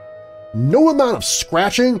life. No amount of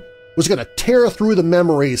scratching was going to tear through the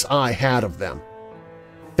memories I had of them.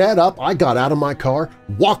 Fed up, I got out of my car,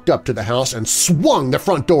 walked up to the house, and swung the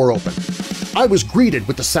front door open. I was greeted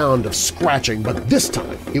with the sound of scratching, but this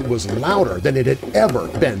time it was louder than it had ever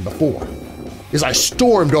been before. As I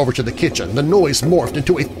stormed over to the kitchen, the noise morphed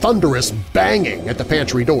into a thunderous banging at the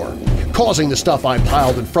pantry door, causing the stuff I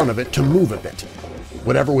piled in front of it to move a bit.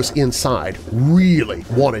 Whatever was inside really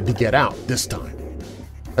wanted to get out this time.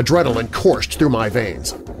 Adrenaline coursed through my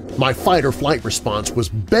veins. My fight-or-flight response was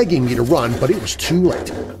begging me to run, but it was too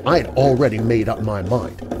late. I had already made up my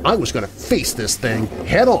mind. I was going to face this thing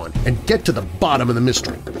head-on and get to the bottom of the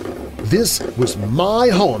mystery. This was my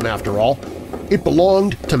home, after all. It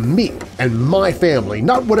belonged to me and my family,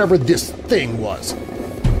 not whatever this thing was.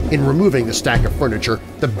 In removing the stack of furniture,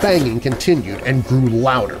 the banging continued and grew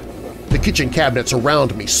louder. The kitchen cabinets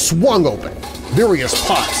around me swung open. Various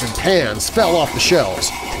pots and pans fell off the shelves.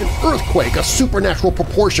 An earthquake of supernatural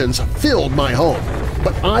proportions filled my home,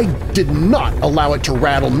 but I did not allow it to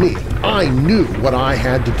rattle me. I knew what I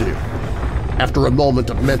had to do. After a moment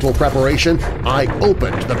of mental preparation, I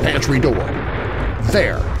opened the pantry door.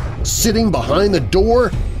 There, sitting behind the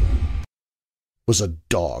door, was a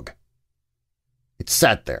dog. It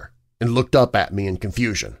sat there and looked up at me in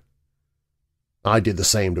confusion. I did the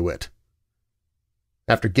same to it.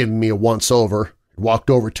 After giving me a once-over, it walked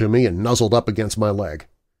over to me and nuzzled up against my leg.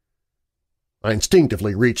 I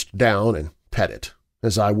instinctively reached down and pet it,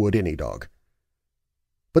 as I would any dog.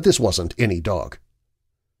 But this wasn't any dog.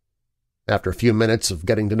 After a few minutes of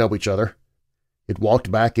getting to know each other, it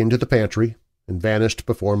walked back into the pantry and vanished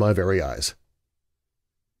before my very eyes.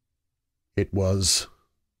 It was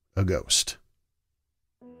a ghost.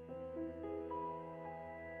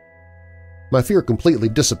 My fear completely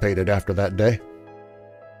dissipated after that day.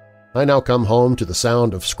 I now come home to the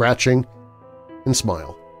sound of scratching and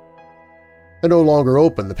smile. I no longer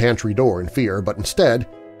open the pantry door in fear, but instead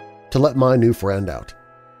to let my new friend out.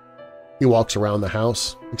 He walks around the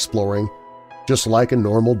house, exploring, just like a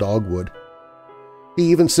normal dog would. He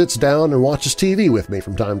even sits down and watches TV with me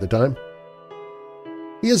from time to time.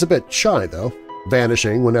 He is a bit shy, though,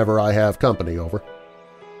 vanishing whenever I have company over.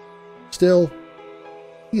 Still,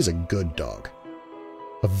 he's a good dog.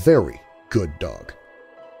 A very good dog.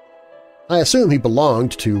 I assume he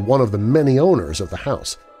belonged to one of the many owners of the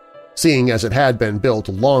house, seeing as it had been built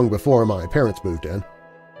long before my parents moved in.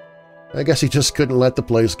 I guess he just couldn't let the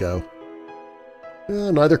place go.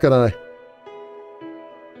 Neither could I.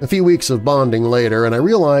 A few weeks of bonding later, and I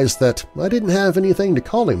realized that I didn't have anything to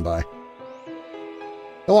call him by.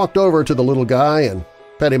 I walked over to the little guy and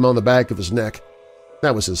pet him on the back of his neck.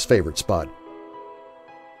 That was his favorite spot.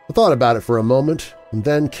 I thought about it for a moment and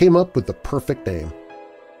then came up with the perfect name.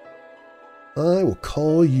 I will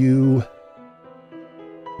call you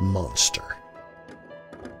Monster.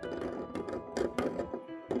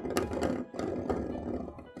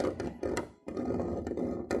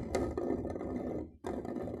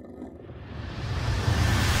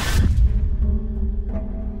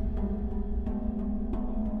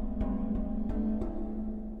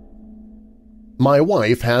 My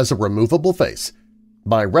Wife Has a Removable Face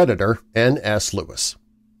by Redditor N.S. Lewis.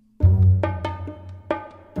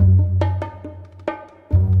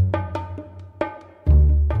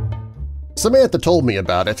 Samantha told me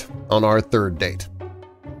about it on our third date.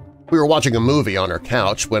 We were watching a movie on her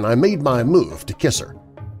couch when I made my move to kiss her.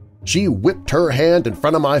 She whipped her hand in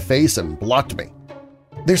front of my face and blocked me.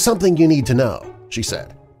 "There's something you need to know," she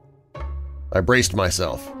said. I braced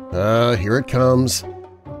myself. Here it comes.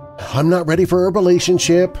 "I'm not ready for a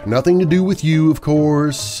relationship, nothing to do with you, of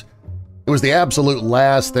course." It was the absolute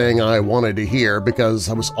last thing I wanted to hear because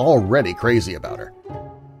I was already crazy about her.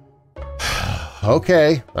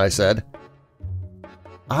 "Okay," I said.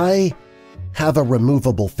 "I have a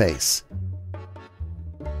removable face."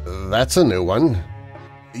 "That's a new one.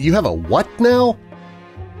 You have a what now?"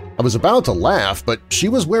 I was about to laugh, but she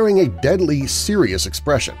was wearing a deadly serious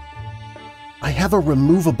expression. "I have a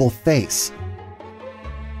removable face."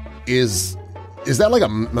 Is that like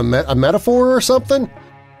a metaphor or something?"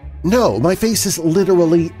 "No, my face is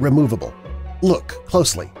literally removable. Look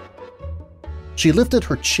closely." She lifted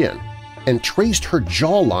her chin and traced her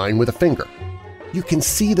jawline with a finger. "You can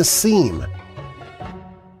see the seam."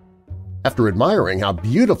 After admiring how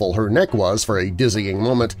beautiful her neck was for a dizzying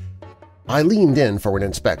moment, I leaned in for an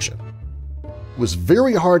inspection. It was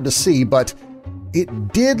very hard to see, but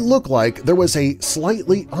it did look like there was a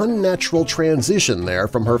slightly unnatural transition there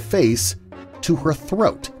from her face to her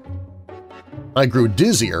throat. I grew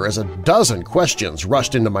dizzier as a dozen questions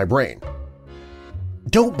rushed into my brain.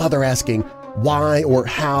 "Don't bother asking why or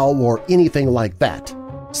how or anything like that,"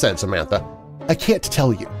 said Samantha. "I can't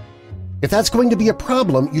tell you. If that's going to be a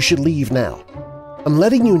problem, you should leave now. I'm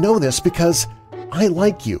letting you know this because I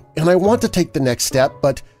like you and I want to take the next step,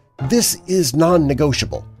 but this is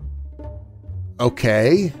non-negotiable."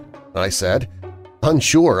 "Okay," I said,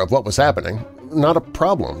 unsure of what was happening. "Not a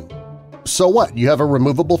problem. So what, you have a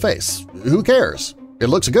removable face? Who cares? It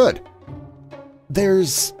looks good."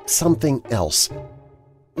 "There's something else.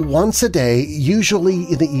 Once a day, usually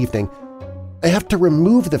in the evening, I have to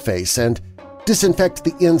remove the face and disinfect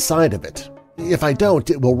the inside of it. If I don't,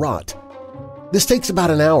 it will rot. This takes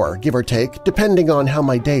about an hour, give or take, depending on how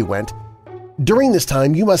my day went. During this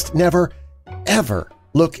time, you must never, ever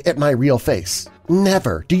look at my real face.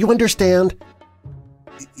 Never. Do you understand?"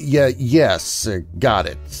 Yes, got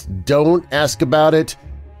it. Don't ask about it.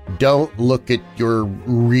 Don't look at your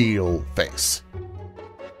real face."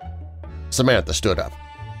 Samantha stood up.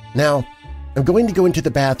 "Now, I'm going to go into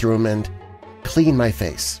the bathroom and clean my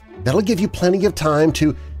face. That'll give you plenty of time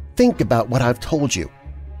to think about what I've told you.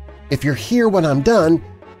 If you're here when I'm done,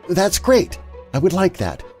 that's great. I would like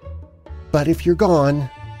that. But if you're gone,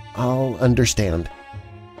 I'll understand."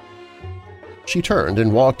 She turned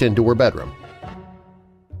and walked into her bedroom.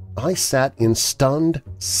 I sat in stunned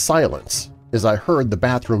silence as I heard the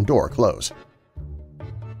bathroom door close.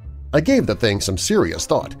 I gave the thing some serious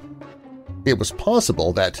thought. It was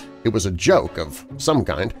possible that it was a joke of some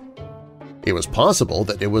kind. It was possible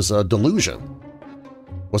that it was a delusion.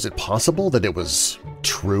 Was it possible that it was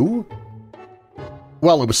true?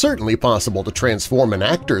 Well, it was certainly possible to transform an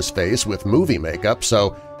actor's face with movie makeup,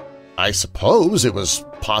 so I suppose it was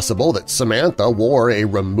possible that Samantha wore a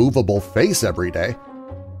removable face every day.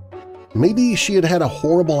 Maybe she had had a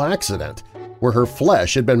horrible accident where her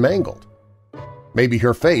flesh had been mangled. Maybe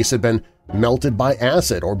her face had been melted by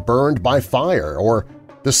acid or burned by fire or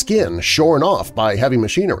the skin shorn off by heavy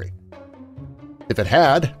machinery. If it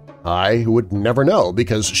had, I would never know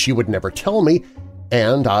because she would never tell me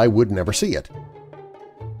and I would never see it.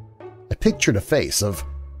 I pictured a face of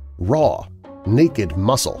raw, naked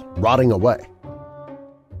muscle rotting away.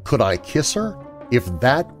 Could I kiss her if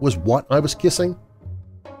that was what I was kissing?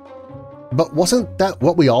 But wasn't that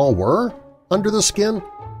what we all were under the skin?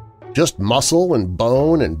 Just muscle and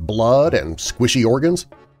bone and blood and squishy organs?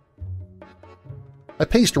 I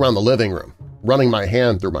paced around the living room, running my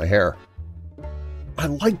hand through my hair. I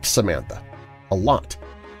liked Samantha a lot.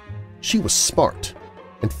 She was smart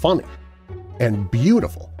and funny and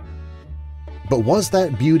beautiful. But was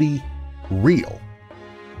that beauty real?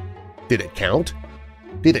 Did it count?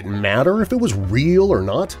 Did it matter if it was real or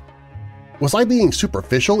not? Was I being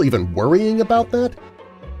superficial even worrying about that?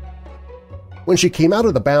 When she came out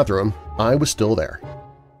of the bathroom, I was still there.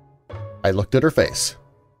 I looked at her face.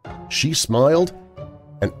 She smiled,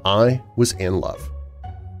 and I was in love.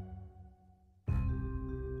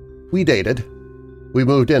 We dated. We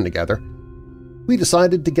moved in together. We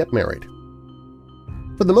decided to get married.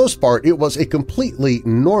 For the most part, it was a completely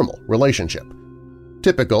normal relationship,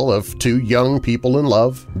 typical of two young people in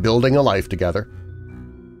love building a life together.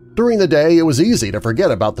 During the day, it was easy to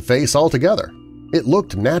forget about the face altogether. It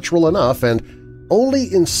looked natural enough, and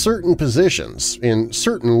only in certain positions, in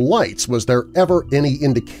certain lights, was there ever any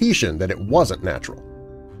indication that it wasn't natural.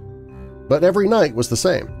 But every night was the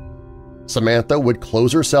same. Samantha would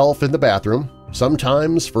close herself in the bathroom,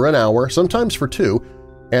 sometimes for an hour, sometimes for 2,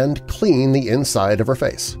 and clean the inside of her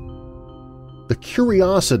face. The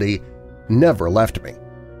curiosity never left me.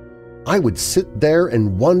 I would sit there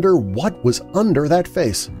and wonder what was under that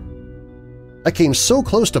face. I came so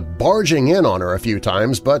close to barging in on her a few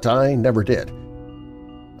times, but I never did.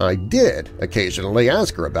 I did occasionally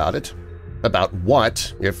ask her about it, about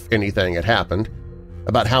what, if anything, had happened,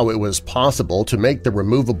 about how it was possible to make the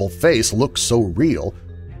removable face look so real,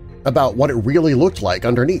 about what it really looked like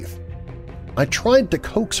underneath. I tried to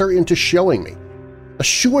coax her into showing me,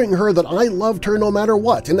 assuring her that I loved her no matter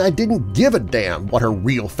what and I didn't give a damn what her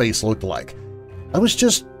real face looked like. I was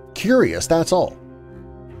just curious, that's all.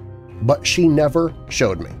 But she never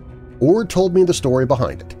showed me or told me the story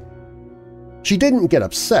behind it. She didn't get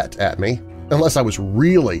upset at me unless I was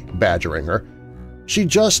really badgering her. She'd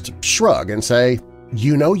just shrug and say,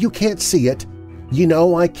 "You know you can't see it. You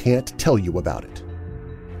know I can't tell you about it."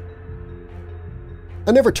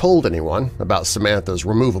 I never told anyone about Samantha's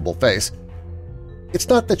removable face. It's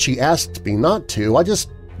not that she asked me not to, I just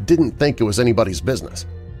didn't think it was anybody's business.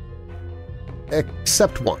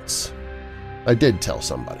 Except once. I did tell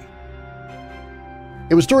somebody.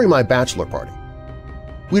 It was during my bachelor party.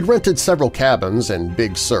 We'd rented several cabins in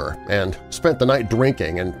Big Sur and spent the night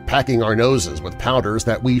drinking and packing our noses with powders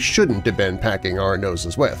that we shouldn't have been packing our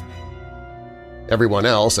noses with. Everyone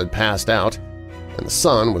else had passed out, and the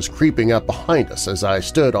sun was creeping up behind us as I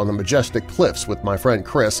stood on the majestic cliffs with my friend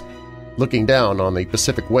Chris, looking down on the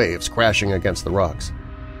Pacific waves crashing against the rocks.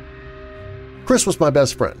 Chris was my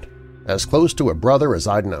best friend, as close to a brother as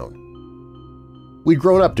I'd known. We'd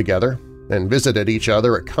grown up together and visited each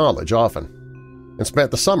other at college often, and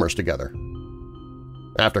spent the summers together.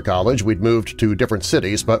 After college, we'd moved to different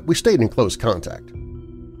cities, but we stayed in close contact.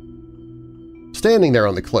 Standing there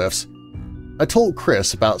on the cliffs, I told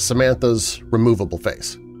Chris about Samantha's removable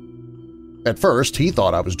face. At first, he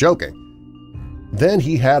thought I was joking. Then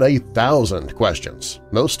he had 1,000 questions,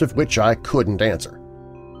 most of which I couldn't answer.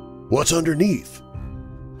 What's underneath?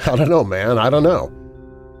 I don't know, man, I don't know.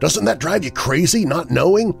 Doesn't that drive you crazy, not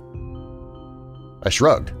knowing? I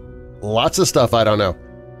shrugged. Lots of stuff I don't know.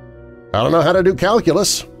 I don't know how to do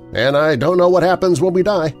calculus, and I don't know what happens when we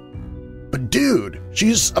die. But dude,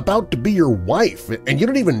 she's about to be your wife, and you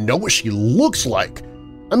don't even know what she looks like.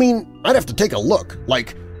 I mean, I'd have to take a look.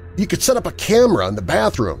 Like, you could set up a camera in the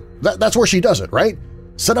bathroom. That's where she does it, right?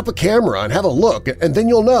 Set up a camera and have a look, and then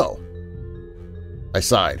you'll know. I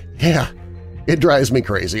sighed. Yeah, it drives me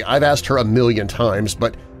crazy. I've asked her 1,000,000 times,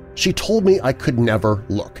 but she told me I could never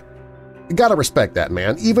look. You gotta respect that,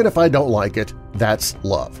 man. Even if I don't like it, that's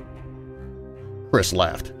love. Chris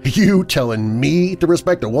laughed. You telling me to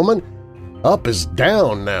respect a woman? Up is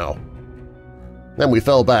down now. Then we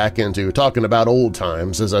fell back into talking about old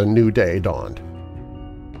times as a new day dawned.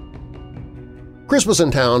 Chris was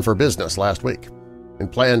in town for business last week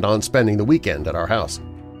and planned on spending the weekend at our house.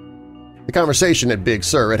 The conversation at Big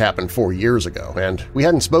Sur had happened 4 years ago, and we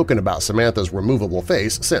hadn't spoken about Samantha's removable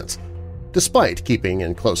face since, despite keeping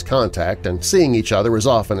in close contact and seeing each other as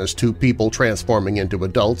often as two people transforming into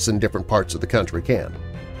adults in different parts of the country can.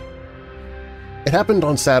 It happened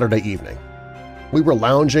on Saturday evening. We were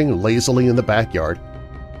lounging lazily in the backyard,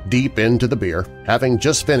 deep into the beer, having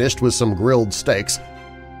just finished with some grilled steaks,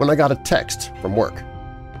 when I got a text from work.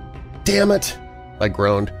 "Damn it!" I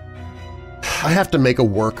groaned. "I have to make a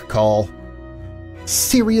work call."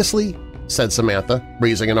 "Seriously?" said Samantha,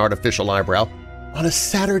 raising an artificial eyebrow. "On a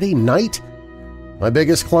Saturday night?" "My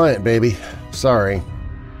biggest client, baby. Sorry."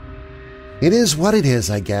 "It is what it is,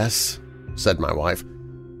 I guess," said my wife.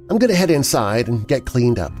 "I'm going to head inside and get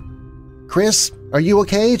cleaned up. Chris, are you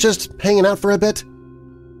okay? Just hanging out for a bit?"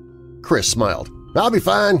 Chris smiled. "I'll be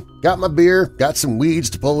fine. Got my beer, got some weeds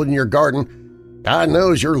to pull in your garden. God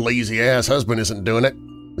knows your lazy-ass husband isn't doing it.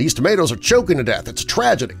 These tomatoes are choking to death. It's a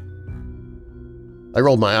tragedy." I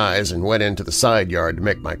rolled my eyes and went into the side yard to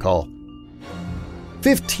make my call.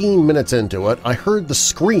 15 minutes into it, I heard the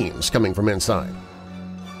screams coming from inside.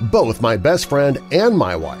 Both my best friend and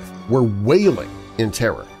my wife were wailing in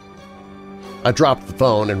terror. I dropped the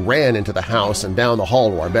phone and ran into the house and down the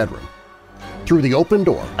hall to our bedroom. Through the open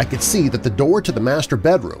door, I could see that the door to the master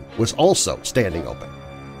bedroom was also standing open.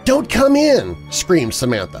 "Don't come in!" screamed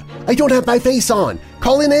Samantha. "I don't have my face on!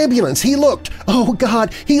 Call an ambulance! He looked! Oh,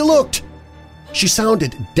 God, he looked!" She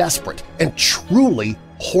sounded desperate and truly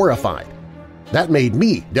horrified. That made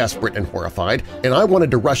me desperate and horrified, and I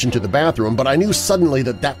wanted to rush into the bathroom, but I knew suddenly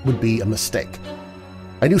that that would be a mistake.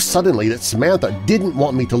 I knew suddenly that Samantha didn't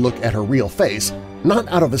want me to look at her real face, not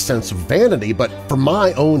out of a sense of vanity, but for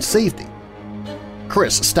my own safety.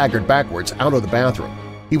 Chris staggered backwards out of the bathroom,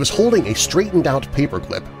 He was holding a straightened-out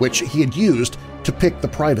paperclip which he had used to pick the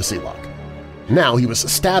privacy lock. Now he was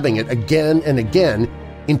stabbing it again and again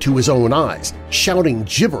into his own eyes, shouting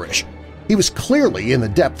gibberish. He was clearly in the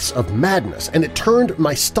depths of madness, and it turned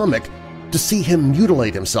my stomach to see him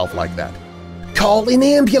mutilate himself like that. "Call an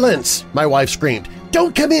ambulance!" my wife screamed.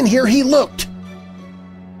 "Don't come in here, he looked!"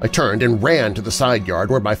 I turned and ran to the side yard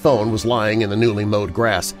where my phone was lying in the newly mowed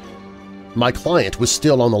grass. My client was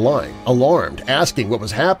still on the line, alarmed, asking what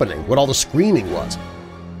was happening, what all the screaming was.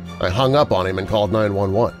 I hung up on him and called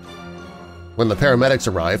 911. When the paramedics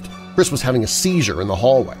arrived, Chris was having a seizure in the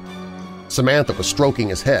hallway. Samantha was stroking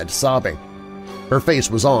his head, sobbing. Her face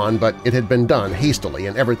was on, but it had been done hastily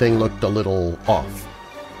and everything looked a little off.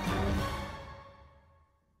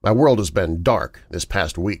 My world has been dark this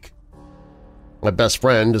past week. My best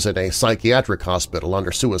friend is in a psychiatric hospital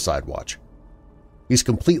under suicide watch. He's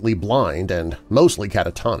completely blind and mostly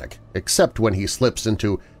catatonic, except when he slips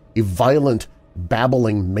into a violent,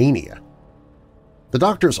 babbling mania. The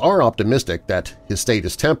doctors are optimistic that his state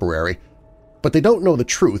is temporary, but they don't know the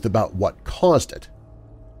truth about what caused it.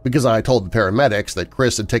 Because I told the paramedics that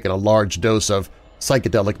Chris had taken a large dose of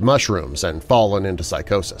psychedelic mushrooms and fallen into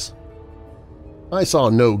psychosis. I saw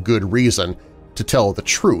no good reason to tell the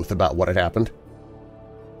truth about what had happened.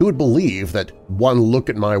 Who would believe that one look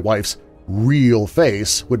at my wife's real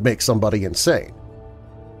face would make somebody insane?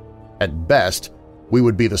 At best, we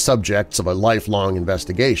would be the subjects of a lifelong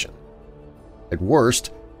investigation. At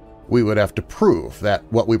worst, we would have to prove that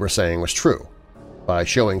what we were saying was true by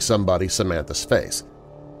showing somebody Samantha's face.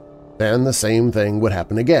 Then the same thing would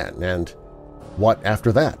happen again, and what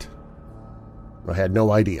after that? I had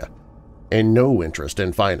no idea, and no interest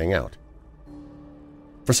in finding out.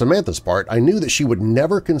 For Samantha's part, I knew that she would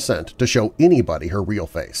never consent to show anybody her real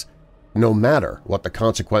face, no matter what the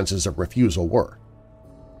consequences of refusal were.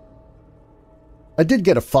 I did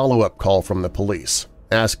get a follow-up call from the police,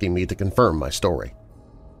 asking me to confirm my story.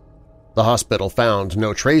 The hospital found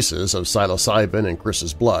no traces of psilocybin in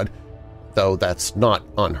Chris's blood, though that's not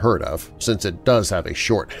unheard of since it does have a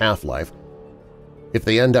short half-life. If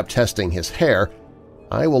they end up testing his hair,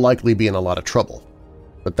 I will likely be in a lot of trouble,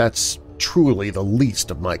 but that's truly the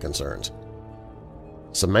least of my concerns.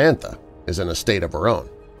 Samantha is in a state of her own.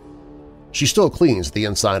 She still cleans the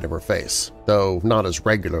inside of her face, though not as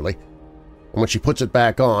regularly, and when she puts it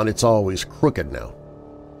back on, it's always crooked now.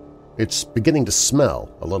 It's beginning to smell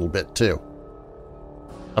a little bit, too.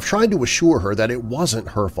 I've tried to assure her that it wasn't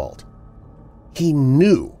her fault. He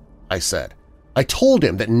knew, I said. I told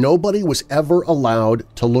him that nobody was ever allowed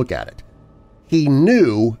to look at it. He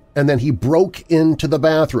knew, and then he broke into the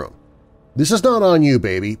bathroom. This is not on you,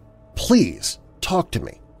 baby. Please, talk to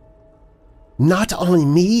me. Not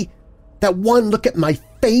on me? That one look at my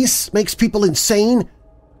face makes people insane?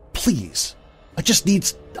 Please, I just need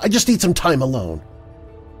some time alone.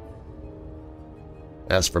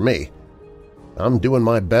 As for me, I'm doing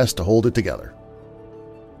my best to hold it together.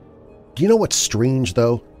 Do you know what's strange,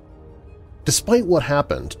 though? Despite what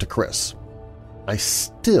happened to Chris, I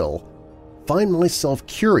still find myself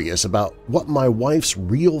curious about what my wife's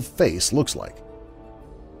real face looks like.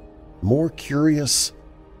 More curious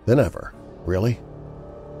than ever, really.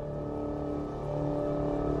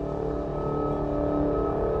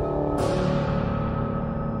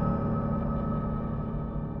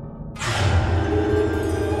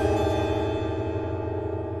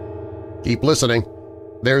 Keep listening.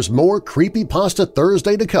 There's more Creepypasta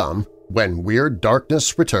Thursday to come when Weird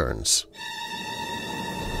Darkness returns.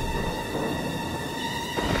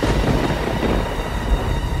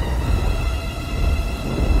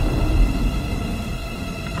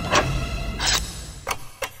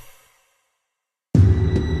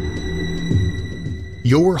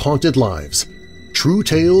 Your Haunted Lives – True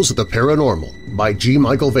Tales of the Paranormal by G.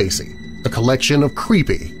 Michael Vasey, a collection of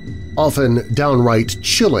creepy, often downright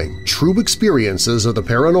chilling true experiences of the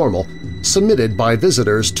paranormal submitted by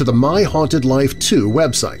visitors to the My Haunted Life 2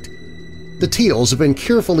 website. The tales have been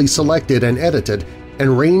carefully selected and edited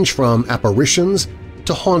and range from apparitions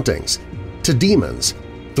to hauntings to demons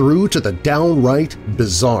through to the downright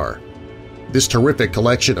bizarre. This terrific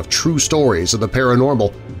collection of true stories of the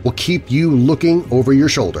paranormal will keep you looking over your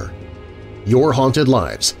shoulder. Your Haunted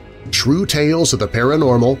Lives – True Tales of the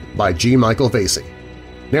Paranormal by G. Michael Vasey.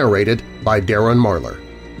 Narrated by Darren Marlar.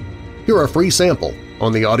 Hear a free sample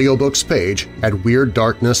on the audiobooks page at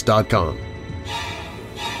WeirdDarkness.com.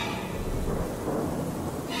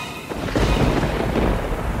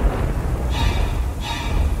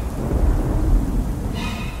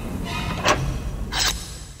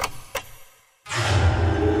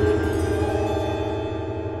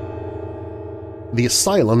 The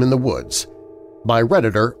Asylum in the Woods by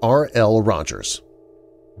Redditor R.L. Rogers.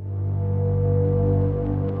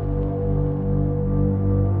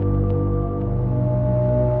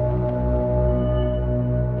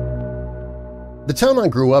 The town I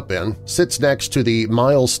grew up in sits next to the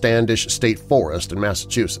Miles Standish State Forest in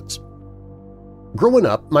Massachusetts. Growing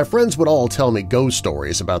up, my friends would all tell me ghost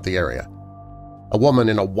stories about the area. A woman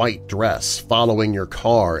in a white dress following your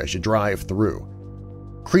car as you drive through,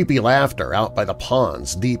 creepy laughter out by the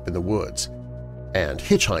ponds deep in the woods, and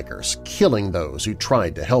hitchhikers killing those who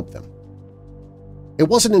tried to help them. It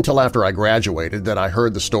wasn't until after I graduated that I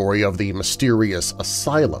heard the story of the mysterious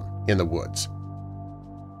asylum in the woods.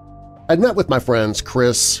 I'd met with my friends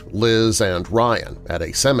Chris, Liz, and Ryan at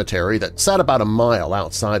a cemetery that sat about a mile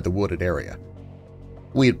outside the wooded area.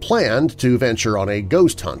 We had planned to venture on a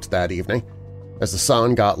ghost hunt that evening. As the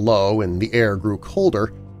sun got low and the air grew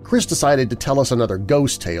colder, Chris decided to tell us another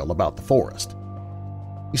ghost tale about the forest.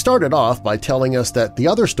 He started off by telling us that the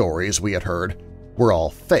other stories we had heard were all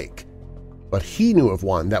fake, but he knew of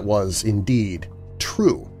one that was indeed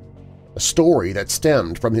true, a story that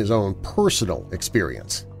stemmed from his own personal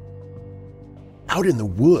experience. "Out in the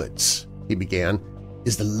woods," he began,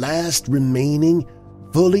 "is the last remaining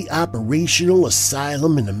fully operational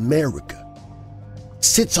asylum in America. It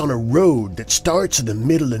sits on a road that starts in the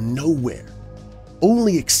middle of nowhere,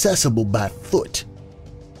 only accessible by foot.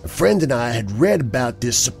 A friend and I had read about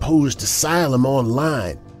this supposed asylum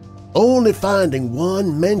online, only finding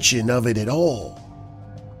one mention of it at all.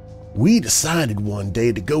 We decided one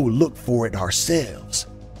day to go look for it ourselves.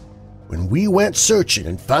 When we went searching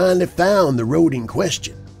and finally found the road in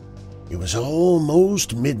question, it was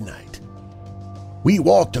almost midnight. We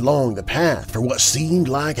walked along the path for what seemed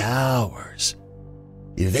like hours.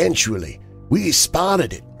 Eventually, we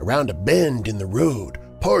spotted it around a bend in the road,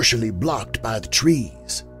 partially blocked by the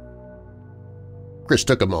trees." Chris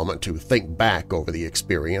took a moment to think back over the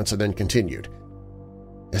experience and then continued.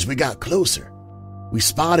 "As we got closer, we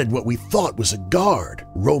spotted what we thought was a guard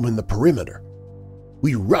roaming the perimeter.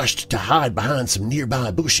 We rushed to hide behind some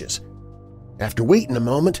nearby bushes. After waiting a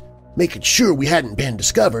moment, making sure we hadn't been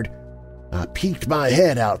discovered, I peeked my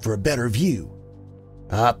head out for a better view.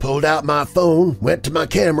 I pulled out my phone, went to my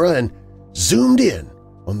camera, and zoomed in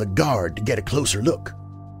on the guard to get a closer look.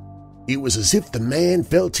 It was as if the man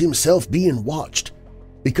felt himself being watched,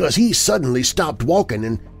 because he suddenly stopped walking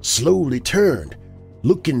and slowly turned,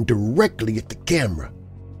 looking directly at the camera.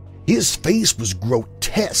 His face was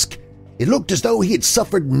grotesque. It looked as though he had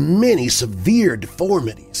suffered many severe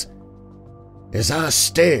deformities. As I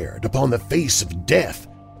stared upon the face of death,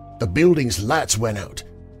 the building's lights went out,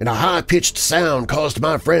 and a high-pitched sound caused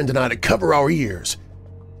my friend and I to cover our ears.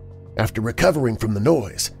 After recovering from the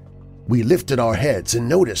noise, we lifted our heads and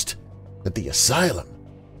noticed that the asylum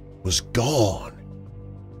was gone.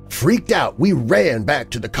 Freaked out, we ran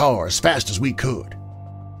back to the car as fast as we could."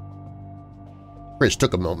 Chris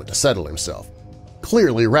took a moment to settle himself,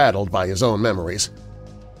 clearly rattled by his own memories.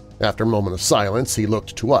 After a moment of silence, he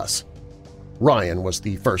looked to us. Ryan was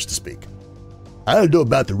the first to speak. "I don't know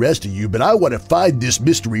about the rest of you, but I want to find this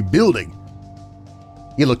mystery building."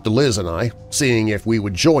 He looked to Liz and I, seeing if we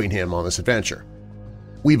would join him on this adventure.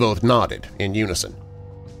 We both nodded in unison.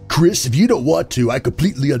 "Chris, if you don't want to, I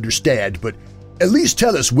completely understand, but at least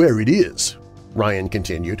tell us where it is," Ryan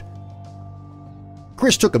continued.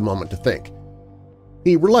 Chris took a moment to think.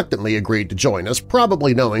 He reluctantly agreed to join us,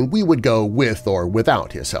 probably knowing we would go with or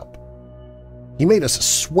without his help. He made us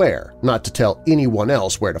swear not to tell anyone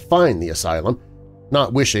else where to find the asylum,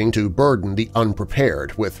 not wishing to burden the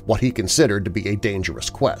unprepared with what he considered to be a dangerous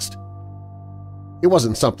quest. It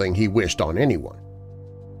wasn't something he wished on anyone.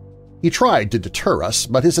 He tried to deter us,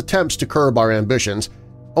 but his attempts to curb our ambitions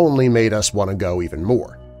only made us want to go even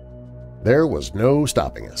more. There was no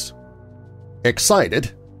stopping us.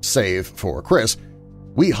 Excited, save for Chris,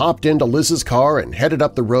 we hopped into Liz's car and headed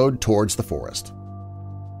up the road towards the forest.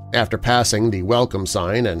 After passing the welcome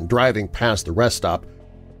sign and driving past the rest stop,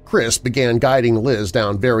 Chris began guiding Liz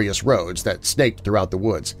down various roads that snaked throughout the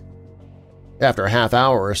woods. After a half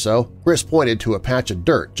hour or so, Chris pointed to a patch of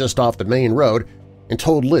dirt just off the main road and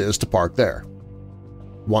told Liz to park there.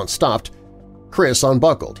 Once stopped, Chris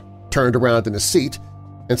unbuckled, turned around in his seat,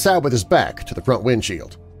 and sat with his back to the front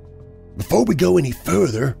windshield. "Before we go any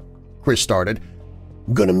further," Chris started,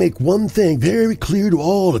 "I'm going to make one thing very clear to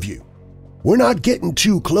all of you. We're not getting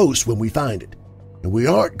too close when we find it, and we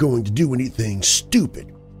aren't going to do anything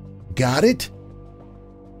stupid. Got it?"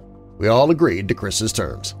 We all agreed to Chris's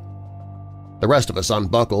terms. The rest of us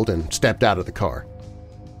unbuckled and stepped out of the car.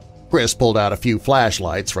 Chris pulled out a few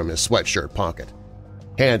flashlights from his sweatshirt pocket,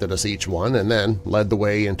 handed us each one, and then led the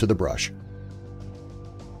way into the brush.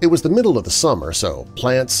 It was the middle of the summer, so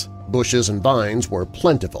plants, bushes, and vines were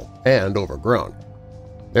plentiful and overgrown.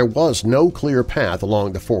 There was no clear path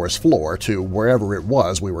along the forest floor to wherever it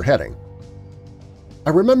was we were heading. I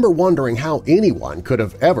remember wondering how anyone could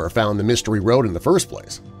have ever found the mystery road in the first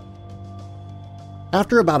place.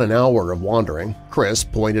 After about an hour of wandering, Chris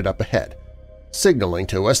pointed up ahead, signaling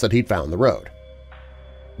to us that he'd found the road.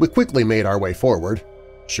 We quickly made our way forward.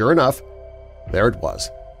 Sure enough, there it was,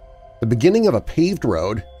 the beginning of a paved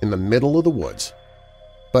road in the middle of the woods.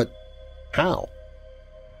 But how?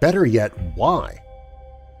 Better yet, why?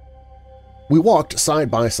 We walked side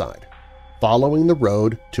by side, following the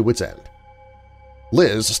road to its end.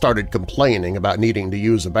 Liz started complaining about needing to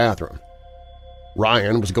use a bathroom.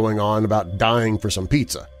 Ryan was going on about dying for some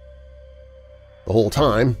pizza. The whole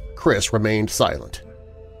time, Chris remained silent,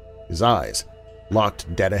 his eyes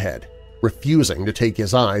locked dead ahead, refusing to take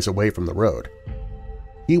his eyes away from the road.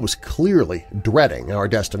 He was clearly dreading our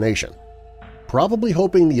destination, probably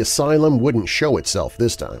hoping the asylum wouldn't show itself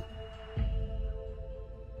this time.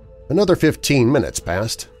 Another 15 minutes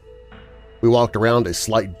passed. We walked around a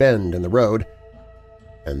slight bend in the road,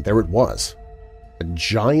 and there it was, a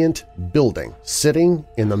giant building sitting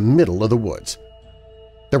in the middle of the woods.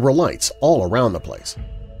 There were lights all around the place.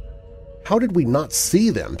 How did we not see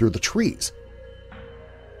them through the trees?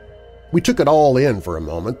 We took it all in for a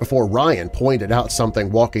moment before Ryan pointed out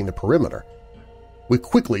something walking the perimeter. We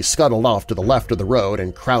quickly scuttled off to the left of the road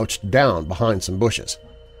and crouched down behind some bushes.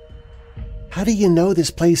 "How do you know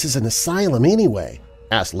this place is an asylum anyway?"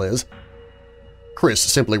 asked Liz. Chris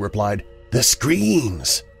simply replied, "The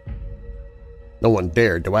screams." No one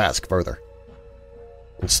dared to ask further.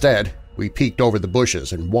 Instead, we peeked over the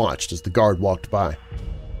bushes and watched as the guard walked by.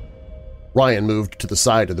 Ryan moved to the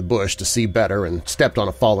side of the bush to see better and stepped on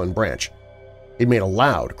a fallen branch. It made a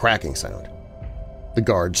loud cracking sound. The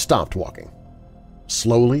guard stopped walking.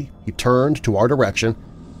 Slowly, he turned to our direction.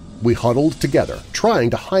 We huddled together, trying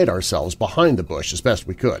to hide ourselves behind the bush as best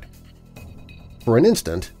we could. For an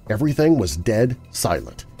instant, everything was dead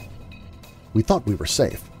silent. We thought we were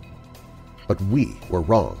safe, but we were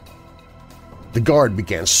wrong. The guard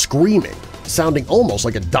began screaming, sounding almost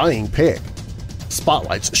like a dying pig.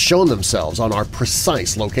 Spotlights shone themselves on our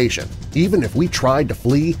precise location. Even if we tried to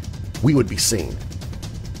flee, we would be seen.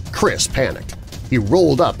 Chris panicked. He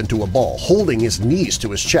rolled up into a ball, holding his knees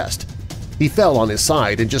to his chest. He fell on his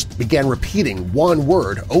side and just began repeating one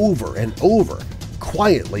word over and over,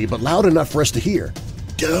 quietly but loud enough for us to hear,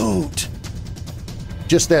 "Don't."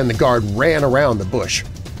 Just then the guard ran around the bush.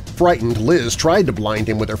 Frightened, Liz tried to blind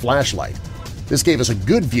him with her flashlight. This gave us a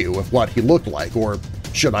good view of what he looked like, or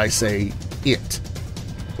should I say, it.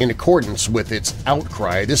 In accordance with its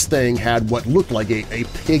outcry, this thing had what looked like a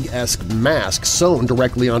pig-esque mask sewn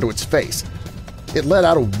directly onto its face. It let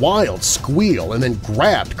out a wild squeal and then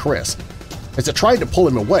grabbed Chris. As it tried to pull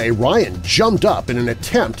him away, Ryan jumped up in an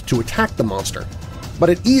attempt to attack the monster, but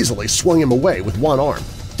it easily swung him away with one arm,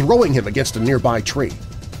 throwing him against a nearby tree.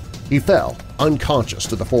 He fell, unconscious,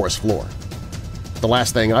 to the forest floor. The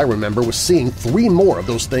last thing I remember was seeing 3 more of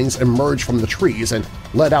those things emerge from the trees and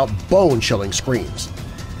let out bone-chilling screams.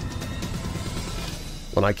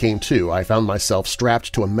 When I came to, I found myself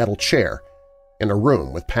strapped to a metal chair in a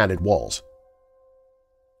room with padded walls.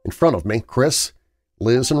 In front of me, Chris,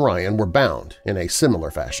 Liz, and Ryan were bound in a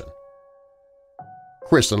similar fashion.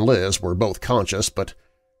 Chris and Liz were both conscious, but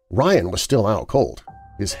Ryan was still out cold,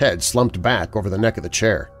 his head slumped back over the neck of the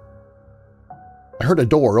chair. I heard a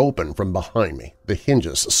door open from behind me, the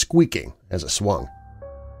hinges squeaking as it swung.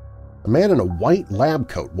 A man in a white lab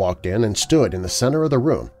coat walked in and stood in the center of the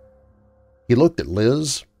room. He looked at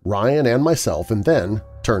Liz, Ryan, and myself and then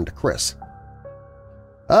turned to Chris.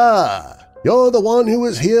 "Ah, you're the one who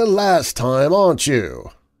was here last time, aren't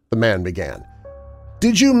you?" the man began.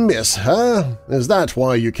 "Did you miss her? Is that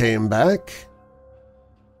why you came back?"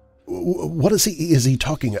 "What is he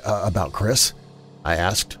talking about, Chris?" I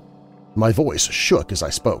asked. My voice shook as I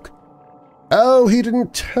spoke. "Oh, he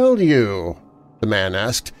didn't tell you?" the man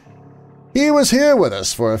asked. "He was here with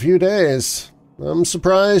us for a few days. I'm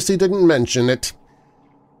surprised he didn't mention it.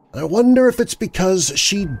 I wonder if it's because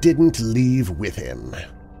she didn't leave with him."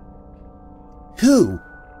 Who?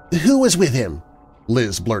 Who was with him?"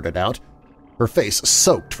 Liz blurted out, her face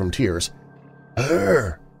soaked from tears.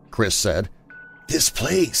 "Her," Chris said. "This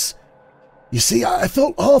place. You see, I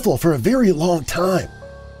felt awful for a very long time.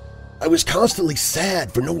 I was constantly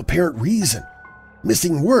sad for no apparent reason,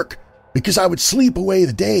 missing work because I would sleep away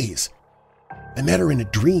the days. I met her in a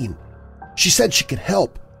dream. She said she could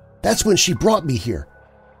help. That's when she brought me here.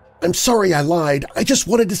 I'm sorry I lied. I just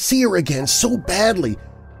wanted to see her again so badly.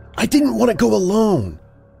 I didn't want to go alone."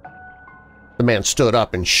 The man stood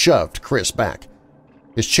up and shoved Chris back.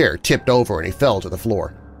 His chair tipped over and he fell to the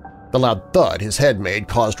floor. The loud thud his head made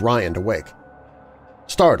caused Ryan to wake.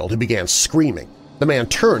 Startled, he began screaming. The man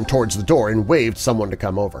turned towards the door and waved someone to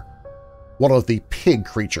come over. One of the pig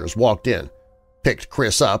creatures walked in, picked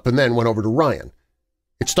Chris up, and then went over to Ryan.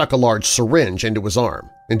 It stuck a large syringe into his arm,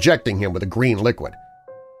 injecting him with a green liquid.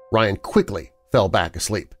 Ryan quickly fell back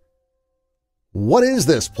asleep. "What is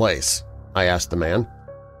this place?" I asked the man.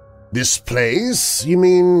 "This place? You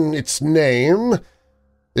mean its name?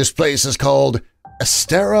 This place is called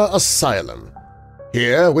a.k.a. Asylum.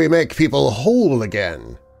 Here we make people whole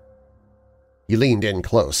again." He leaned in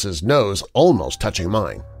close, his nose almost touching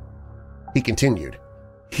mine. He continued,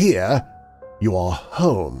 "Here you are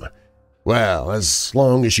home. Well, as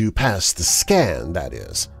long as you pass the scan, that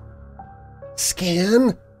is."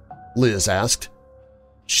 "Scan?" Liz asked.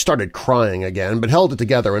 She started crying again, but held it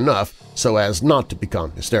together enough so as not to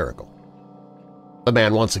become hysterical. The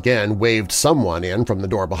man once again waved someone in from the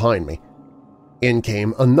door behind me. In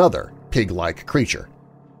came another pig-like creature.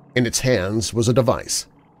 In its hands was a device.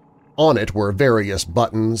 On it were various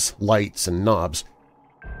buttons, lights, and knobs.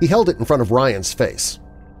 He held it in front of Ryan's face.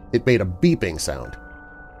 It made a beeping sound.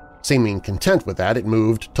 Seeming content with that, it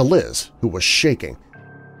moved to Liz, who was shaking.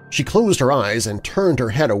 She closed her eyes and turned her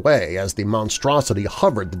head away as the monstrosity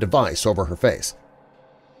hovered the device over her face.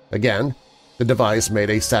 Again, the device made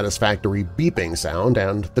a satisfactory beeping sound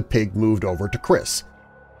and the pig moved over to Chris.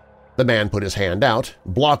 The man put his hand out,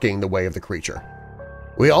 blocking the way of the creature.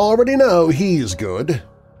 "We already know he's good,"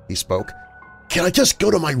 he spoke. "Can I just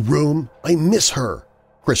go to my room? I miss her,"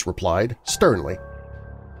 Chris replied, sternly.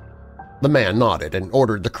 The man nodded and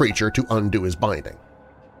ordered the creature to undo his binding.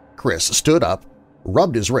 Chris stood up,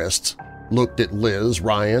 rubbed his wrists, looked at Liz,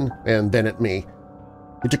 Ryan, and then at me.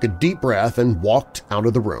 He took a deep breath and walked out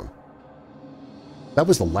of the room. That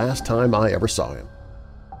was the last time I ever saw him.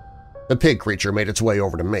 The pig creature made its way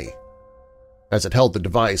over to me. As it held the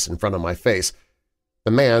device in front of my face,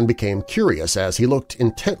 the man became curious as he looked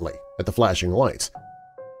intently at the flashing lights.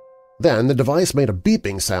 Then the device made a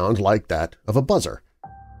beeping sound like that of a buzzer.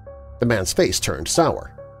 The man's face turned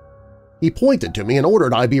sour. He pointed to me and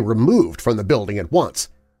ordered I be removed from the building at once.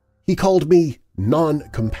 He called me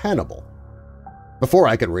non-compatible. Before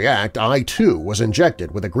I could react, I too was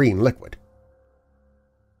injected with a green liquid.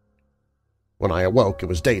 When I awoke, it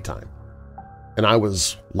was daytime, and I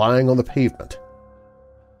was lying on the pavement.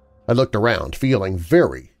 I looked around, feeling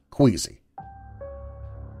very queasy.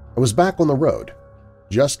 I was back on the road,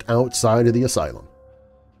 just outside of the asylum.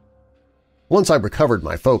 Once I recovered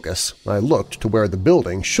my focus, I looked to where the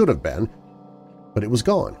building should have been, but it was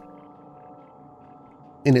gone.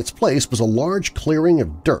 In its place was a large clearing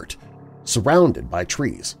of dirt, surrounded by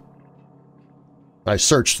trees. I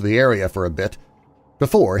searched the area for a bit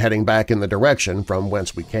before heading back in the direction from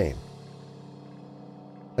whence we came.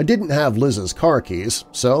 I didn't have Liz's car keys,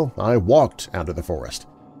 so I walked out of the forest.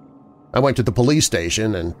 I went to the police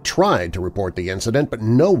station and tried to report the incident, but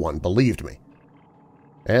no one believed me.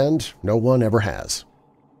 And no one ever has.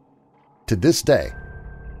 To this day,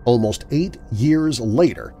 almost 8 years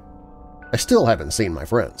later, I still haven't seen my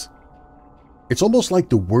friends. It's almost like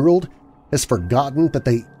the world has forgotten that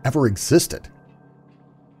they ever existed.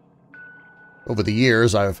 Over the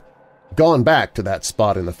years, I've gone back to that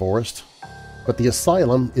spot in the forest, but the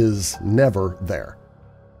asylum is never there.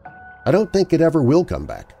 I don't think it ever will come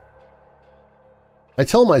back. I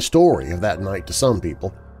tell my story of that night to some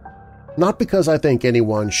people, not because I think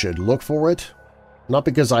anyone should look for it, not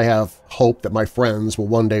because I have hope that my friends will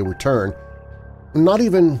one day return, not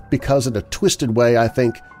even because in a twisted way I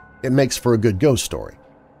think it makes for a good ghost story.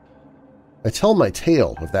 I tell my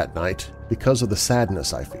tale of that night because of the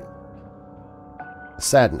sadness I feel. The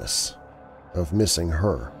sadness of missing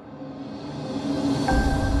her.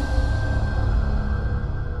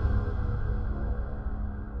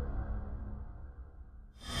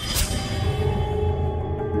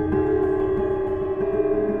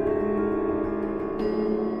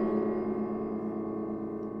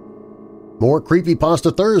 More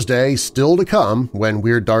Creepypasta Thursday still to come when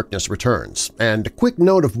Weird Darkness returns. And a quick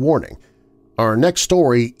note of warning, our next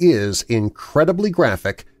story is incredibly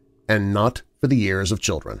graphic and not for the ears of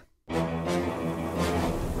children.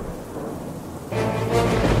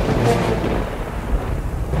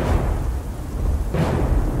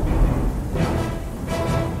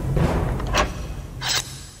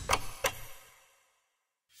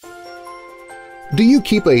 Do you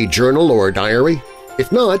keep a journal or diary?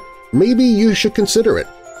 If not, maybe you should consider it.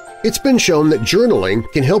 It's been shown that journaling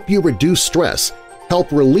can help you reduce stress, help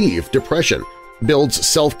relieve depression, builds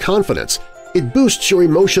self-confidence, it boosts your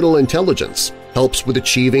emotional intelligence, helps with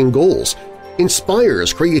achieving goals,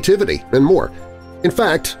 inspires creativity, and more. In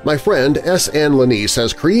fact, my friend S. Ann Lanise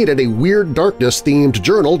has created a Weird Darkness-themed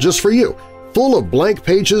journal just for you, full of blank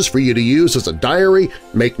pages for you to use as a diary,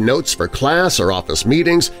 make notes for class or office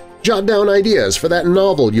meetings, jot down ideas for that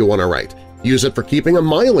novel you want to write, use it for keeping a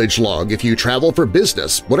mileage log if you travel for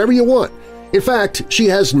business, whatever you want. In fact, she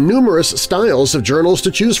has numerous styles of journals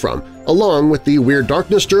to choose from. Along with the Weird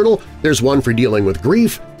Darkness journal, there's one for dealing with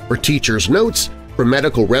grief, for teacher's notes, for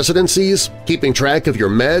medical residencies, keeping track of your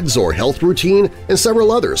meds or health routine, and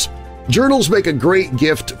several others. Journals make a great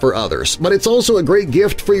gift for others, but it's also a great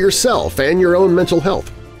gift for yourself and your own mental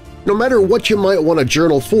health. No matter what you might want a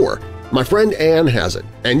journal for, my friend Anne has it,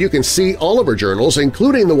 and you can see all of her journals,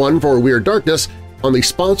 including the one for Weird Darkness, on the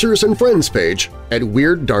Sponsors and Friends page at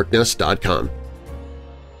WeirdDarkness.com.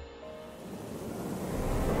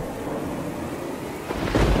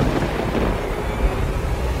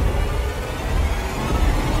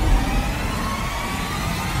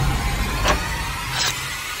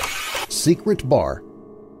 Secret Bar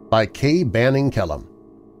by K. Banning Kellum.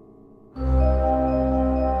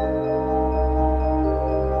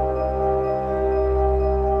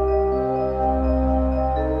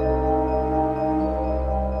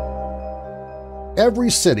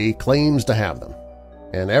 Every city claims to have them,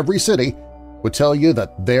 and every city would tell you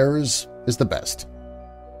that theirs is the best.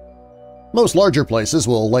 Most larger places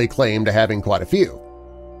will lay claim to having quite a few.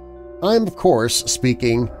 I'm, of course,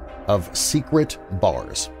 speaking of secret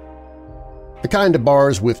bars. The kind of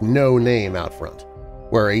bars with no name out front,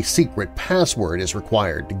 where a secret password is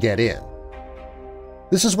required to get in.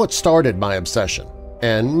 This is what started my obsession,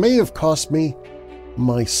 and may have cost me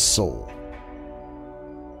my soul.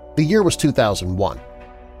 The year was 2001.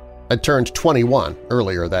 I'd turned 21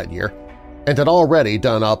 earlier that year, and had already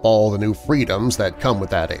done up all the new freedoms that come with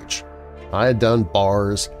that age. I had done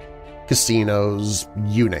bars, casinos,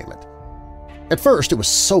 you name it. At first it was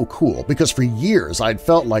so cool because for years I'd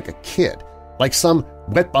felt like a kid, like some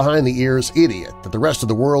wet-behind-the-ears idiot that the rest of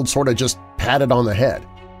the world sort of just patted on the head.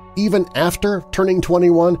 Even after turning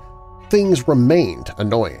 21, things remained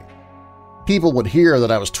annoying. People would hear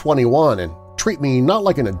that I was 21 and treat me not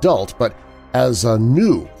like an adult, but as a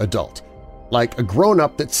new adult, like a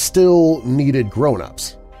grown-up that still needed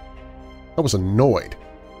grown-ups. I was annoyed.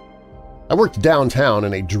 I worked downtown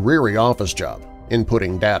in a dreary office job,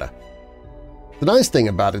 inputting data. The nice thing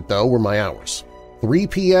about it, though, were my hours, 3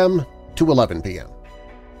 p.m. to 11 p.m.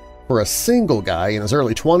 For a single guy in his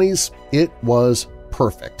early 20s, it was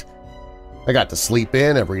perfect. I got to sleep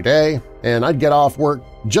in every day, and I'd get off work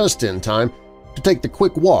just in time to take the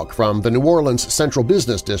quick walk from the New Orleans Central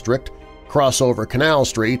Business District, cross over Canal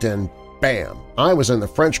Street, and bam, I was in the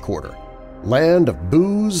French Quarter, land of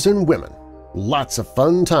booze and women. Lots of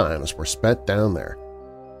fun times were spent down there.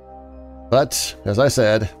 But, as I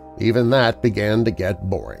said, even that began to get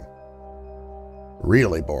boring.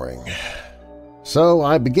 Really boring. So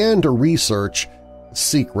I began to research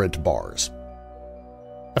secret bars.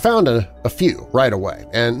 I found a few right away,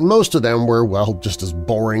 and most of them were, well, just as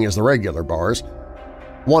boring as the regular bars.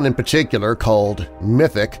 One in particular, called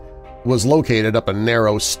Mythic, was located up a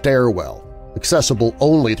narrow stairwell, accessible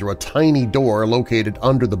only through a tiny door located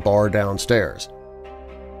under the bar downstairs.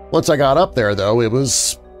 Once I got up there, though, it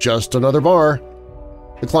was just another bar.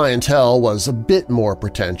 The clientele was a bit more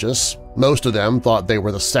pretentious. Most of them thought they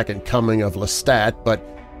were the second coming of Lestat, but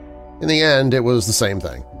in the end it was the same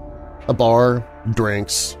thing. A bar,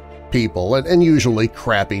 drinks, people, and usually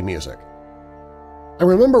crappy music. I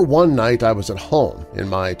remember one night I was at home in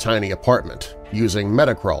my tiny apartment using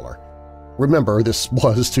Metacrawler. Remember, this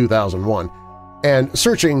was 2001, and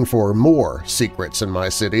searching for more secrets in my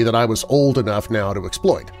city that I was old enough now to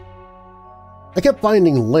exploit. I kept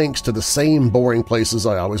finding links to the same boring places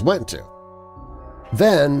I always went to.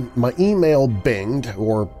 Then my email binged,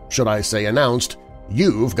 or should I say announced,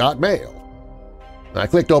 "You've got mail." I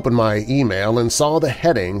clicked open my email and saw the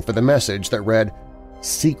heading for the message that read,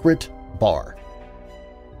 "Secret Bar."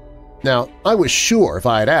 Now, I was sure if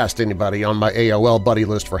I had asked anybody on my AOL buddy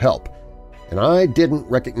list for help, and I didn't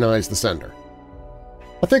recognize the sender.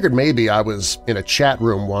 I figured maybe I was in a chat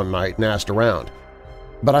room one night and asked around,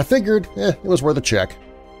 but I figured it was worth a check.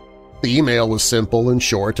 The email was simple and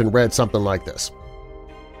short and read something like this.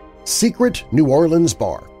 Secret New Orleans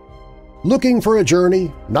Bar. Looking for a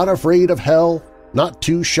journey, not afraid of hell, not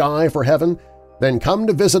too shy for heaven? Then come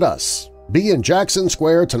to visit us. Be in Jackson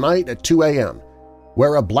Square tonight at 2 a.m.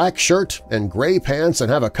 Wear a black shirt and gray pants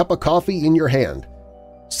and have a cup of coffee in your hand.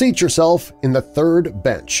 Seat yourself in the third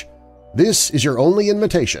bench. This is your only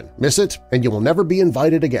invitation. Miss it and you will never be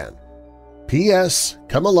invited again. P.S.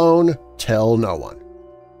 Come alone, tell no one.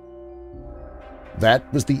 That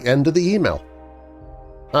was the end of the email.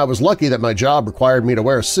 I was lucky that my job required me to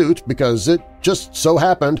wear a suit because it just so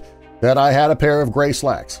happened that I had a pair of gray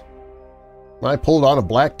slacks. I pulled on a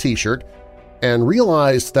black t-shirt and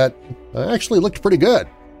realized that I actually looked pretty good.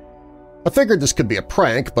 I figured this could be a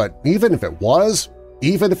prank, but even if it was,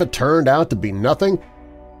 even if it turned out to be nothing,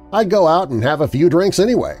 I'd go out and have a few drinks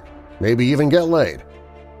anyway, maybe even get laid.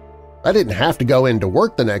 I didn't have to go into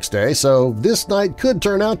work the next day, so this night could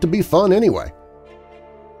turn out to be fun anyway.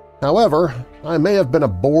 However, I may have been a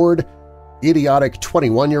bored, idiotic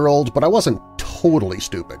 21-year-old, but I wasn't totally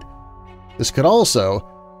stupid. This could also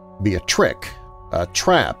be a trick, a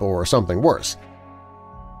trap, or something worse.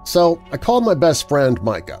 So I called my best friend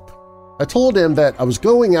Mike up. I told him that I was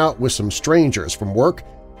going out with some strangers from work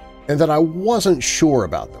and that I wasn't sure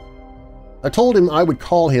about them. I told him I would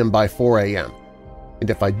call him by 4 a.m., and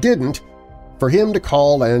if I didn't, for him to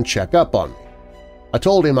call and check up on me. I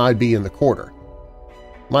told him I'd be in the quarter.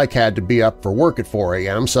 Mike had to be up for work at 4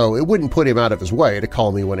 a.m., so it wouldn't put him out of his way to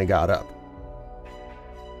call me when he got up.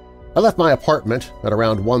 I left my apartment at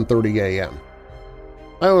around 1:30 a.m.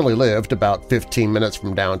 I only lived about 15 minutes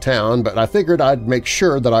from downtown, but I figured I'd make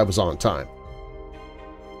sure that I was on time.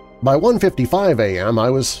 By 1:55 a.m., I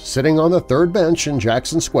was sitting on the third bench in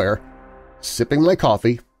Jackson Square, sipping my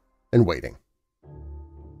coffee and waiting.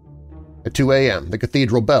 At 2 a.m., the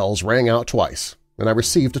cathedral bells rang out twice, and I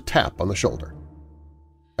received a tap on the shoulder.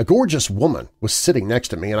 A gorgeous woman was sitting next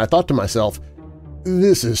to me, and I thought to myself,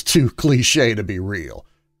 this is too cliché to be real.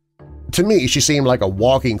 To me, she seemed like a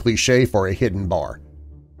walking cliché for a hidden bar.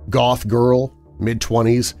 Goth girl,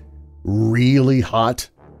 mid-20s, really hot.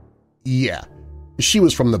 Yeah, she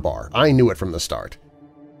was from the bar. I knew it from the start.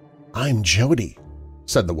 "I'm Jody,"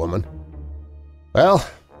 said the woman. "Well,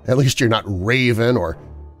 at least you're not Raven or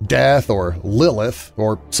Death or Lilith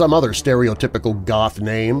or some other stereotypical goth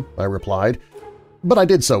name," I replied, but I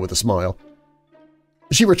did so with a smile.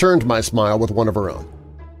 She returned my smile with one of her own.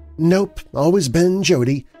 "Nope, always been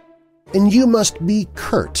Jody. And you must be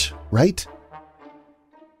Kurt, right?"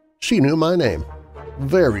 She knew my name.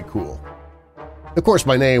 Very cool. Of course,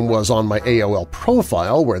 my name was on my AOL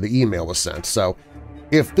profile where the email was sent, so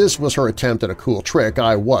if this was her attempt at a cool trick,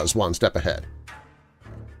 I was one step ahead.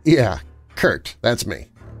 "Yeah, Kurt, that's me.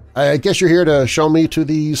 I guess you're here to show me to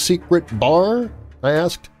the secret bar?" I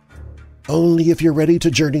asked. "Only if you're ready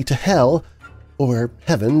to journey to hell, or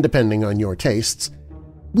heaven depending on your tastes.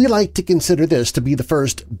 We like to consider this to be the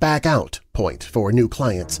first back-out point for new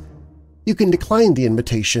clients. You can decline the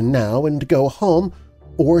invitation now and go home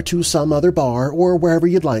or to some other bar or wherever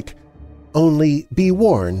you'd like. Only be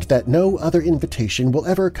warned that no other invitation will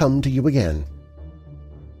ever come to you again."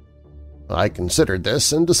 I considered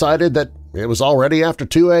this and decided that it was already after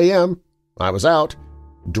 2 a.m. I was out,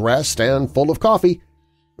 dressed and full of coffee.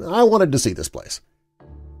 I wanted to see this place.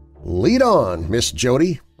 "Lead on, Miss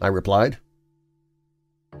Jody," I replied.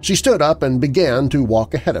 She stood up and began to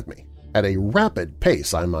walk ahead of me, at a rapid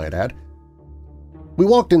pace, I might add. We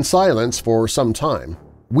walked in silence for some time,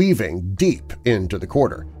 weaving deep into the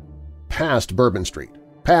quarter, past Bourbon Street,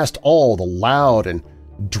 past all the loud and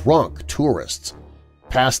drunk tourists,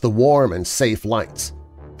 past the warm and safe lights,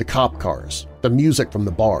 the cop cars, the music from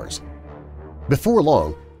the bars. Before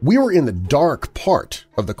long, we were in the dark part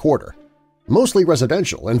of the quarter, mostly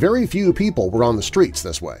residential, and very few people were on the streets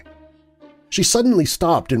this way. She suddenly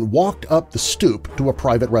stopped and walked up the stoop to a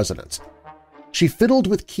private residence. She fiddled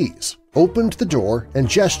with keys, opened the door, and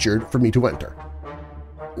gestured for me to enter.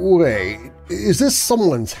 "Wait, is this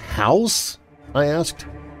someone's house?" I asked.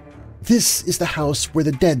 "This is the house where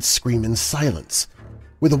the dead scream in silence,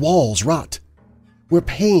 where the walls rot, where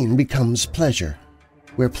pain becomes pleasure,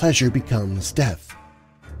 where pleasure becomes death.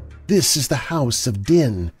 This is the house of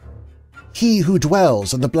Din, he who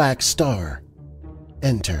dwells on the Black Star.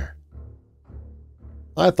 Enter."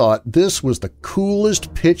 I thought this was the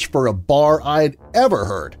coolest pitch for a bar I'd ever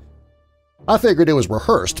heard. I figured it was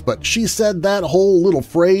rehearsed, but she said that whole little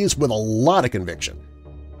phrase with a lot of conviction.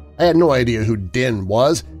 I had no idea who Din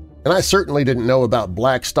was, and I certainly didn't know about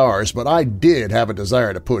black stars, but I did have a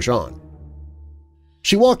desire to push on.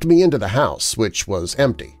 She walked me into the house, which was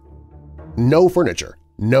empty. No furniture,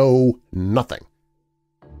 no nothing.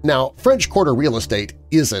 Now, French Quarter real estate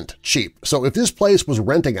isn't cheap, so if this place was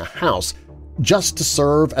renting a house just to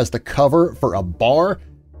serve as the cover for a bar,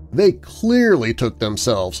 they clearly took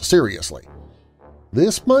themselves seriously.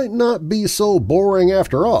 This might not be so boring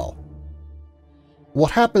after all.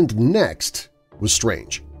 What happened next was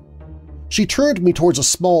strange. She turned me towards a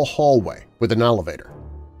small hallway with an elevator.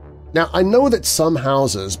 Now, I know that some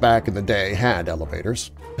houses back in the day had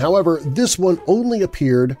elevators. However, this one only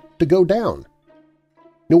appeared to go down.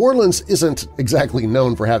 New Orleans isn't exactly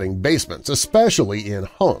known for having basements, especially in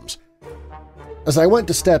homes. As I went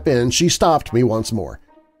to step in, she stopped me once more.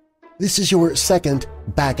 "This is your second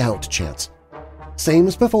back-out chance. Same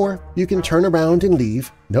as before, you can turn around and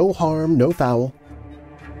leave. No harm, no foul."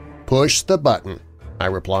 "Push the button," I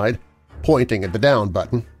replied, pointing at the down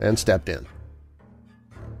button, and stepped in.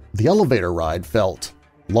 The elevator ride felt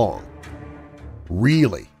long.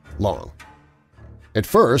 Really long. At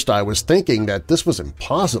first, I was thinking that this was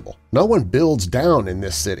impossible. No one builds down in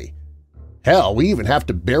this city. Hell, we even have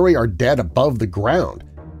to bury our dead above the ground.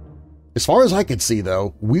 As far as I could see,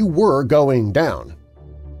 though, we were going down.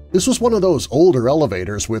 This was one of those older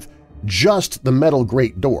elevators with just the metal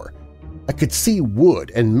grate door. I could see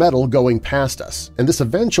wood and metal going past us, and this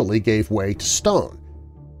eventually gave way to stone.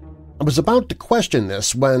 I was about to question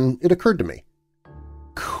this when it occurred to me.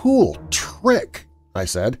 "Cool trick," I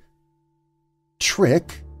said.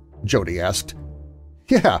 "Trick?" Jody asked.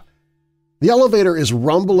 "Yeah. The elevator is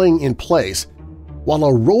rumbling in place while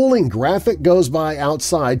a rolling graphic goes by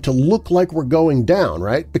outside to look like we're going down,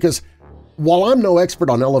 right? Because while I'm no expert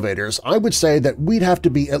on elevators, I would say that we'd have to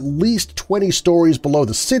be at least 20 stories below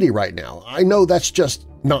the city right now. I know that's just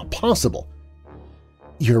not possible."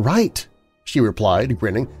 "You're right," she replied,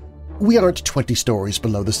 grinning. "We aren't 20 stories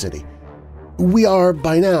below the city. We are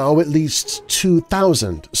by now at least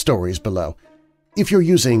 2,000 stories below, if you're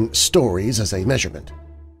using stories as a measurement."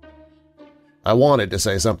 I wanted to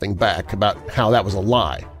say something back about how that was a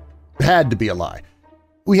lie. It had to be a lie.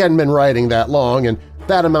 We hadn't been riding that long, and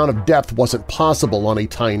that amount of depth wasn't possible on a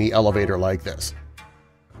tiny elevator like this.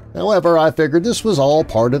 However, I figured this was all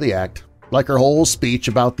part of the act, like her whole speech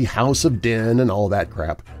about the House of Din and all that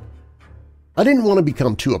crap. I didn't want to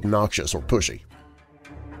become too obnoxious or pushy.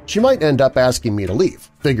 She might end up asking me to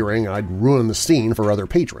leave, figuring I'd ruin the scene for other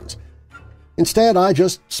patrons. Instead, I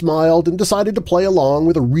just smiled and decided to play along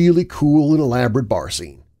with a really cool and elaborate bar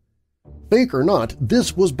scene. Fake or not,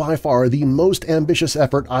 this was by far the most ambitious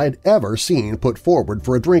effort I'd ever seen put forward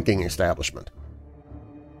for a drinking establishment.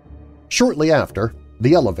 Shortly after,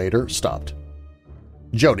 the elevator stopped.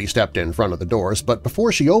 Jody stepped in front of the doors, but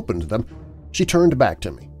before she opened them, she turned back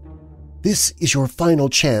to me. "This is your final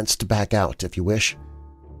chance to back out, if you wish.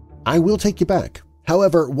 I will take you back.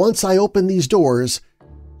 However, once I open these doors,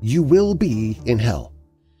 you will be in hell.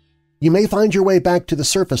 You may find your way back to the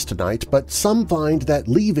surface tonight, but some find that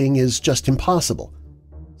leaving is just impossible.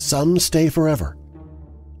 Some stay forever.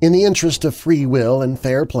 In the interest of free will and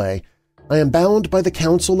fair play, I am bound by the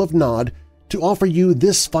Council of Nod to offer you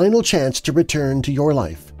this final chance to return to your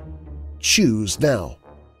life. Choose now."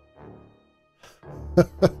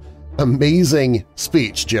 "Amazing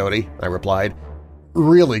speech, Jody," I replied.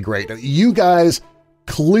 "Really great. You guys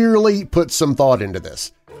clearly put some thought into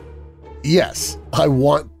this. Yes, I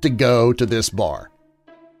want to go to this bar."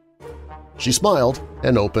 She smiled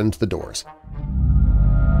and opened the doors.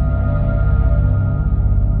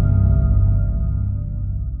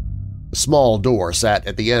 A small door sat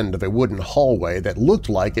at the end of a wooden hallway that looked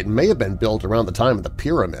like it may have been built around the time of the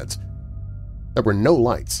pyramids. There were no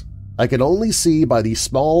lights. I could only see by the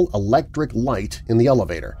small electric light in the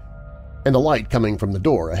elevator, and the light coming from the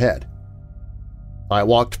door ahead. I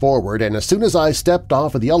walked forward, and as soon as I stepped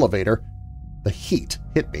off of the elevator, the heat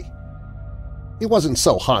hit me. It wasn't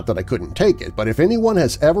so hot that I couldn't take it, but if anyone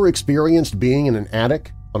has ever experienced being in an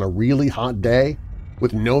attic on a really hot day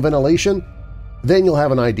with no ventilation, then you'll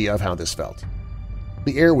have an idea of how this felt.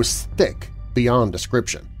 The air was thick beyond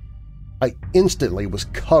description. I instantly was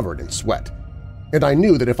covered in sweat, and I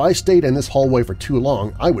knew that if I stayed in this hallway for too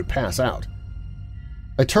long, I would pass out.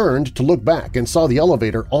 I turned to look back and saw the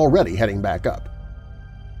elevator already heading back up.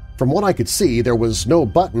 From what I could see, there was no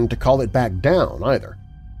button to call it back down either.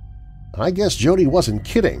 I guess Jody wasn't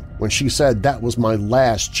kidding when she said that was my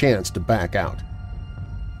last chance to back out.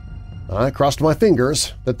 I crossed my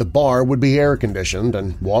fingers that the bar would be air-conditioned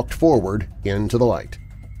and walked forward into the light.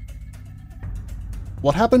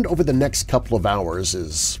 What happened over the next couple of hours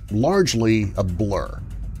is largely a blur,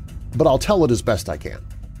 but I'll tell it as best I can.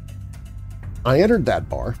 I entered that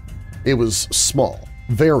bar. It was small,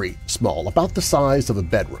 very small, about the size of a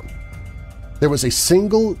bedroom. There was a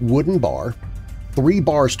single wooden bar, 3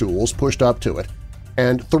 bar stools pushed up to it,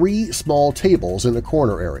 and 3 small tables in the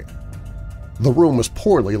corner area. The room was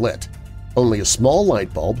poorly lit. Only a small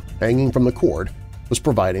light bulb hanging from the cord was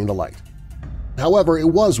providing the light. However, it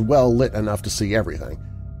was well lit enough to see everything,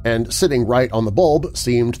 and sitting right on the bulb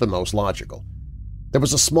seemed the most logical. There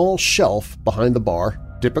was a small shelf behind the bar,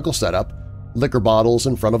 typical setup, liquor bottles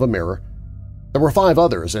in front of a mirror. There were 5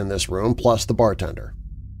 others in this room, plus the bartender.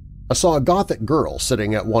 I saw a gothic girl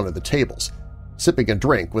sitting at one of the tables, sipping a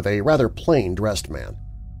drink with a rather plain-dressed man.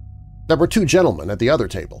 There were two gentlemen at the other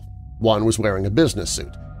table. One was wearing a business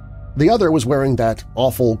suit. The other was wearing that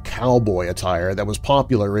awful cowboy attire that was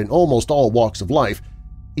popular in almost all walks of life,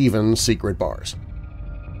 even secret bars.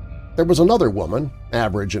 There was another woman,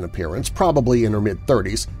 average in appearance, probably in her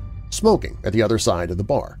mid-30s, smoking at the other side of the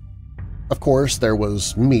bar. Of course, there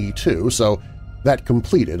was me too, so that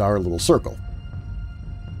completed our little circle.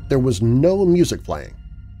 There was no music playing.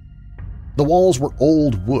 The walls were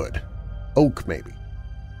old wood, oak maybe.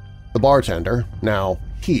 The bartender, now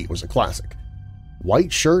he was a classic. White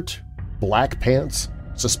shirt, black pants,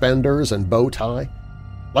 suspenders, and bow tie,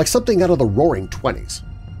 like something out of the Roaring '20s.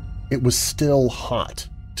 It was still hot,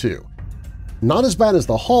 too. Not as bad as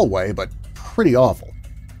the hallway, but pretty awful.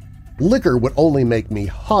 Liquor would only make me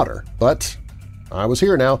hotter, but I was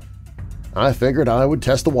here now. I figured I would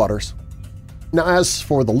test the waters. Now, as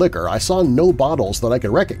for the liquor, I saw no bottles that I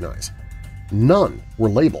could recognize. None were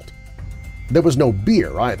labeled. There was no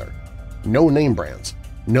beer either, no name brands,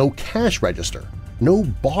 no cash register, no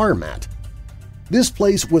bar mat. This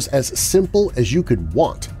place was as simple as you could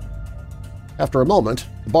want. After a moment,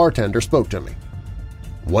 the bartender spoke to me.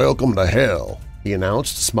 "Welcome to hell," he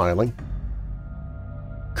announced, smiling.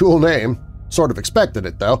 Cool name. Sort of expected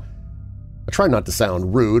it, though. I tried not to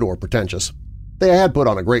sound rude or pretentious. They had put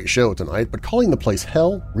on a great show tonight, but calling the place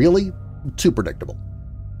hell? Really? Too predictable.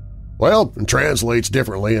 "Well, it translates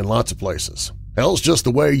differently in lots of places. Hell's just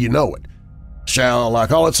the way you know it. Shall I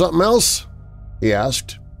call it something else?" he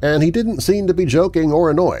asked, and he didn't seem to be joking or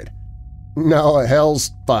annoyed. "No,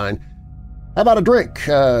 hell's fine. How about a drink?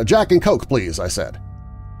 Jack and Coke, please," I said.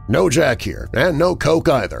 "No Jack here, and no Coke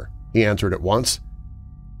either," he answered at once.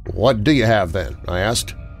 "What do you have then?" I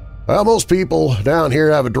asked. "Well, most people down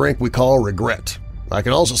here have a drink we call regret. I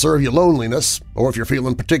can also serve you loneliness, or if you're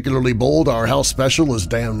feeling particularly bold, our house special is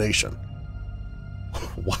damnation."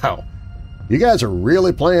 Wow, you guys are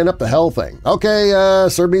really playing up the hell thing. Okay,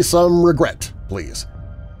 serve me some regret, please.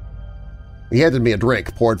 He handed me a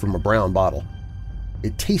drink poured from a brown bottle.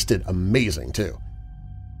 It tasted amazing, too.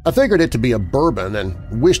 I figured it to be a bourbon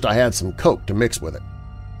and wished I had some Coke to mix with it.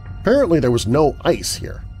 Apparently there was no ice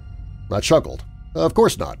here. I chuckled. Of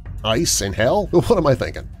course not. Ice in hell? What am I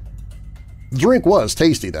thinking? The drink was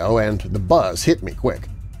tasty, though, and the buzz hit me quick.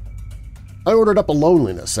 I ordered up a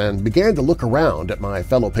loneliness and began to look around at my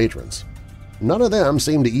fellow patrons. None of them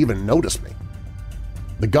seemed to even notice me.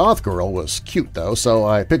 The goth girl was cute, though, so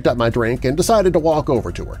I picked up my drink and decided to walk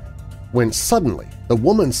over to her, when suddenly the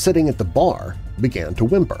woman sitting at the bar began to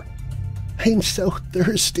whimper. "I'm so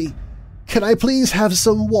thirsty. Can I please have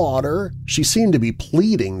some water?" She seemed to be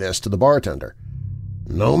pleading this to the bartender.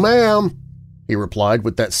 "No, ma'am," he replied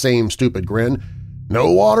with that same stupid grin.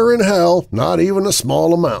 "No water in hell, not even a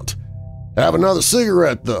small amount. Have another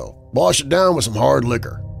cigarette, though. Wash it down with some hard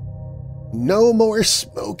liquor." "No more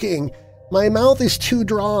smoking. My mouth is too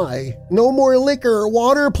dry. No more liquor.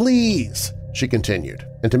 Water, please," she continued,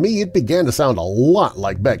 and to me it began to sound a lot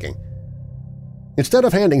like begging. Instead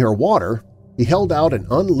of handing her water, he held out an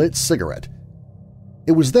unlit cigarette.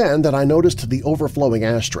 It was then that I noticed the overflowing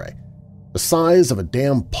ashtray, the size of a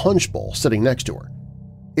damn punch bowl sitting next to her.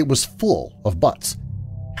 It was full of butts.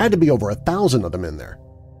 Had to be over 1,000 of them in there.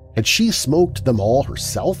 Had she smoked them all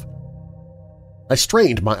herself? I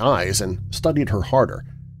strained my eyes and studied her harder.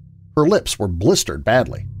 Her lips were blistered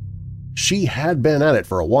badly. She had been at it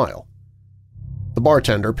for a while. The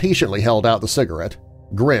bartender patiently held out the cigarette,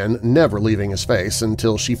 grin never leaving his face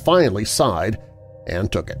until she finally sighed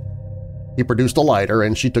and took it. He produced a lighter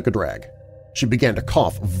and she took a drag. She began to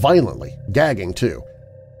cough violently, gagging too.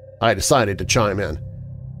 I decided to chime in.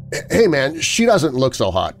 "Hey man, she doesn't look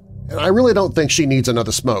so hot, and I really don't think she needs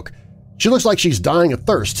another smoke. She looks like she's dying of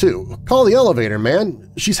thirst too. Call the elevator, man.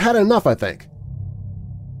 She's had enough, I think."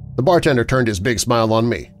 The bartender turned his big smile on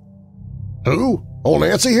me. "Who? Old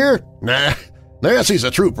Nancy here? Nah, Nancy's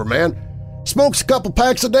a trooper, man. Smokes a couple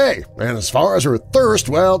packs a day, and as far as her thirst,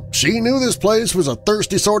 well, she knew this place was a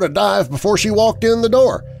thirsty sort of dive before she walked in the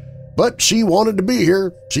door. But she wanted to be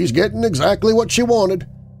here. She's getting exactly what she wanted."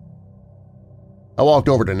 I walked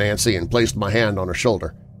over to Nancy and placed my hand on her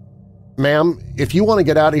shoulder. "Ma'am, if you want to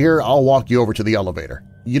get out of here, I'll walk you over to the elevator.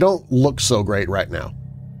 You don't look so great right now."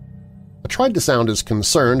 I tried to sound as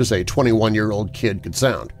concerned as a 21-year-old kid could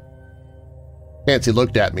sound. Nancy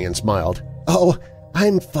looked at me and smiled. "Oh,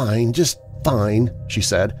 I'm fine, just fine," she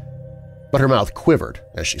said, but her mouth quivered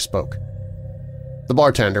as she spoke. The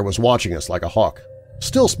bartender was watching us like a hawk,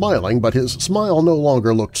 still smiling, but his smile no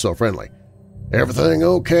longer looked so friendly. "Everything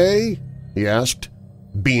okay?" he asked,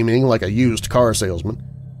 beaming like a used car salesman.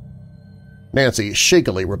 Nancy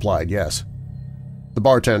shakily replied yes. The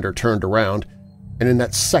bartender turned around, and in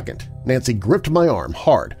that second Nancy gripped my arm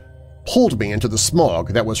hard, pulled me into the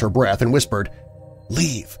smog that was her breath, and whispered,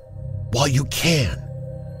 "Leave while you can."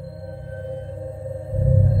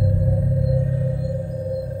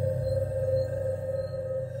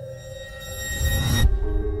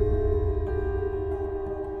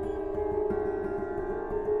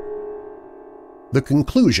 The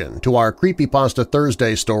conclusion to our Creepypasta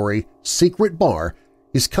Thursday story, Secret Bar,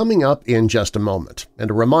 is coming up in just a moment,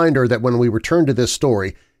 and a reminder that when we return to this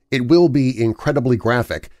story, it will be incredibly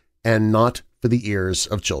graphic and not for the ears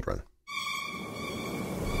of children.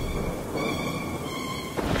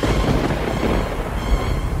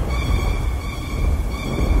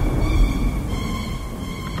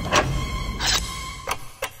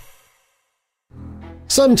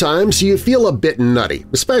 Sometimes you feel a bit nutty,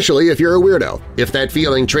 especially if you're a weirdo. If that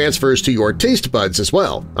feeling transfers to your taste buds as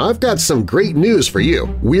well, I've got some great news for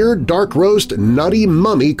you. Weird Dark Roast Nutty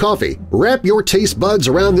Mummy Coffee. Wrap your taste buds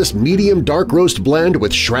around this medium dark roast blend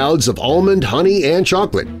with shrouds of almond, honey, and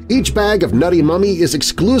chocolate. Each bag of Nutty Mummy is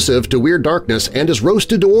exclusive to Weird Darkness and is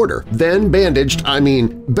roasted to order, then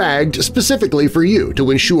bagged specifically for you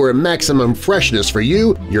to ensure maximum freshness for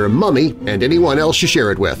you, your mummy, and anyone else you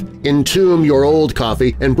share it with. Entomb your old coffee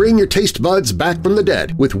and bring your taste buds back from the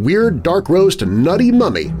dead with Weird Dark Roast Nutty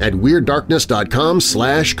Mummy at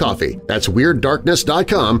WeirdDarkness.com/coffee. That's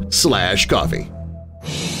WeirdDarkness.com/coffee.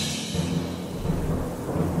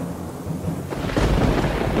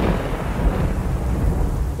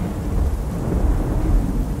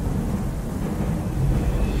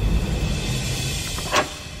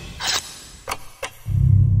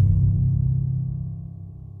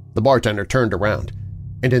 The bartender turned around,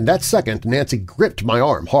 and in that second Nancy gripped my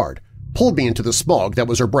arm hard, pulled me into the smog that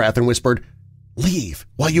was her breath, and whispered, "Leave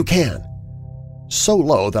while you can," so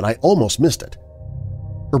low that I almost missed it.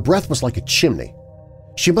 Her breath was like a chimney.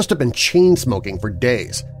 She must have been chain-smoking for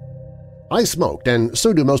days. I smoked, and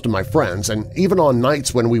so do most of my friends, and even on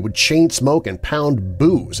nights when we would chain-smoke and pound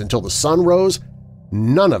booze until the sun rose,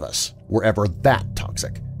 none of us were ever that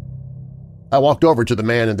toxic. I walked over to the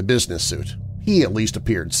man in the business suit. He at least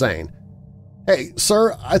appeared sane. "Hey,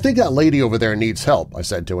 sir, I think that lady over there needs help," I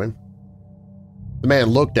said to him. The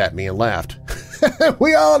man looked at me and laughed.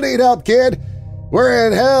 "We all need help, kid. We're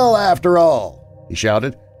in hell after all," he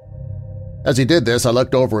shouted. As he did this, I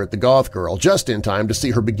looked over at the goth girl just in time to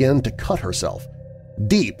see her begin to cut herself,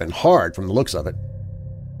 deep and hard from the looks of it.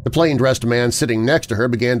 The plain-dressed man sitting next to her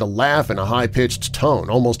began to laugh in a high-pitched tone,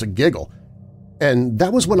 almost a giggle, and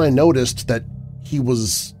that was when I noticed that he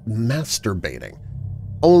was masturbating.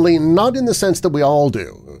 Only not in the sense that we all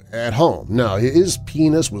do, at home. No, his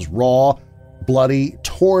penis was raw, bloody,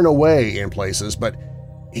 torn away in places, but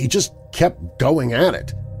he just kept going at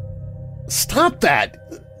it. "Stop that!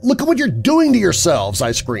 Look at what you're doing to yourselves!"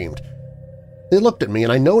 I screamed. They looked at me,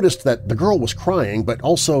 and I noticed that the girl was crying but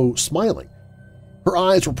also smiling. Her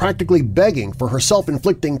eyes were practically begging for her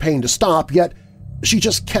self-inflicting pain to stop, yet she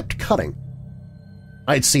just kept cutting.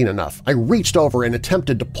 I'd seen enough. I reached over and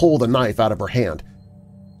attempted to pull the knife out of her hand.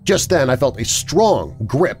 Just then I felt a strong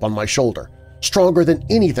grip on my shoulder, stronger than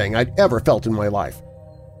anything I'd ever felt in my life.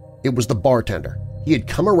 It was the bartender. He had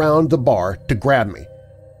come around the bar to grab me.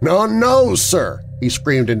 "No, no, sir!" he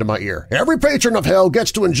screamed into my ear. "Every patron of hell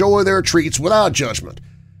gets to enjoy their treats without judgment.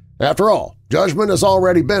 After all, judgment has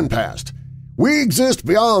already been passed. We exist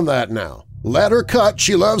beyond that now. Let her cut.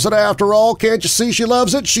 She loves it after all. Can't you see she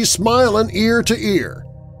loves it? She's smiling ear to ear."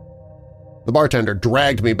 The bartender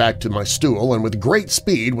dragged me back to my stool and with great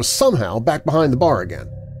speed was somehow back behind the bar again.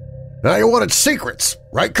 "Now you wanted secrets,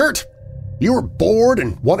 right, Kurt? You were bored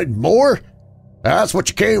and wanted more? That's what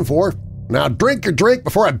you came for. Now drink your drink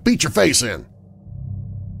before I beat your face in."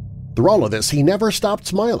 Through all of this, he never stopped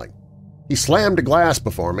smiling. He slammed a glass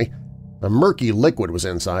before me. A murky liquid was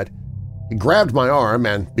inside. He grabbed my arm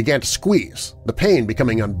and began to squeeze, the pain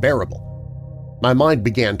becoming unbearable. My mind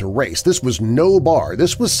began to race. This was no bar.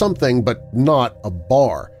 This was something but not a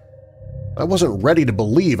bar. I wasn't ready to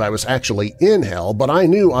believe I was actually in hell, but I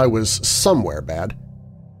knew I was somewhere bad.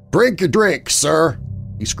 "Drink your drink, sir,"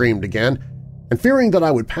 he screamed again, and fearing that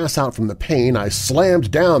I would pass out from the pain, I slammed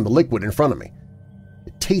down the liquid in front of me.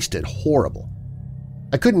 It tasted horrible.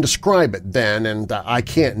 I couldn't describe it then, and I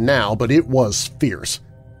can't now, but it was fierce.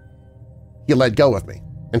 He let go of me,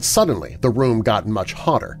 and suddenly the room got much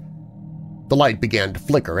hotter. The light began to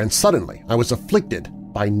flicker, and suddenly I was afflicted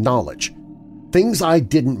by knowledge. Things I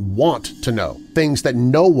didn't want to know, things that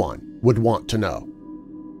no one would want to know.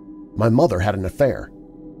 My mother had an affair,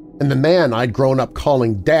 and the man I'd grown up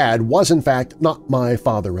calling Dad was in fact not my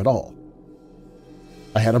father at all.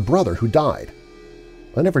 I had a brother who died.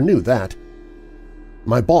 I never knew that.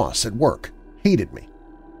 My boss at work hated me.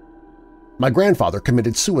 My grandfather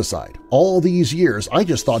committed suicide. All these years, I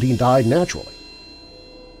just thought he died naturally.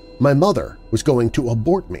 My mother was going to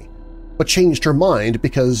abort me, but changed her mind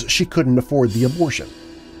because she couldn't afford the abortion.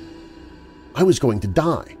 I was going to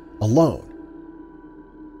die alone.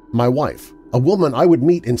 My wife, a woman I would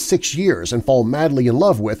meet in 6 years and fall madly in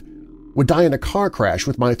love with, would die in a car crash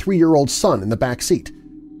with my 3-year-old son in the back seat.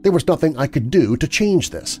 There was nothing I could do to change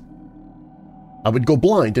this. I would go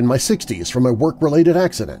blind in my 60s from a work-related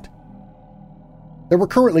accident. There were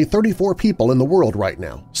currently 34 people in the world right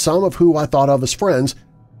now, some of who I thought of as friends,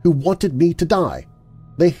 who wanted me to die.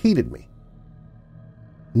 They hated me.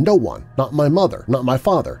 No one, not my mother, not my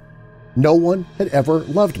father, no one had ever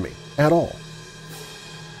loved me at all.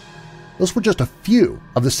 Those were just a few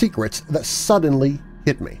of the secrets that suddenly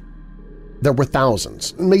hit me. There were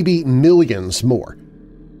thousands, maybe millions more,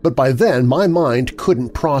 but by then my mind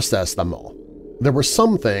couldn't process them all. There were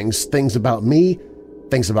some things about me,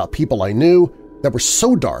 things about people I knew, that were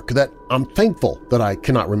so dark that I'm thankful that I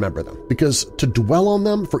cannot remember them, because to dwell on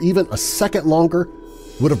them for even a second longer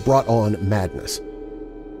would have brought on madness.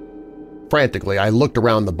 Frantically, I looked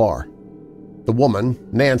around the bar. The woman,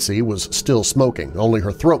 Nancy, was still smoking, only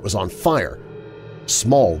her throat was on fire.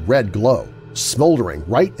 Small red glow, smoldering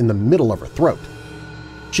right in the middle of her throat.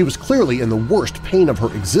 She was clearly in the worst pain of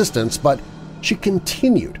her existence, but she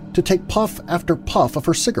continued to take puff after puff of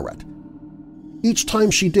her cigarette. Each time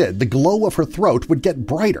she did, the glow of her throat would get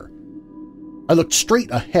brighter. I looked straight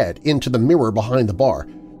ahead into the mirror behind the bar,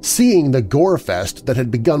 seeing the gore fest that had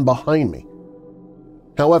begun behind me.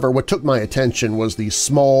 However, what took my attention was the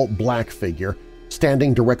small black figure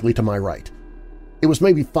standing directly to my right. It was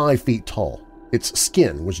maybe 5 feet tall. Its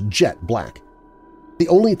skin was jet black. The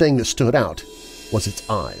only thing that stood out was its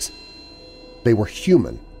eyes. They were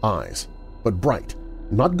human eyes, but bright,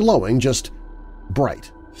 not glowing, just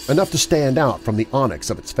bright, enough to stand out from the onyx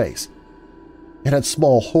of its face. It had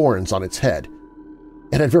small horns on its head.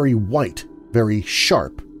 It had very white, very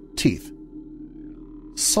sharp teeth.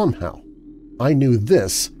 Somehow, I knew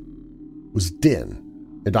this was Din,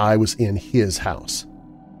 and I was in his house.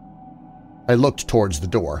 I looked towards the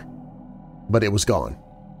door, but it was gone.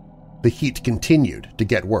 The heat continued to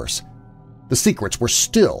get worse. The secrets were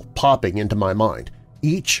still popping into my mind,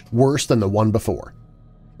 each worse than the one before.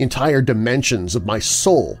 Entire dimensions of my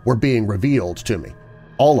soul were being revealed to me,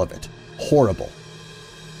 all of it horrible.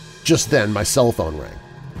 Just then my cell phone rang.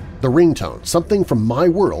 The ringtone, something from my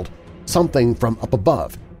world, something from up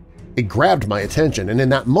above. It grabbed my attention, and in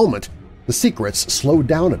that moment, the secrets slowed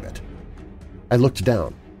down a bit. I looked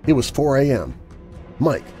down. It was 4 a.m.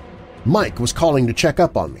 Mike. Mike was calling to check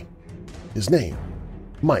up on me. His name.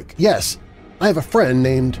 Mike. Yes, I have a friend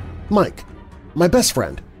named Mike. My best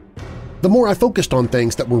friend. The more I focused on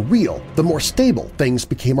things that were real, the more stable things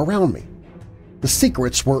became around me. The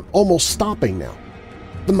secrets were almost stopping now.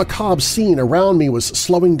 The macabre scene around me was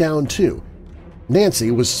slowing down too.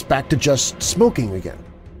 Nancy was back to just smoking again.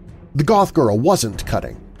 The goth girl wasn't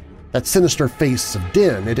cutting. That sinister face of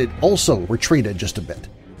Din, it had also retreated just a bit.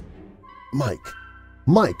 Mike.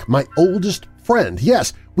 Mike, my oldest friend.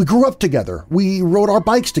 Yes, we grew up together. We rode our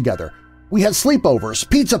bikes together. We had sleepovers,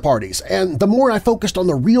 pizza parties, and the more I focused on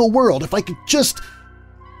the real world, if I could just…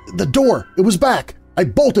 The door, it was back. I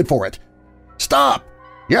bolted for it. "Stop!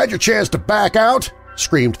 You had your chance to back out!"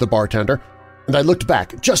 screamed the bartender, and I looked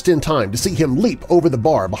back just in time to see him leap over the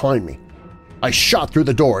bar behind me. I shot through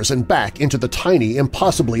the doors and back into the tiny,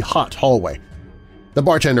 impossibly hot hallway. The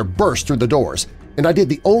bartender burst through the doors, and I did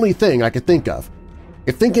the only thing I could think of.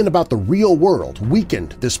 If thinking about the real world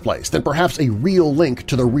weakened this place, then perhaps a real link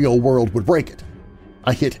to the real world would break it.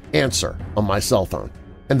 I hit answer on my cell phone,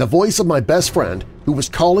 and the voice of my best friend, who was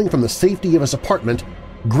calling from the safety of his apartment,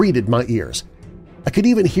 greeted my ears. I could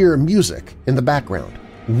even hear music in the background,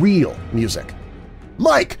 real music.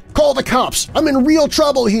 "Mike, call the cops! I'm in real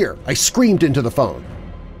trouble here!" I screamed into the phone.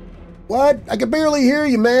 "What? I can barely hear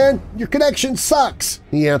you, man. Your connection sucks,"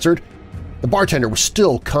 he answered. The bartender was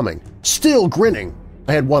still coming, still grinning.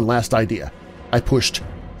 I had one last idea. I pushed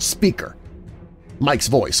speaker. Mike's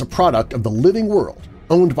voice, a product of the living world,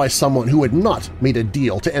 owned by someone who had not made a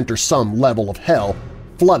deal to enter some level of hell,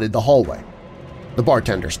 flooded the hallway. The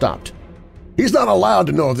bartender stopped. "He's not allowed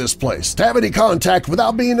to know of this place, to have any contact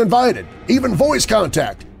without being invited, even voice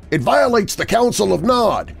contact. It violates the Council of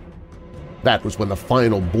Nod." That was when the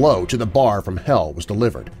final blow to the bar from hell was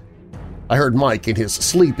delivered. I heard Mike in his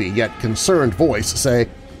sleepy yet concerned voice say,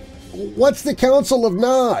 "What's the Council of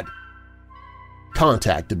Nod?"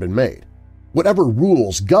 Contact had been made. Whatever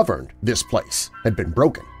rules governed this place had been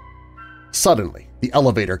broken. Suddenly, the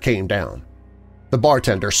elevator came down. The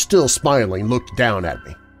bartender, still smiling, looked down at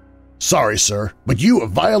me. "Sorry, sir, but you have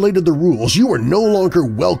violated the rules. You are no longer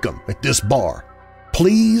welcome at this bar.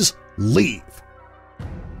 Please leave."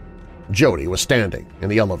 Jody was standing in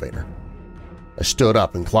the elevator. I stood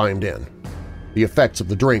up and climbed in. The effects of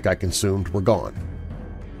the drink I consumed were gone.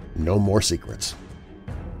 No more secrets.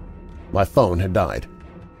 My phone had died.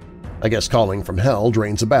 I guess calling from hell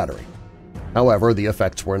drains a battery. However, the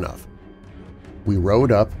effects were enough. We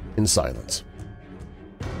rode up in silence.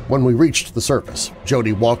 When we reached the surface,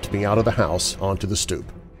 Jody walked me out of the house onto the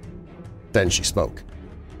stoop. Then she spoke.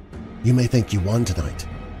 "You may think you won tonight,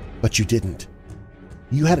 but you didn't.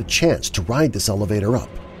 You had a chance to ride this elevator up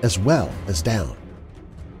as well as down.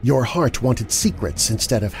 Your heart wanted secrets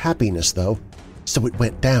instead of happiness, though, so it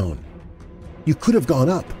went down. You could have gone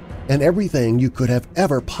up, and everything you could have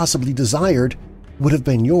ever possibly desired would have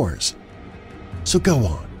been yours. So go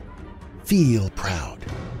on. Feel proud.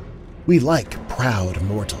 We like proud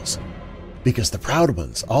mortals, because the proud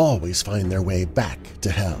ones always find their way back to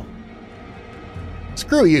hell."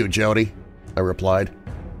 "Screw you, Jody," I replied,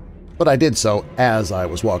 but I did so as I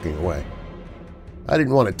was walking away. I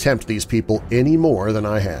didn't want to tempt these people any more than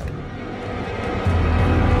I had.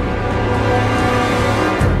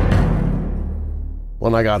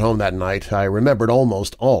 When I got home that night, I remembered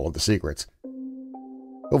almost all of the secrets.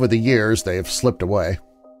 Over the years, they've slipped away,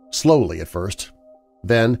 slowly at first.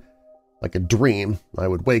 Then, like a dream, I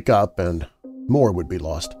would wake up and more would be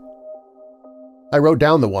lost. I wrote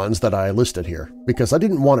down the ones that I listed here because I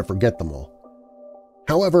didn't want to forget them all.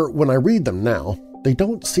 However, when I read them now, they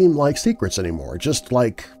don't seem like secrets anymore, just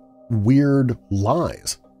like weird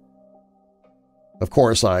lies. Of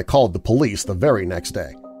course, I called the police the very next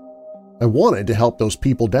day. I wanted to help those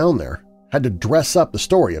people down there, had to dress up the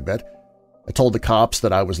story a bit. I told the cops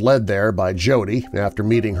that I was led there by Jody after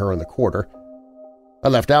meeting her in the quarter. I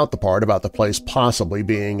left out the part about the place possibly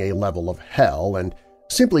being a level of hell and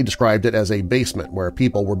simply described it as a basement where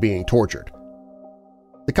people were being tortured.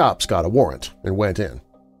 The cops got a warrant and went in.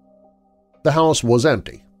 The house was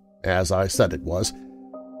empty, as I said it was.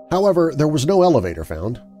 However, there was no elevator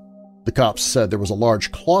found. The cops said there was a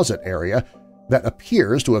large closet area that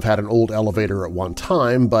appears to have had an old elevator at one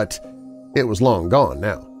time, but it was long gone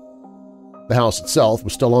now. The house itself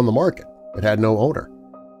was still on the market. It had no owner.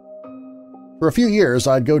 For a few years,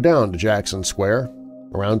 I'd go down to Jackson Square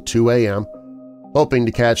around 2 a.m., hoping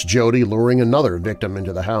to catch Jody luring another victim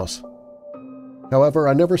into the house. However,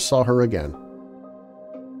 I never saw her again.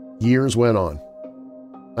 Years went on.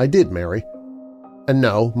 I did marry. And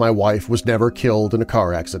no, my wife was never killed in a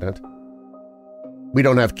car accident. We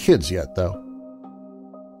don't have kids yet, though.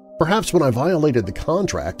 Perhaps when I violated the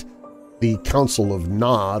contract, the Council of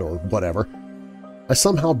Nod or whatever, I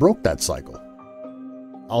somehow broke that cycle.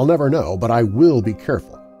 I'll never know, but I will be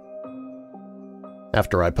careful.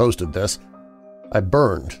 After I posted this, I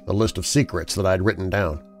burned the list of secrets that I'd written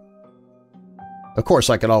down. Of course,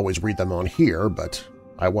 I could always read them on here, but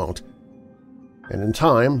I won't. And in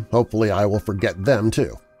time, hopefully I will forget them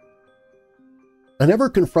too. I never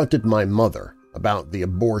confronted my mother about the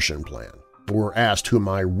abortion plan or asked who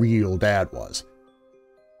my real dad was.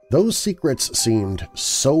 Those secrets seemed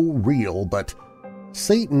so real, but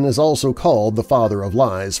Satan is also called the father of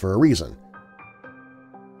lies for a reason.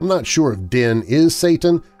 I'm not sure if Din is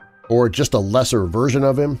Satan or just a lesser version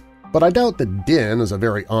of him, but I doubt that Din is a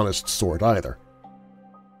very honest sort either.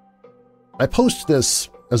 I post this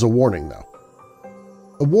as a warning, though.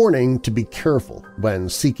 A warning to be careful when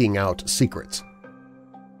seeking out secrets.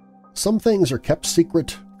 Some things are kept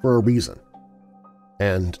secret for a reason,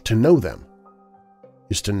 and to know them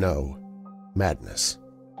is to know madness.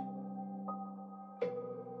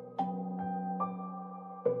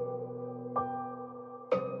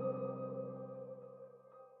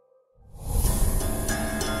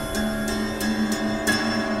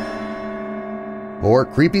 More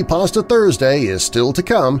Creepypasta Thursday is still to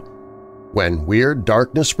come when Weird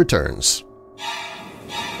Darkness returns.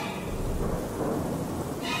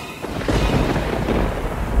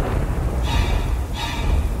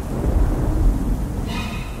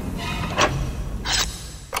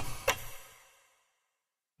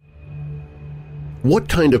 What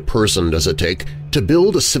kind of person does it take to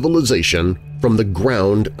build a civilization from the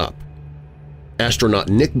ground up? Astronaut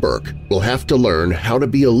Nick Burke will have to learn how to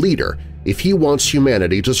be a leader if he wants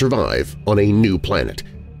humanity to survive on a new planet,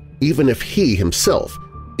 even if he himself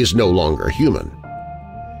is no longer human.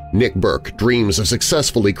 Nick Burke dreams of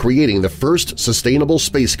successfully creating the first sustainable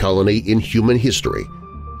space colony in human history.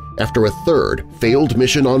 After a third failed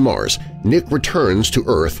mission on Mars, Nick returns to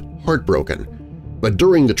Earth heartbroken. But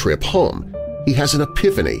during the trip home, he has an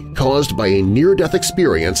epiphany caused by a near-death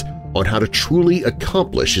experience on how to truly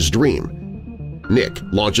accomplish his dream. Nick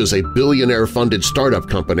launches a billionaire-funded startup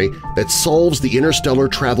company that solves the interstellar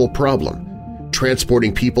travel problem,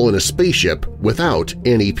 transporting people in a spaceship without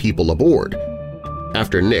any people aboard.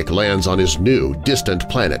 After Nick lands on his new, distant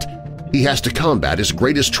planet, he has to combat his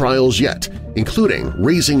greatest trials yet, including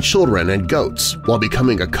raising children and goats while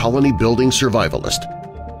becoming a colony-building survivalist.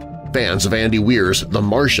 Fans of Andy Weir's The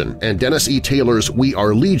Martian and Dennis E. Taylor's We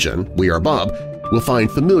Are Legion, We Are Bob will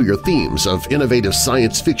find familiar themes of innovative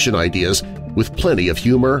science fiction ideas with plenty of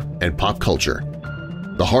humor and pop culture.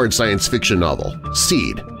 The hard science fiction novel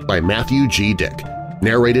Seed by Matthew G. Dick,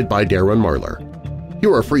 narrated by Darren Marlar.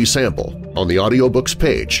 Hear a free sample on the audiobooks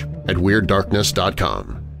page at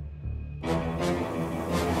WeirdDarkness.com.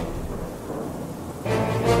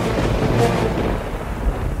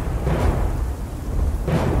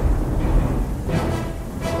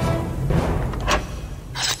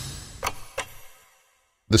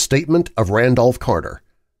 The Statement of Randolph Carter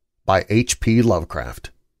by H.P.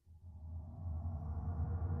 Lovecraft.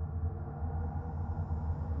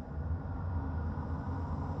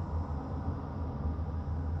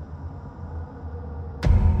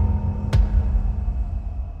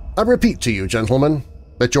 I repeat to you, gentlemen,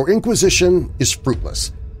 that your inquisition is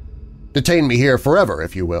fruitless. Detain me here forever,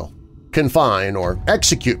 if you will. Confine or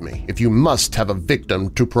execute me if you must have a victim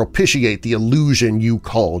to propitiate the illusion you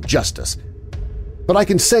call justice. But I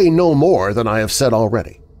can say no more than I have said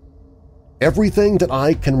already. Everything that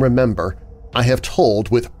I can remember I have told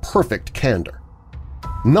with perfect candor.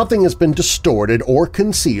 Nothing has been distorted or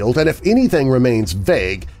concealed, and if anything remains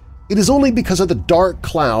vague, it is only because of the dark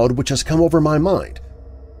cloud which has come over my mind.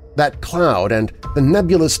 That cloud and the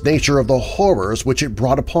nebulous nature of the horrors which it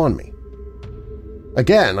brought upon me.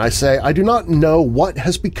 Again, I say I do not know what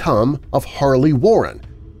has become of Harley Warren,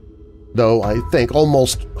 though I think,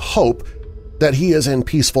 almost hope, that he is in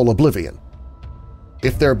peaceful oblivion,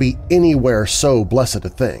 if there be anywhere so blessed a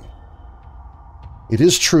thing. It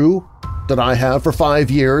is true that I have for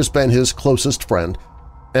 5 years been his closest friend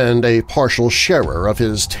and a partial sharer of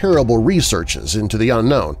his terrible researches into the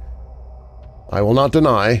unknown. I will not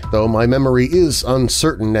deny, though my memory is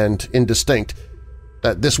uncertain and indistinct,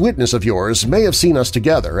 that this witness of yours may have seen us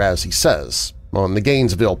together, as he says, on the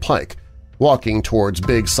Gainesville Pike, walking towards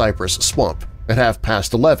Big Cypress Swamp at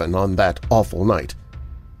 11:30 on that awful night.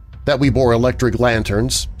 That we bore electric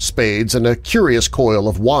lanterns, spades, and a curious coil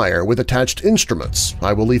of wire with attached instruments,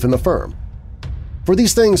 I will even affirm. For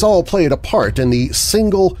these things all played a part in the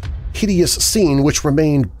single, hideous scene which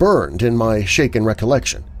remained burned in my shaken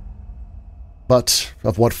recollection. But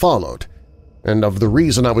of what followed, and of the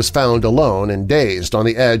reason I was found alone and dazed on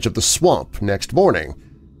the edge of the swamp next morning,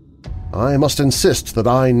 I must insist that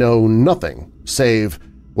I know nothing save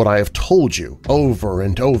what I have told you over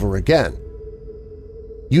and over again.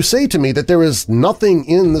 You say to me that there is nothing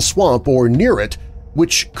in the swamp or near it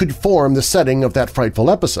which could form the setting of that frightful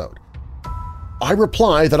episode. I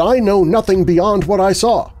reply that I know nothing beyond what I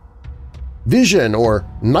saw. Vision or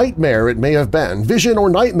nightmare it may have been, vision or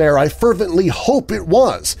nightmare I fervently hope it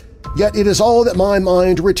was, yet it is all that my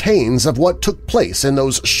mind retains of what took place in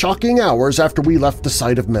those shocking hours after we left the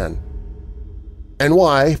sight of men. And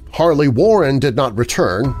why Harley Warren did not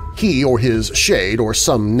return, he or his shade or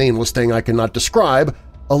some nameless thing I cannot describe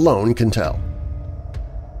alone can tell.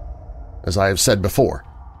 As I have said before,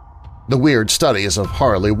 the weird studies of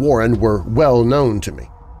Harley Warren were well known to me,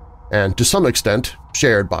 and to some extent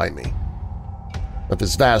shared by me. Of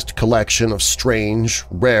his vast collection of strange,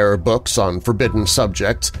 rare books on forbidden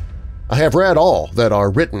subjects, I have read all that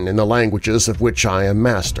are written in the languages of which I am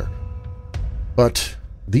master. But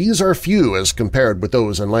these are few as compared with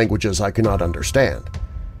those in languages I cannot understand.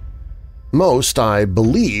 Most, I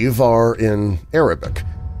believe, are in Arabic,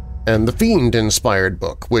 and the fiend-inspired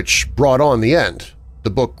book which brought on the end, the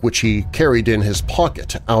book which he carried in his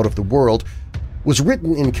pocket out of the world, was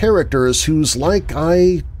written in characters whose like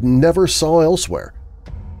I never saw elsewhere.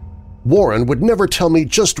 Warren would never tell me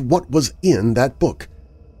just what was in that book.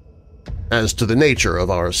 As to the nature of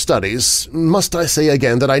our studies, must I say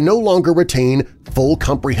again that I no longer retain full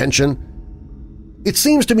comprehension? It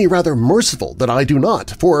seems to me rather merciful that I do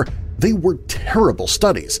not, for they were terrible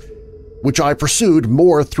studies, which I pursued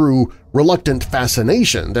more through reluctant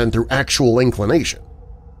fascination than through actual inclination.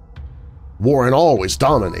 Warren always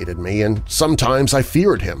dominated me, and sometimes I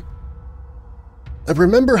feared him. I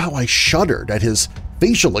remember how I shuddered at his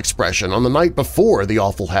facial expression on the night before the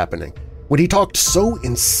awful happening, when he talked so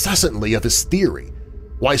incessantly of his theory,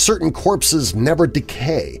 why certain corpses never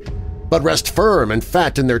decay, but rest firm and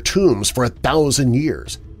fat in their tombs for 1,000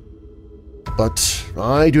 years. But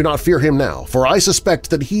I do not fear him now, for I suspect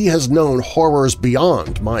that he has known horrors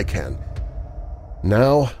beyond my ken.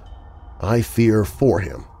 Now I fear for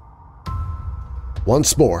him.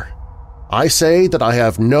 Once more, I say that I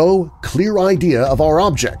have no clear idea of our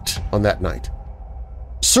object on that night.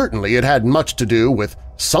 Certainly it had much to do with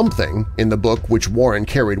something in the book which Warren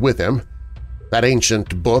carried with him, that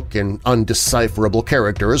ancient book and undecipherable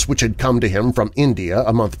characters which had come to him from India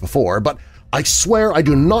a month before, but I swear I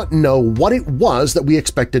do not know what it was that we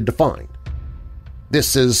expected to find.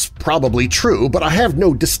 This is probably true, but I have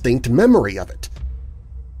no distinct memory of it.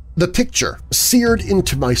 The picture seared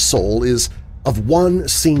into my soul is of one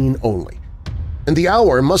scene only, and the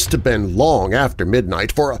hour must have been long after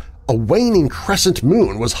midnight, for a waning crescent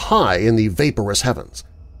moon was high in the vaporous heavens.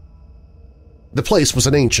 The place was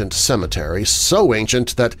an ancient cemetery, so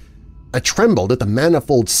ancient that I trembled at the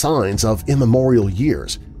manifold signs of immemorial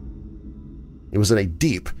years. It was in a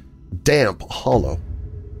deep, damp hollow,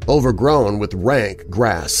 overgrown with rank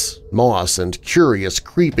grass, moss, and curious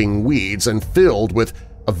creeping weeds, and filled with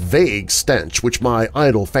a vague stench which my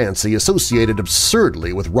idle fancy associated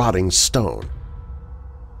absurdly with rotting stone.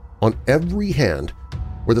 On every hand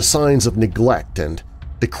were the signs of neglect and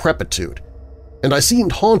decrepitude, and I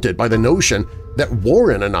seemed haunted by the notion that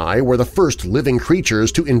Warren and I were the first living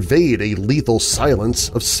creatures to invade a lethal silence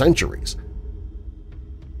of centuries.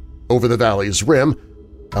 Over the valley's rim,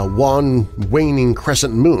 a wan, waning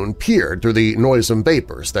crescent moon peered through the noisome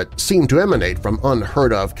vapors that seemed to emanate from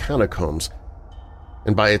unheard-of catacombs,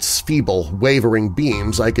 and by its feeble, wavering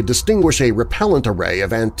beams I could distinguish a repellent array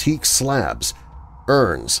of antique slabs,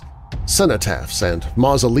 urns, cenotaphs, and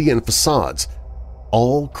mausolean facades,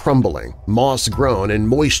 all crumbling, moss-grown, and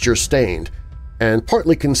moisture-stained, and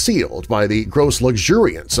partly concealed by the gross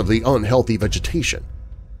luxuriance of the unhealthy vegetation.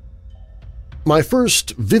 My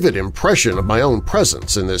first vivid impression of my own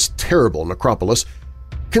presence in this terrible necropolis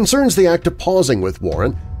concerns the act of pausing with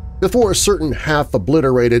Warren before a certain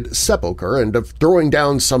half-obliterated sepulchre and of throwing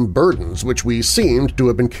down some burdens which we seemed to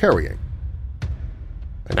have been carrying.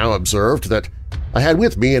 I now observed that I had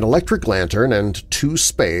with me an electric lantern and 2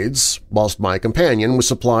 spades, whilst my companion was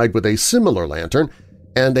supplied with a similar lantern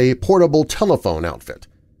and a portable telephone outfit.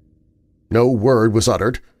 No word was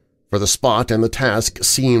uttered, for the spot and the task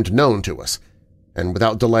seemed known to us, and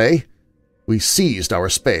without delay we seized our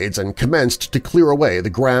spades and commenced to clear away the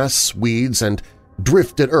grass, weeds, and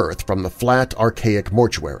drifted earth from the flat, archaic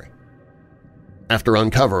mortuary. After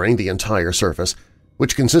uncovering the entire surface,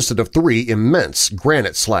 which consisted of 3 immense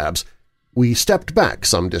granite slabs, we stepped back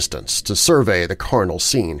some distance to survey the carnal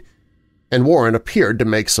scene, and Warren appeared to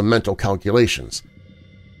make some mental calculations.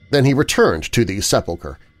 Then he returned to the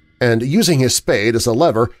sepulchre, and using his spade as a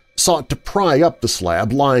lever, sought to pry up the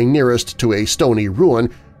slab lying nearest to a stony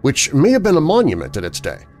ruin which may have been a monument in its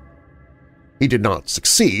day. He did not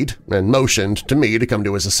succeed and motioned to me to come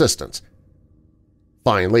to his assistance.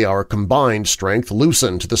 Finally, our combined strength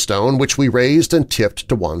loosened the stone, which we raised and tipped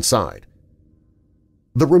to one side.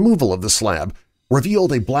 The removal of the slab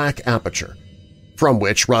revealed a black aperture, from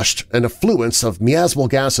which rushed an effluence of miasmal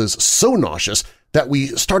gases so nauseous that we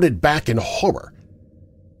started back in horror.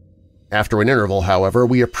 After an interval, however,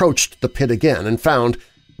 we approached the pit again and found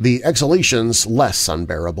the exhalations less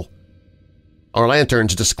unbearable. Our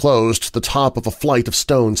lanterns disclosed the top of a flight of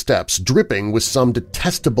stone steps dripping with some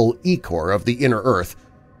detestable ichor of the inner earth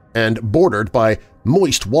and bordered by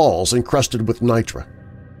moist walls encrusted with nitre.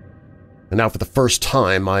 And now for the first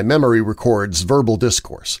time my memory records verbal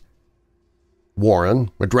discourse.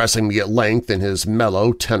 Warren, addressing me at length in his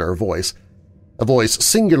mellow tenor voice, a voice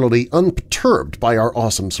singularly unperturbed by our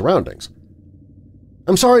awesome surroundings.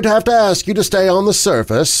 "I'm sorry to have to ask you to stay on the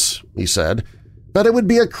surface," he said, "but it would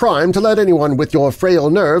be a crime to let anyone with your frail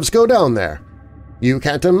nerves go down there. You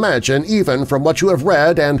can't imagine, even from what you have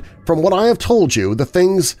read and from what I have told you, the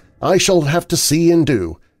things I shall have to see and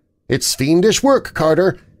do. It's fiendish work,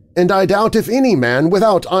 Carter, and I doubt if any man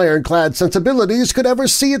without ironclad sensibilities could ever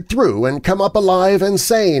see it through and come up alive and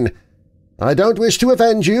sane. I don't wish to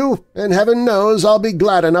offend you, and heaven knows I'll be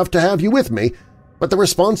glad enough to have you with me, but the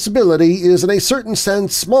responsibility is in a certain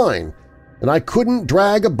sense mine, and I couldn't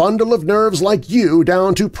drag a bundle of nerves like you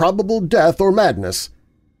down to probable death or madness.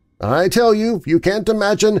 I tell you, you can't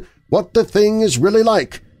imagine what the thing is really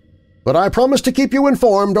like, but I promise to keep you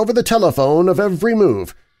informed over the telephone of every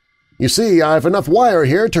move. You see, I've enough wire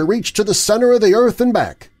here to reach to the center of the earth and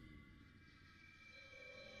back."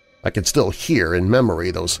 I can still hear in memory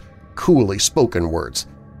those coolly spoken words,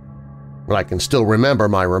 but I can still remember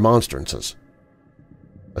my remonstrances.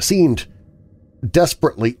 I seemed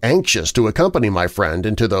desperately anxious to accompany my friend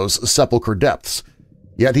into those sepulchre depths,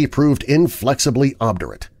 yet he proved inflexibly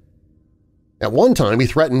obdurate. At one time he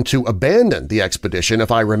threatened to abandon the expedition if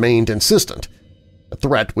I remained insistent, a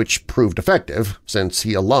threat which proved effective since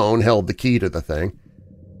he alone held the key to the thing.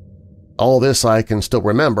 All this I can still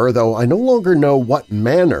remember, though I no longer know what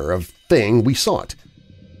manner of thing we sought.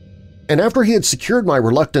 And after he had secured my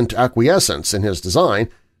reluctant acquiescence in his design,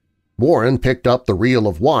 Warren picked up the reel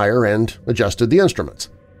of wire and adjusted the instruments.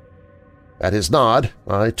 At his nod,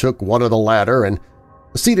 I took one of the latter and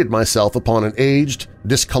seated myself upon an aged,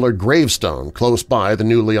 discolored gravestone close by the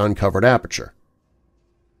newly uncovered aperture.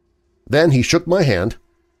 Then he shook my hand,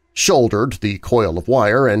 shouldered the coil of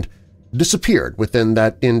wire, and disappeared within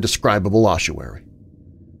that indescribable ossuary.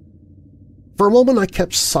 For a moment I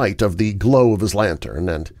kept sight of the glow of his lantern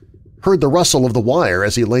and heard the rustle of the wire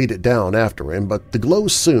as he laid it down after him, but the glow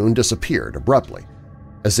soon disappeared abruptly,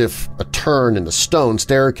 as if a turn in the stone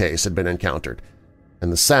staircase had been encountered,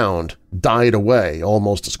 and the sound died away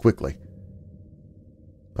almost as quickly.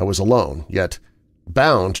 I was alone, yet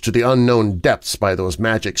bound to the unknown depths by those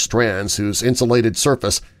magic strands whose insulated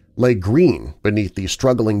surface lay green beneath the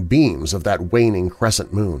struggling beams of that waning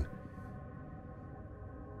crescent moon.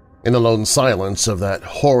 In the lone silence of that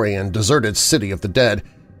hoary and deserted city of the dead,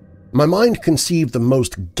 my mind conceived the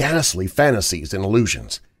most ghastly fantasies and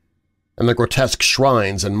illusions, and the grotesque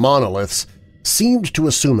shrines and monoliths seemed to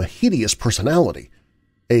assume a hideous personality,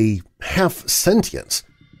 a half-sentience.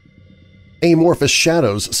 Amorphous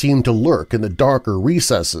shadows seemed to lurk in the darker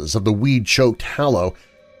recesses of the weed-choked hallow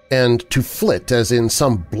and to flit as in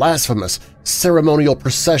some blasphemous ceremonial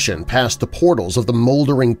procession past the portals of the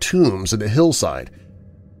moldering tombs in the hillside,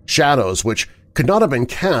 shadows which could not have been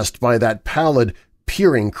cast by that pallid,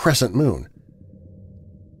 peering crescent moon.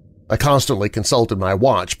 I constantly consulted my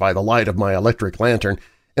watch by the light of my electric lantern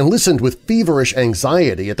and listened with feverish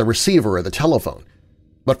anxiety at the receiver of the telephone,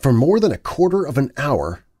 but for more than a quarter of an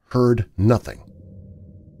hour heard nothing.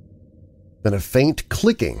 Then a faint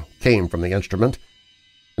clicking came from the instrument,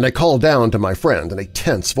 and I called down to my friend in a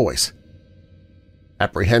tense voice.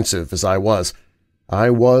 Apprehensive as I was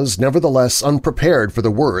nevertheless unprepared for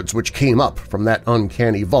the words which came up from that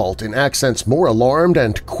uncanny vault in accents more alarmed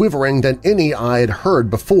and quivering than any I had heard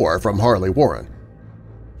before from Harley Warren.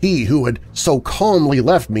 He who had so calmly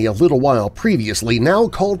left me a little while previously now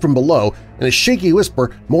called from below in a shaky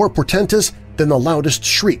whisper more portentous than the loudest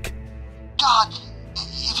shriek. "God,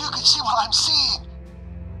 if you could see what I'm seeing!"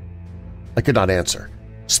 I could not answer.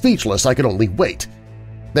 Speechless, I could only wait.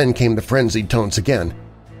 Then came the frenzied tones again.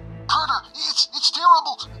 "Carter, it's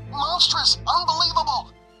terrible, monstrous,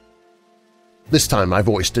 unbelievable!" This time my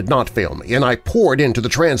voice did not fail me, and I poured into the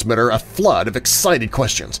transmitter a flood of excited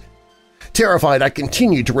questions. Terrified, I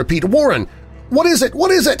continued to repeat, "Warren, what is it?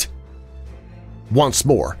 What is it?" Once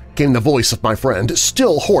more came the voice of my friend,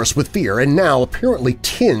 still hoarse with fear and now apparently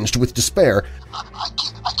tinged with despair. I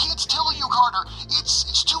can't tell you, Carter.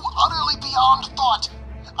 It's too utterly beyond thought.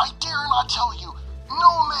 I dare not tell you.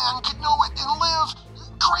 No man could know it and live.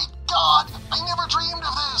 Great God, I never dreamed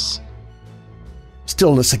of this.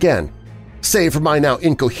 Stillness again, save for my now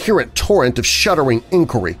incoherent torrent of shuddering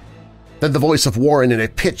inquiry. Then the voice of Warren in a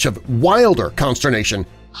pitch of wilder consternation.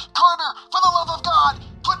 "Carter, for the love of God,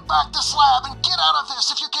 put back the slab and get out of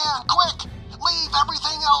this if you can, quick! Leave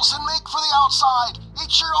everything else and make for the outside.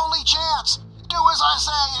 It's your only chance. Do as I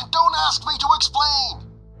say and don't ask me to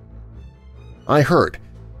explain." I heard,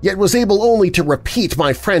 yet was able only to repeat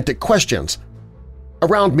my frantic questions.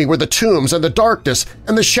 Around me were the tombs and the darkness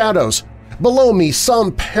and the shadows. Below me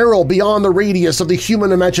some peril beyond the radius of the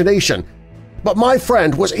human imagination. But my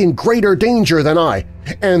friend was in greater danger than I,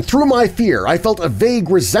 and through my fear I felt a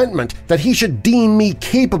vague resentment that he should deem me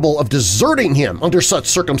capable of deserting him under such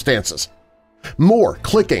circumstances. More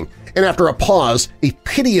clicking, and after a pause, a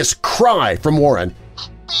piteous cry from Warren.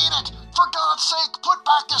 "Beat it! For God's sake, put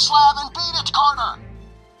back the slab and beat it, Carter!"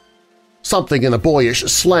 Something in the boyish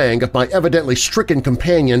slang of my evidently stricken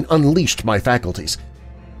companion unleashed my faculties.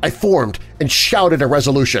 I formed and shouted a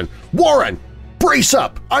resolution, "Warren! Brace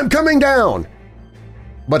up! I'm coming down!"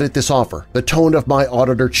 But at this offer, the tone of my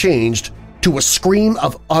auditor changed to a scream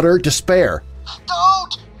of utter despair.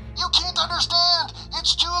 "Don't! You can't understand!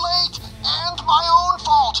 It's too late, and my own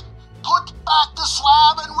fault! Put back the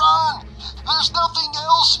slab and run! There's nothing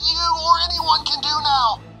else you or anyone can do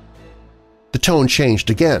now!" The tone changed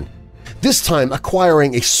again, this time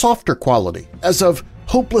acquiring a softer quality, as of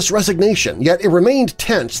hopeless resignation, yet it remained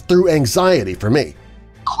tense through anxiety for me.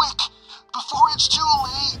 "Quick, before it's too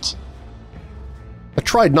late!" I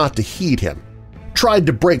tried not to heed him, tried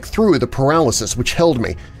to break through the paralysis which held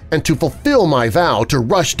me and to fulfill my vow to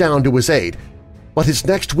rush down to his aid, but his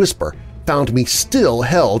next whisper found me still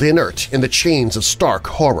held inert in the chains of stark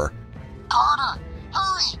horror. "Carter,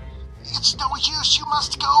 hurry! It's no use, you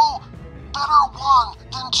must go! Better one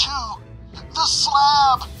than two. The the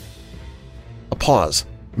slab! A pause,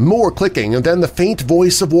 more clicking, and then the faint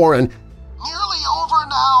voice of Warren. Nearly over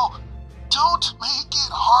now. Don't make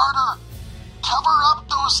it harder. Cover up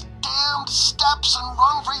those damned steps and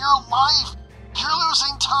run for your life. You're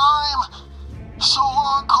losing time. So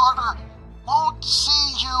long, Carter. Won't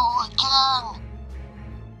see you again.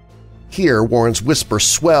 Here, Warren's whisper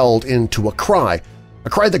swelled into a cry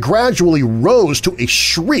that gradually rose to a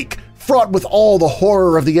shriek fraught with all the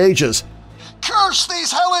horror of the ages. Curse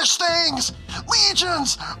these hellish things!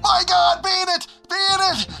 Legions! My God, beat it! Beat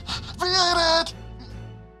it! Beat it!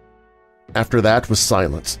 After that was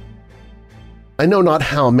silence. I know not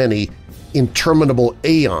how many interminable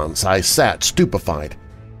aeons I sat stupefied,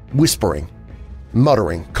 whispering,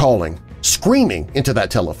 muttering, calling, screaming into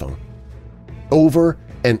that telephone. Over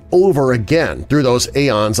and over again through those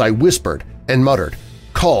aeons I whispered and muttered,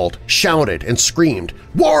 called, shouted, and screamed,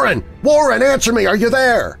 "Warren! Warren, answer me! Are you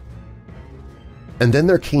there?" And then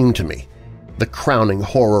there came to me the crowning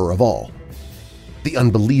horror of all, the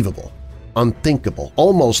unbelievable, unthinkable,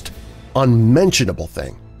 almost unmentionable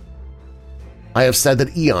thing. I have said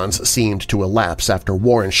that eons seemed to elapse after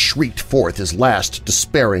Warren shrieked forth his last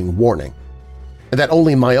despairing warning, and that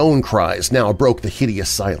only my own cries now broke the hideous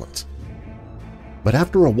silence. But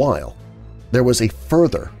after a while, there was a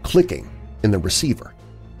further clicking in the receiver,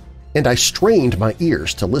 and I strained my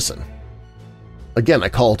ears to listen. Again I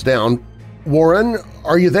called down, "Warren,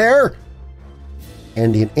 are you there?"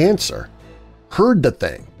 And in answer, heard the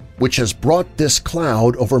thing which has brought this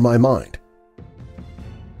cloud over my mind.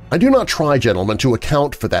 I do not try, gentlemen, to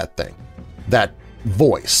account for that thing, that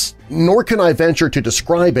voice, nor can I venture to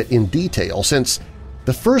describe it in detail since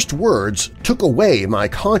the first words took away my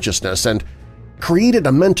consciousness and created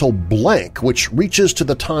a mental blank which reaches to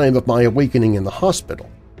the time of my awakening in the hospital.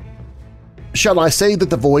 Shall I say that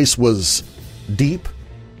the voice was deep,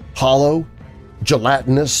 hollow,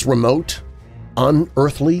 gelatinous, remote,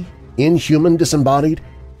 unearthly, inhuman, disembodied?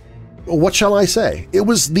 What shall I say? It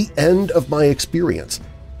was the end of my experience,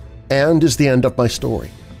 and is the end of my story.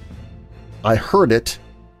 I heard it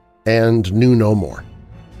and knew no more.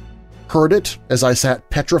 Heard it as I sat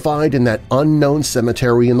petrified in that unknown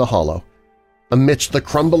cemetery in the hollow, amidst the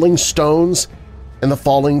crumbling stones and the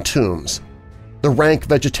falling tombs, the rank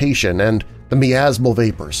vegetation and the miasmal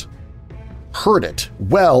vapors. Heard it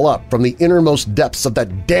well up from the innermost depths of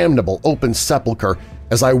that damnable open sepulchre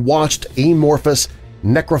as I watched amorphous,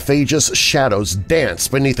 necrophagous shadows dance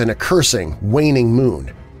beneath an accursing, waning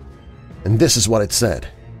moon. And this is what it said.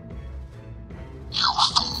 You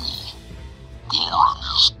fool! Warren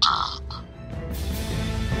is dead.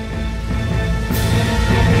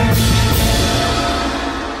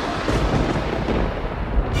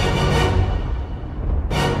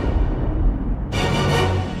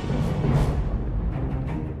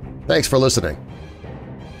 Thanks for listening.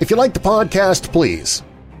 If you like the podcast, please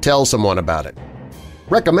tell someone about it.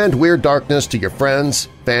 Recommend Weird Darkness to your friends,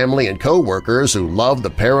 family, and co-workers who love the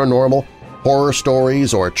paranormal, horror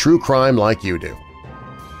stories, or true crime like you do.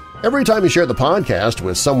 Every time you share the podcast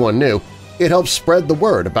with someone new, it helps spread the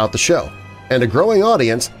word about the show, and a growing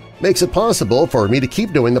audience makes it possible for me to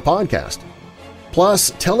keep doing the podcast.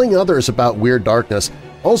 Plus, telling others about Weird Darkness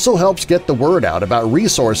also helps get the word out about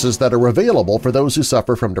resources that are available for those who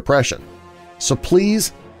suffer from depression. So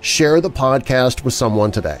please share the podcast with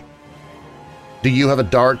someone today. Do you have a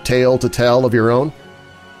dark tale to tell of your own?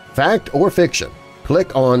 Fact or fiction?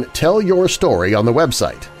 Click on Tell Your Story on the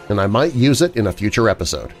website, and I might use it in a future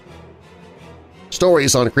episode.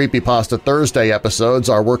 Stories on Creepypasta Thursday episodes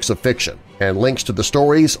are works of fiction, and links to the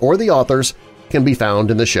stories or the authors can be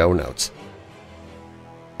found in the show notes.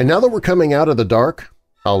 And now that we're coming out of the dark,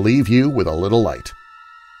 I'll leave you with a little light.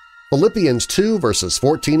 Philippians 2 verses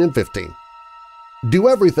 14 and 15. Do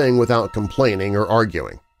everything without complaining or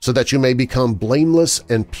arguing, so that you may become blameless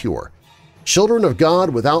and pure, children of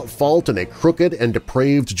God without fault in a crooked and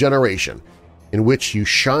depraved generation, in which you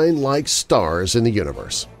shine like stars in the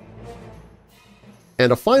universe.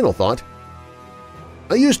 And a final thought.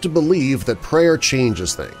 I used to believe that prayer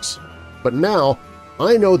changes things, but now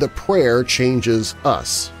I know that prayer changes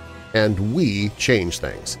us, and we change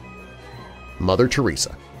things. Mother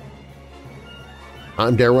Teresa.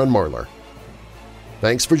 I'm Darren Marlar.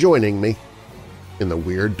 Thanks for joining me in the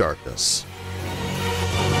Weird Darkness.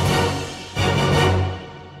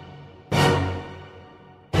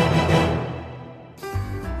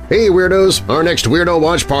 Hey Weirdos! Our next Weirdo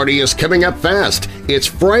Watch Party is coming up fast. It's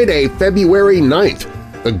Friday, February 9th.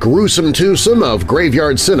 A gruesome twosome of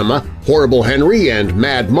Graveyard Cinema, Horrible Henry and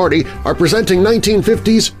Mad Marty are presenting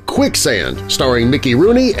 1950s Quicksand, starring Mickey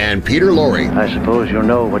Rooney and Peter Lorre. I suppose you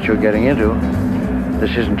know what you're getting into.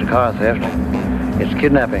 This isn't a car theft. It's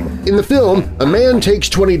kidnapping. In the film, a man takes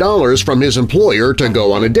 $20 from his employer to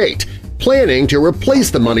go on a date, planning to replace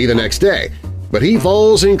the money the next day. But he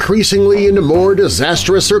falls increasingly into more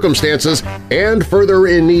disastrous circumstances and further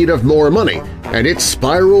in need of more money, and it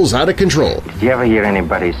spirals out of control. Did you ever hear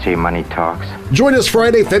anybody say money talks? Join us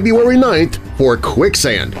Friday, February 9th for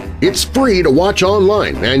Quicksand. It's free to watch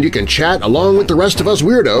online, and you can chat along with the rest of us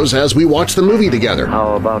weirdos as we watch the movie together.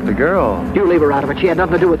 How about the girl? You leave her out of it. She had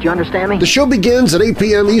nothing to do with it. You understand me? The show begins at 8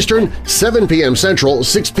 p.m. Eastern, 7 p.m. Central,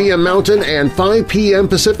 6 p.m. Mountain, and 5 p.m.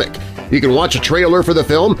 Pacific. You can watch a trailer for the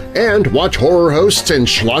film and watch horror hosts and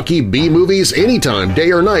schlocky B-movies anytime,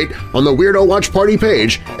 day or night, on the Weirdo Watch Party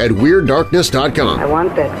page at WeirdDarkness.com. I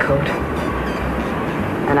want that coat,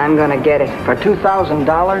 and I'm gonna get it For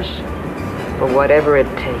 $2,000? for whatever it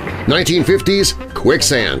takes. 1950s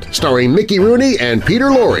Quicksand, starring Mickey Rooney and Peter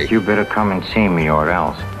Lorre. You better come and see me or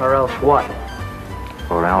else. Or else what?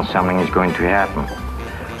 Or else something is going to happen.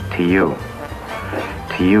 To you.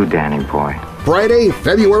 To you, Danny boy. Friday,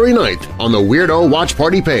 February 9th on the Weirdo Watch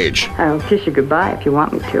Party page. I'll kiss you goodbye if you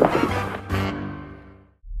want me to.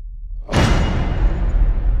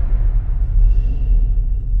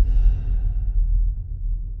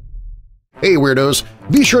 Hey Weirdos!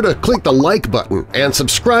 Be sure to click the like button and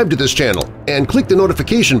subscribe to this channel and click the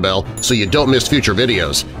notification bell so you don't miss future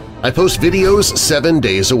videos. I post videos 7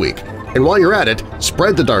 days a week. And while you're at it,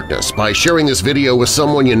 spread the darkness by sharing this video with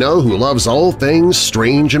someone you know who loves all things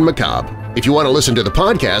strange and macabre. If you want to listen to the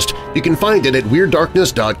podcast, you can find it at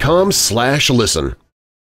WeirdDarkness.com/listen.